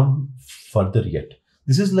gone further yet.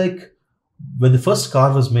 This is like when the first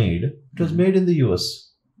car was made, it was made in the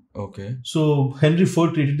US. Okay. So Henry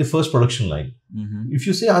Ford created the first production line. If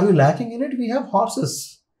you say, are we lacking in it? We have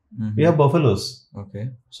horses. We have buffaloes. Okay.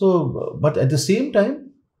 So, but at the same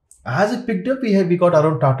time, as it picked up, we got our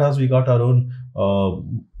own Tatas, we got our own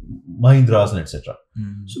Mahindras and etc.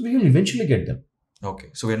 So we will eventually get them. Okay.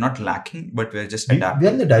 So we're not lacking, but we're just adapting.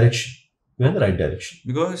 We're in the direction. We're in the right direction.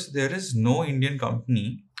 Because there is no Indian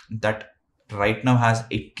company that right now has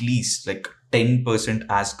at least like 10%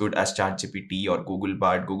 as good as ChatGPT or Google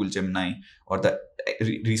Bard, Google Gemini, or the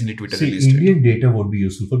recently Twitter released Indian data would be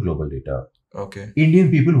useful for global data. Okay.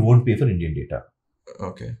 Indian people won't pay for Indian data.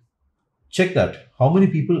 Okay. Check that. How many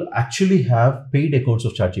people actually have paid accounts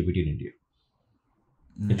of ChatGPT in India?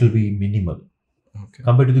 It will be minimal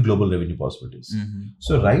compared to the global revenue possibilities.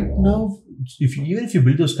 So right now, even if you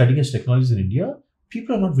build those cutting edge technologies in India,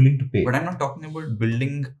 people are not willing to pay. But I'm not talking about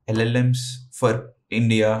building LLMs for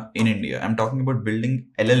India in India. I'm talking about building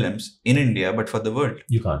LLMs in India, but for the world.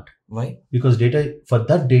 You can't. Why? Because for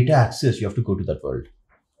that data access, you have to go to that world.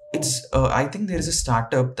 It's. I think there is a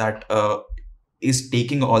startup that is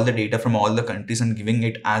taking all the data from all the countries and giving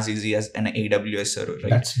it as easy as an AWS server, right?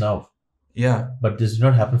 That's now. Yeah. But this did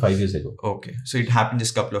not happen 5 years ago. Okay. So it happened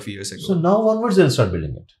just a couple of years ago. So now onwards, they'll start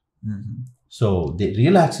building it. So the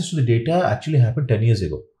real access to the data actually happened 10 years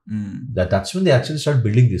ago. That's when they actually start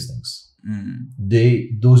building these things.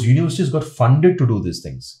 Those universities got funded to do these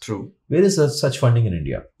things. True. Where is such funding in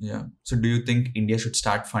India? Yeah. So do you think India should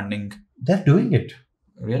start funding? They're doing it.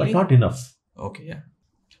 Really? But not enough. Okay. Yeah.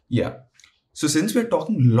 Yeah. So since we're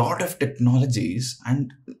talking a lot of technologies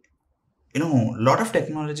and a lot of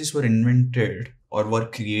technologies were invented or were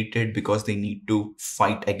created because they need to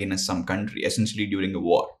fight against some country, essentially during a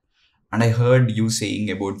war. And I heard you saying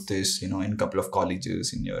about this, in a couple of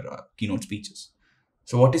colleges in your keynote speeches.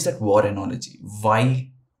 So what is that war analogy?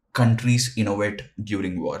 Why countries innovate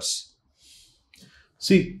during wars?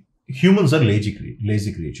 See, humans are lazy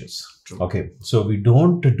creatures. True. Okay, so we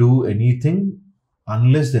don't do anything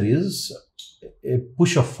unless there is a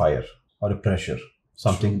push of fire or a pressure.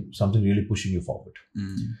 Something really pushing you forward.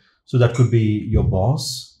 So that could be your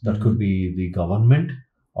boss, that could be the government,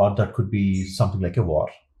 or that could be something like a war.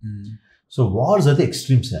 So wars are the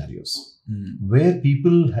extreme scenarios where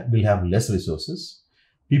people will have less resources,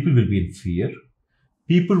 people will be in fear,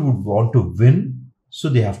 people would want to win, so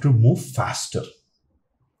they have to move faster.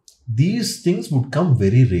 These things would come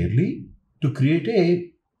very rarely to create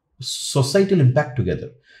a societal impact together.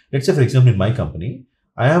 Let's say, for example, in my company,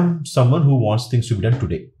 I am someone who wants things to be done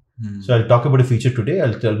today. So I'll talk about a feature today.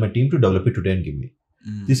 I'll tell my team to develop it today and give me.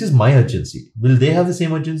 This is my urgency. Will they have the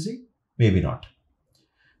same urgency? Maybe not.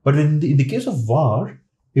 But in the case of war,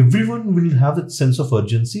 everyone will have that sense of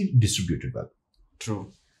urgency distributed well.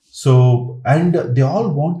 True. So, and they all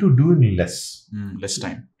want to do in less. Less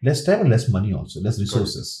time. Less time and less money also, less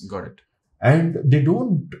resources. Got it. And they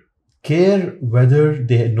don't care whether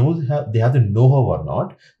they have the know-how or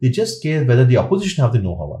not. They just care whether the opposition have the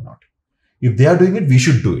know-how or not. If they are doing it, we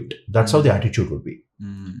should do it. That's how the attitude would be.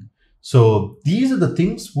 So these are the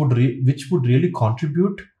things which would really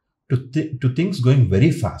contribute to things going very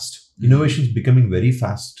fast. Innovations becoming very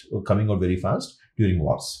fast or coming out very fast during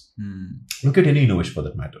wars. Look at any innovation for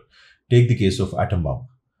that matter. Take the case of atom bomb.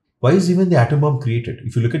 Why is even the atom bomb created?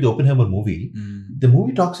 If you look at the Oppenheimer movie, the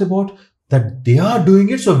movie talks about that they are doing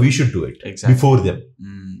it, so we should do it before them.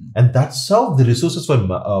 And that's how the resources were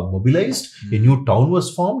mobilized, a new town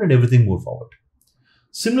was formed, and everything moved forward.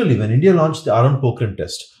 Similarly, when India launched the Aaron Pokhran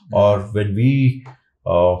test, or when we,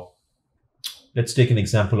 let's take an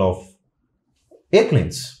example of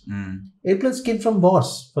airplanes. Airplanes came from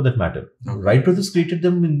wars, for that matter. Wright brothers created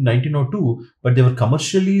them in 1902, but they were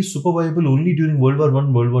commercially super viable only during World War I,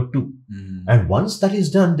 World War II. And once that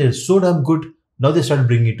is done, they're so damn good. Now they started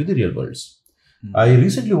bringing it to the real worlds. I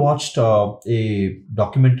recently watched a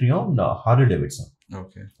documentary on Harley Davidson.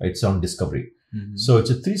 Okay. It's on Discovery. So it's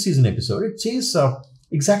a 3-season episode. It says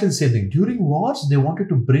exactly the same thing. During wars, they wanted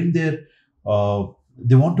to bring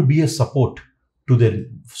they want to be a support to their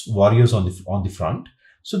warriors on the front.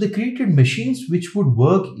 So they created machines which would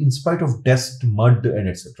work in spite of dust, mud, and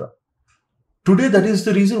etc. Today, that is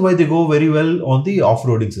the reason why they go very well on the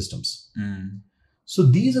off-roading systems. So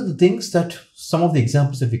these are the things that some of the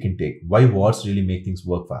examples that we can take. Why wars really make things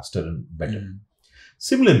work faster and better.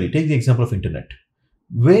 Similarly, take the example of internet.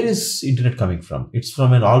 Where is internet coming from? It's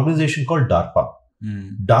from an organization called DARPA.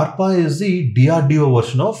 DARPA is the DRDO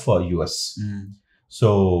version of US.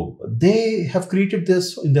 So they have created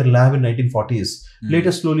this in their lab in 1940s.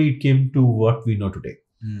 Later, slowly it came to what we know today.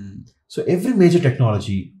 So every major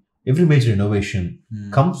technology, every major innovation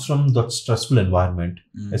comes from that stressful environment,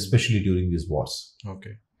 especially during these wars.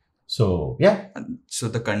 Okay. So yeah. So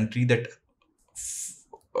the country that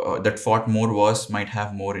fought more wars might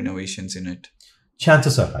have more innovations in it.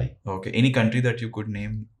 Chances are high. Okay. Any country that you could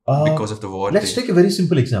name because of the war? Let's take a very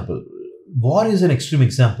simple example. War is an extreme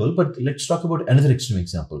example, but let's talk about another extreme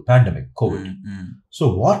example. Pandemic, COVID.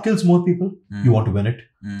 So war kills more people, you want to win it.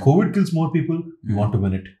 COVID kills more people, you want to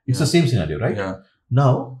win it. It's the same scenario, right? Yeah.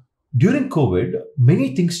 Now, during COVID,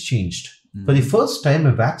 many things changed. For the first time,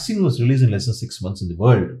 a vaccine was released in less than 6 months in the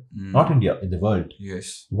world. Not India, in the world.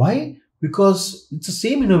 Yes. Why? Because it's the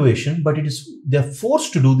same innovation, but they're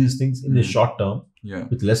forced to do these things in the short term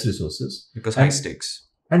with less resources. Because high stakes.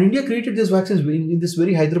 And India created these vaccines in this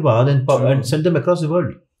very Hyderabad and sent them across the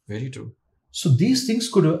world. Very true. So these things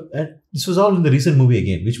could, and this was all in the recent movie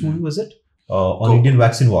again. Which movie was it? On Indian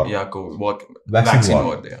vaccine war. Yeah, Vaccine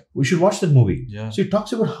war. Yeah. We should watch that movie. Yeah. So it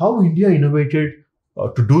talks about how India innovated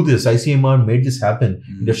to do this. ICMR made this happen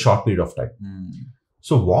in a short period of time.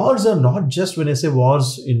 So wars are not just, when I say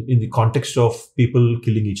wars in the context of people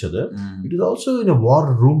killing each other, it is also in a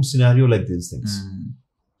war room scenario like these things.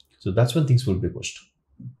 So that's when things will be pushed.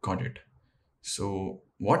 Got it. So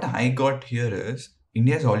what I got here is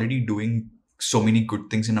India is already doing so many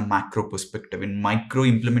good things in a macro perspective. In micro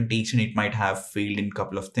implementation, it might have failed in a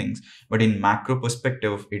couple of things, but in macro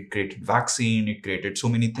perspective, it created vaccine, it created so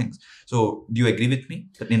many things. So do you agree with me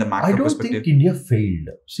that in the macro perspective? I don't think India failed.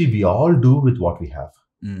 See, we all do with what we have.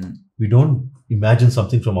 We don't imagine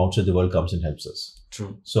something from outside the world comes and helps us.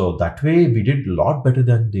 True. So that way, we did a lot better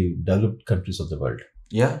than the developed countries of the world.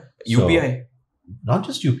 Yeah. UPI. Not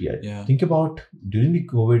just UPI. Yeah. Think about during the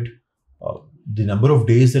COVID, the number of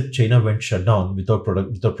days that China went shut down without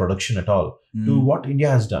production at all to what India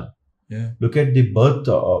has done. Yeah. Look at the birth,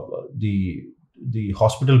 the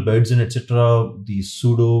hospital beds and etc. The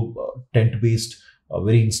pseudo tent-based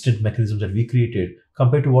very instant mechanisms that we created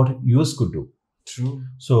compared to what US could do. True.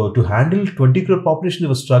 So to handle 20 crore population, they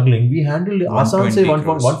were struggling. We handled Assam say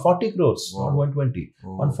 140 crores, not 120,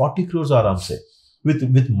 140 crores Aramse.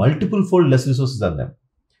 With multiple fold less resources than them.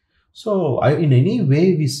 So in any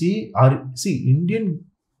way we see Indian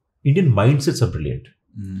mindsets are brilliant.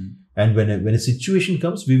 And when a situation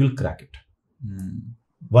comes, we will crack it.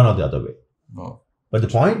 One or the other way. Wow. But the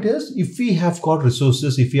point is, if we have got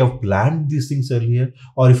resources, if we have planned these things earlier,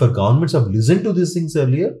 or if our governments have listened to these things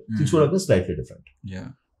earlier, things would have been slightly different. Yeah.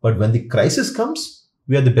 But when the crisis comes,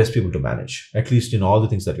 we are the best people to manage, at least in all the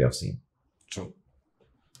things that we have seen. True.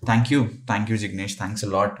 Thank you, Jignesh. Thanks a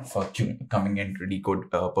lot for coming in to Decode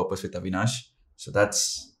Purpose with Avinash. So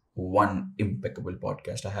that's one impeccable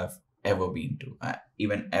podcast I have ever been to,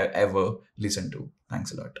 even ever listened to.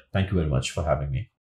 Thanks a lot. Thank you very much for having me.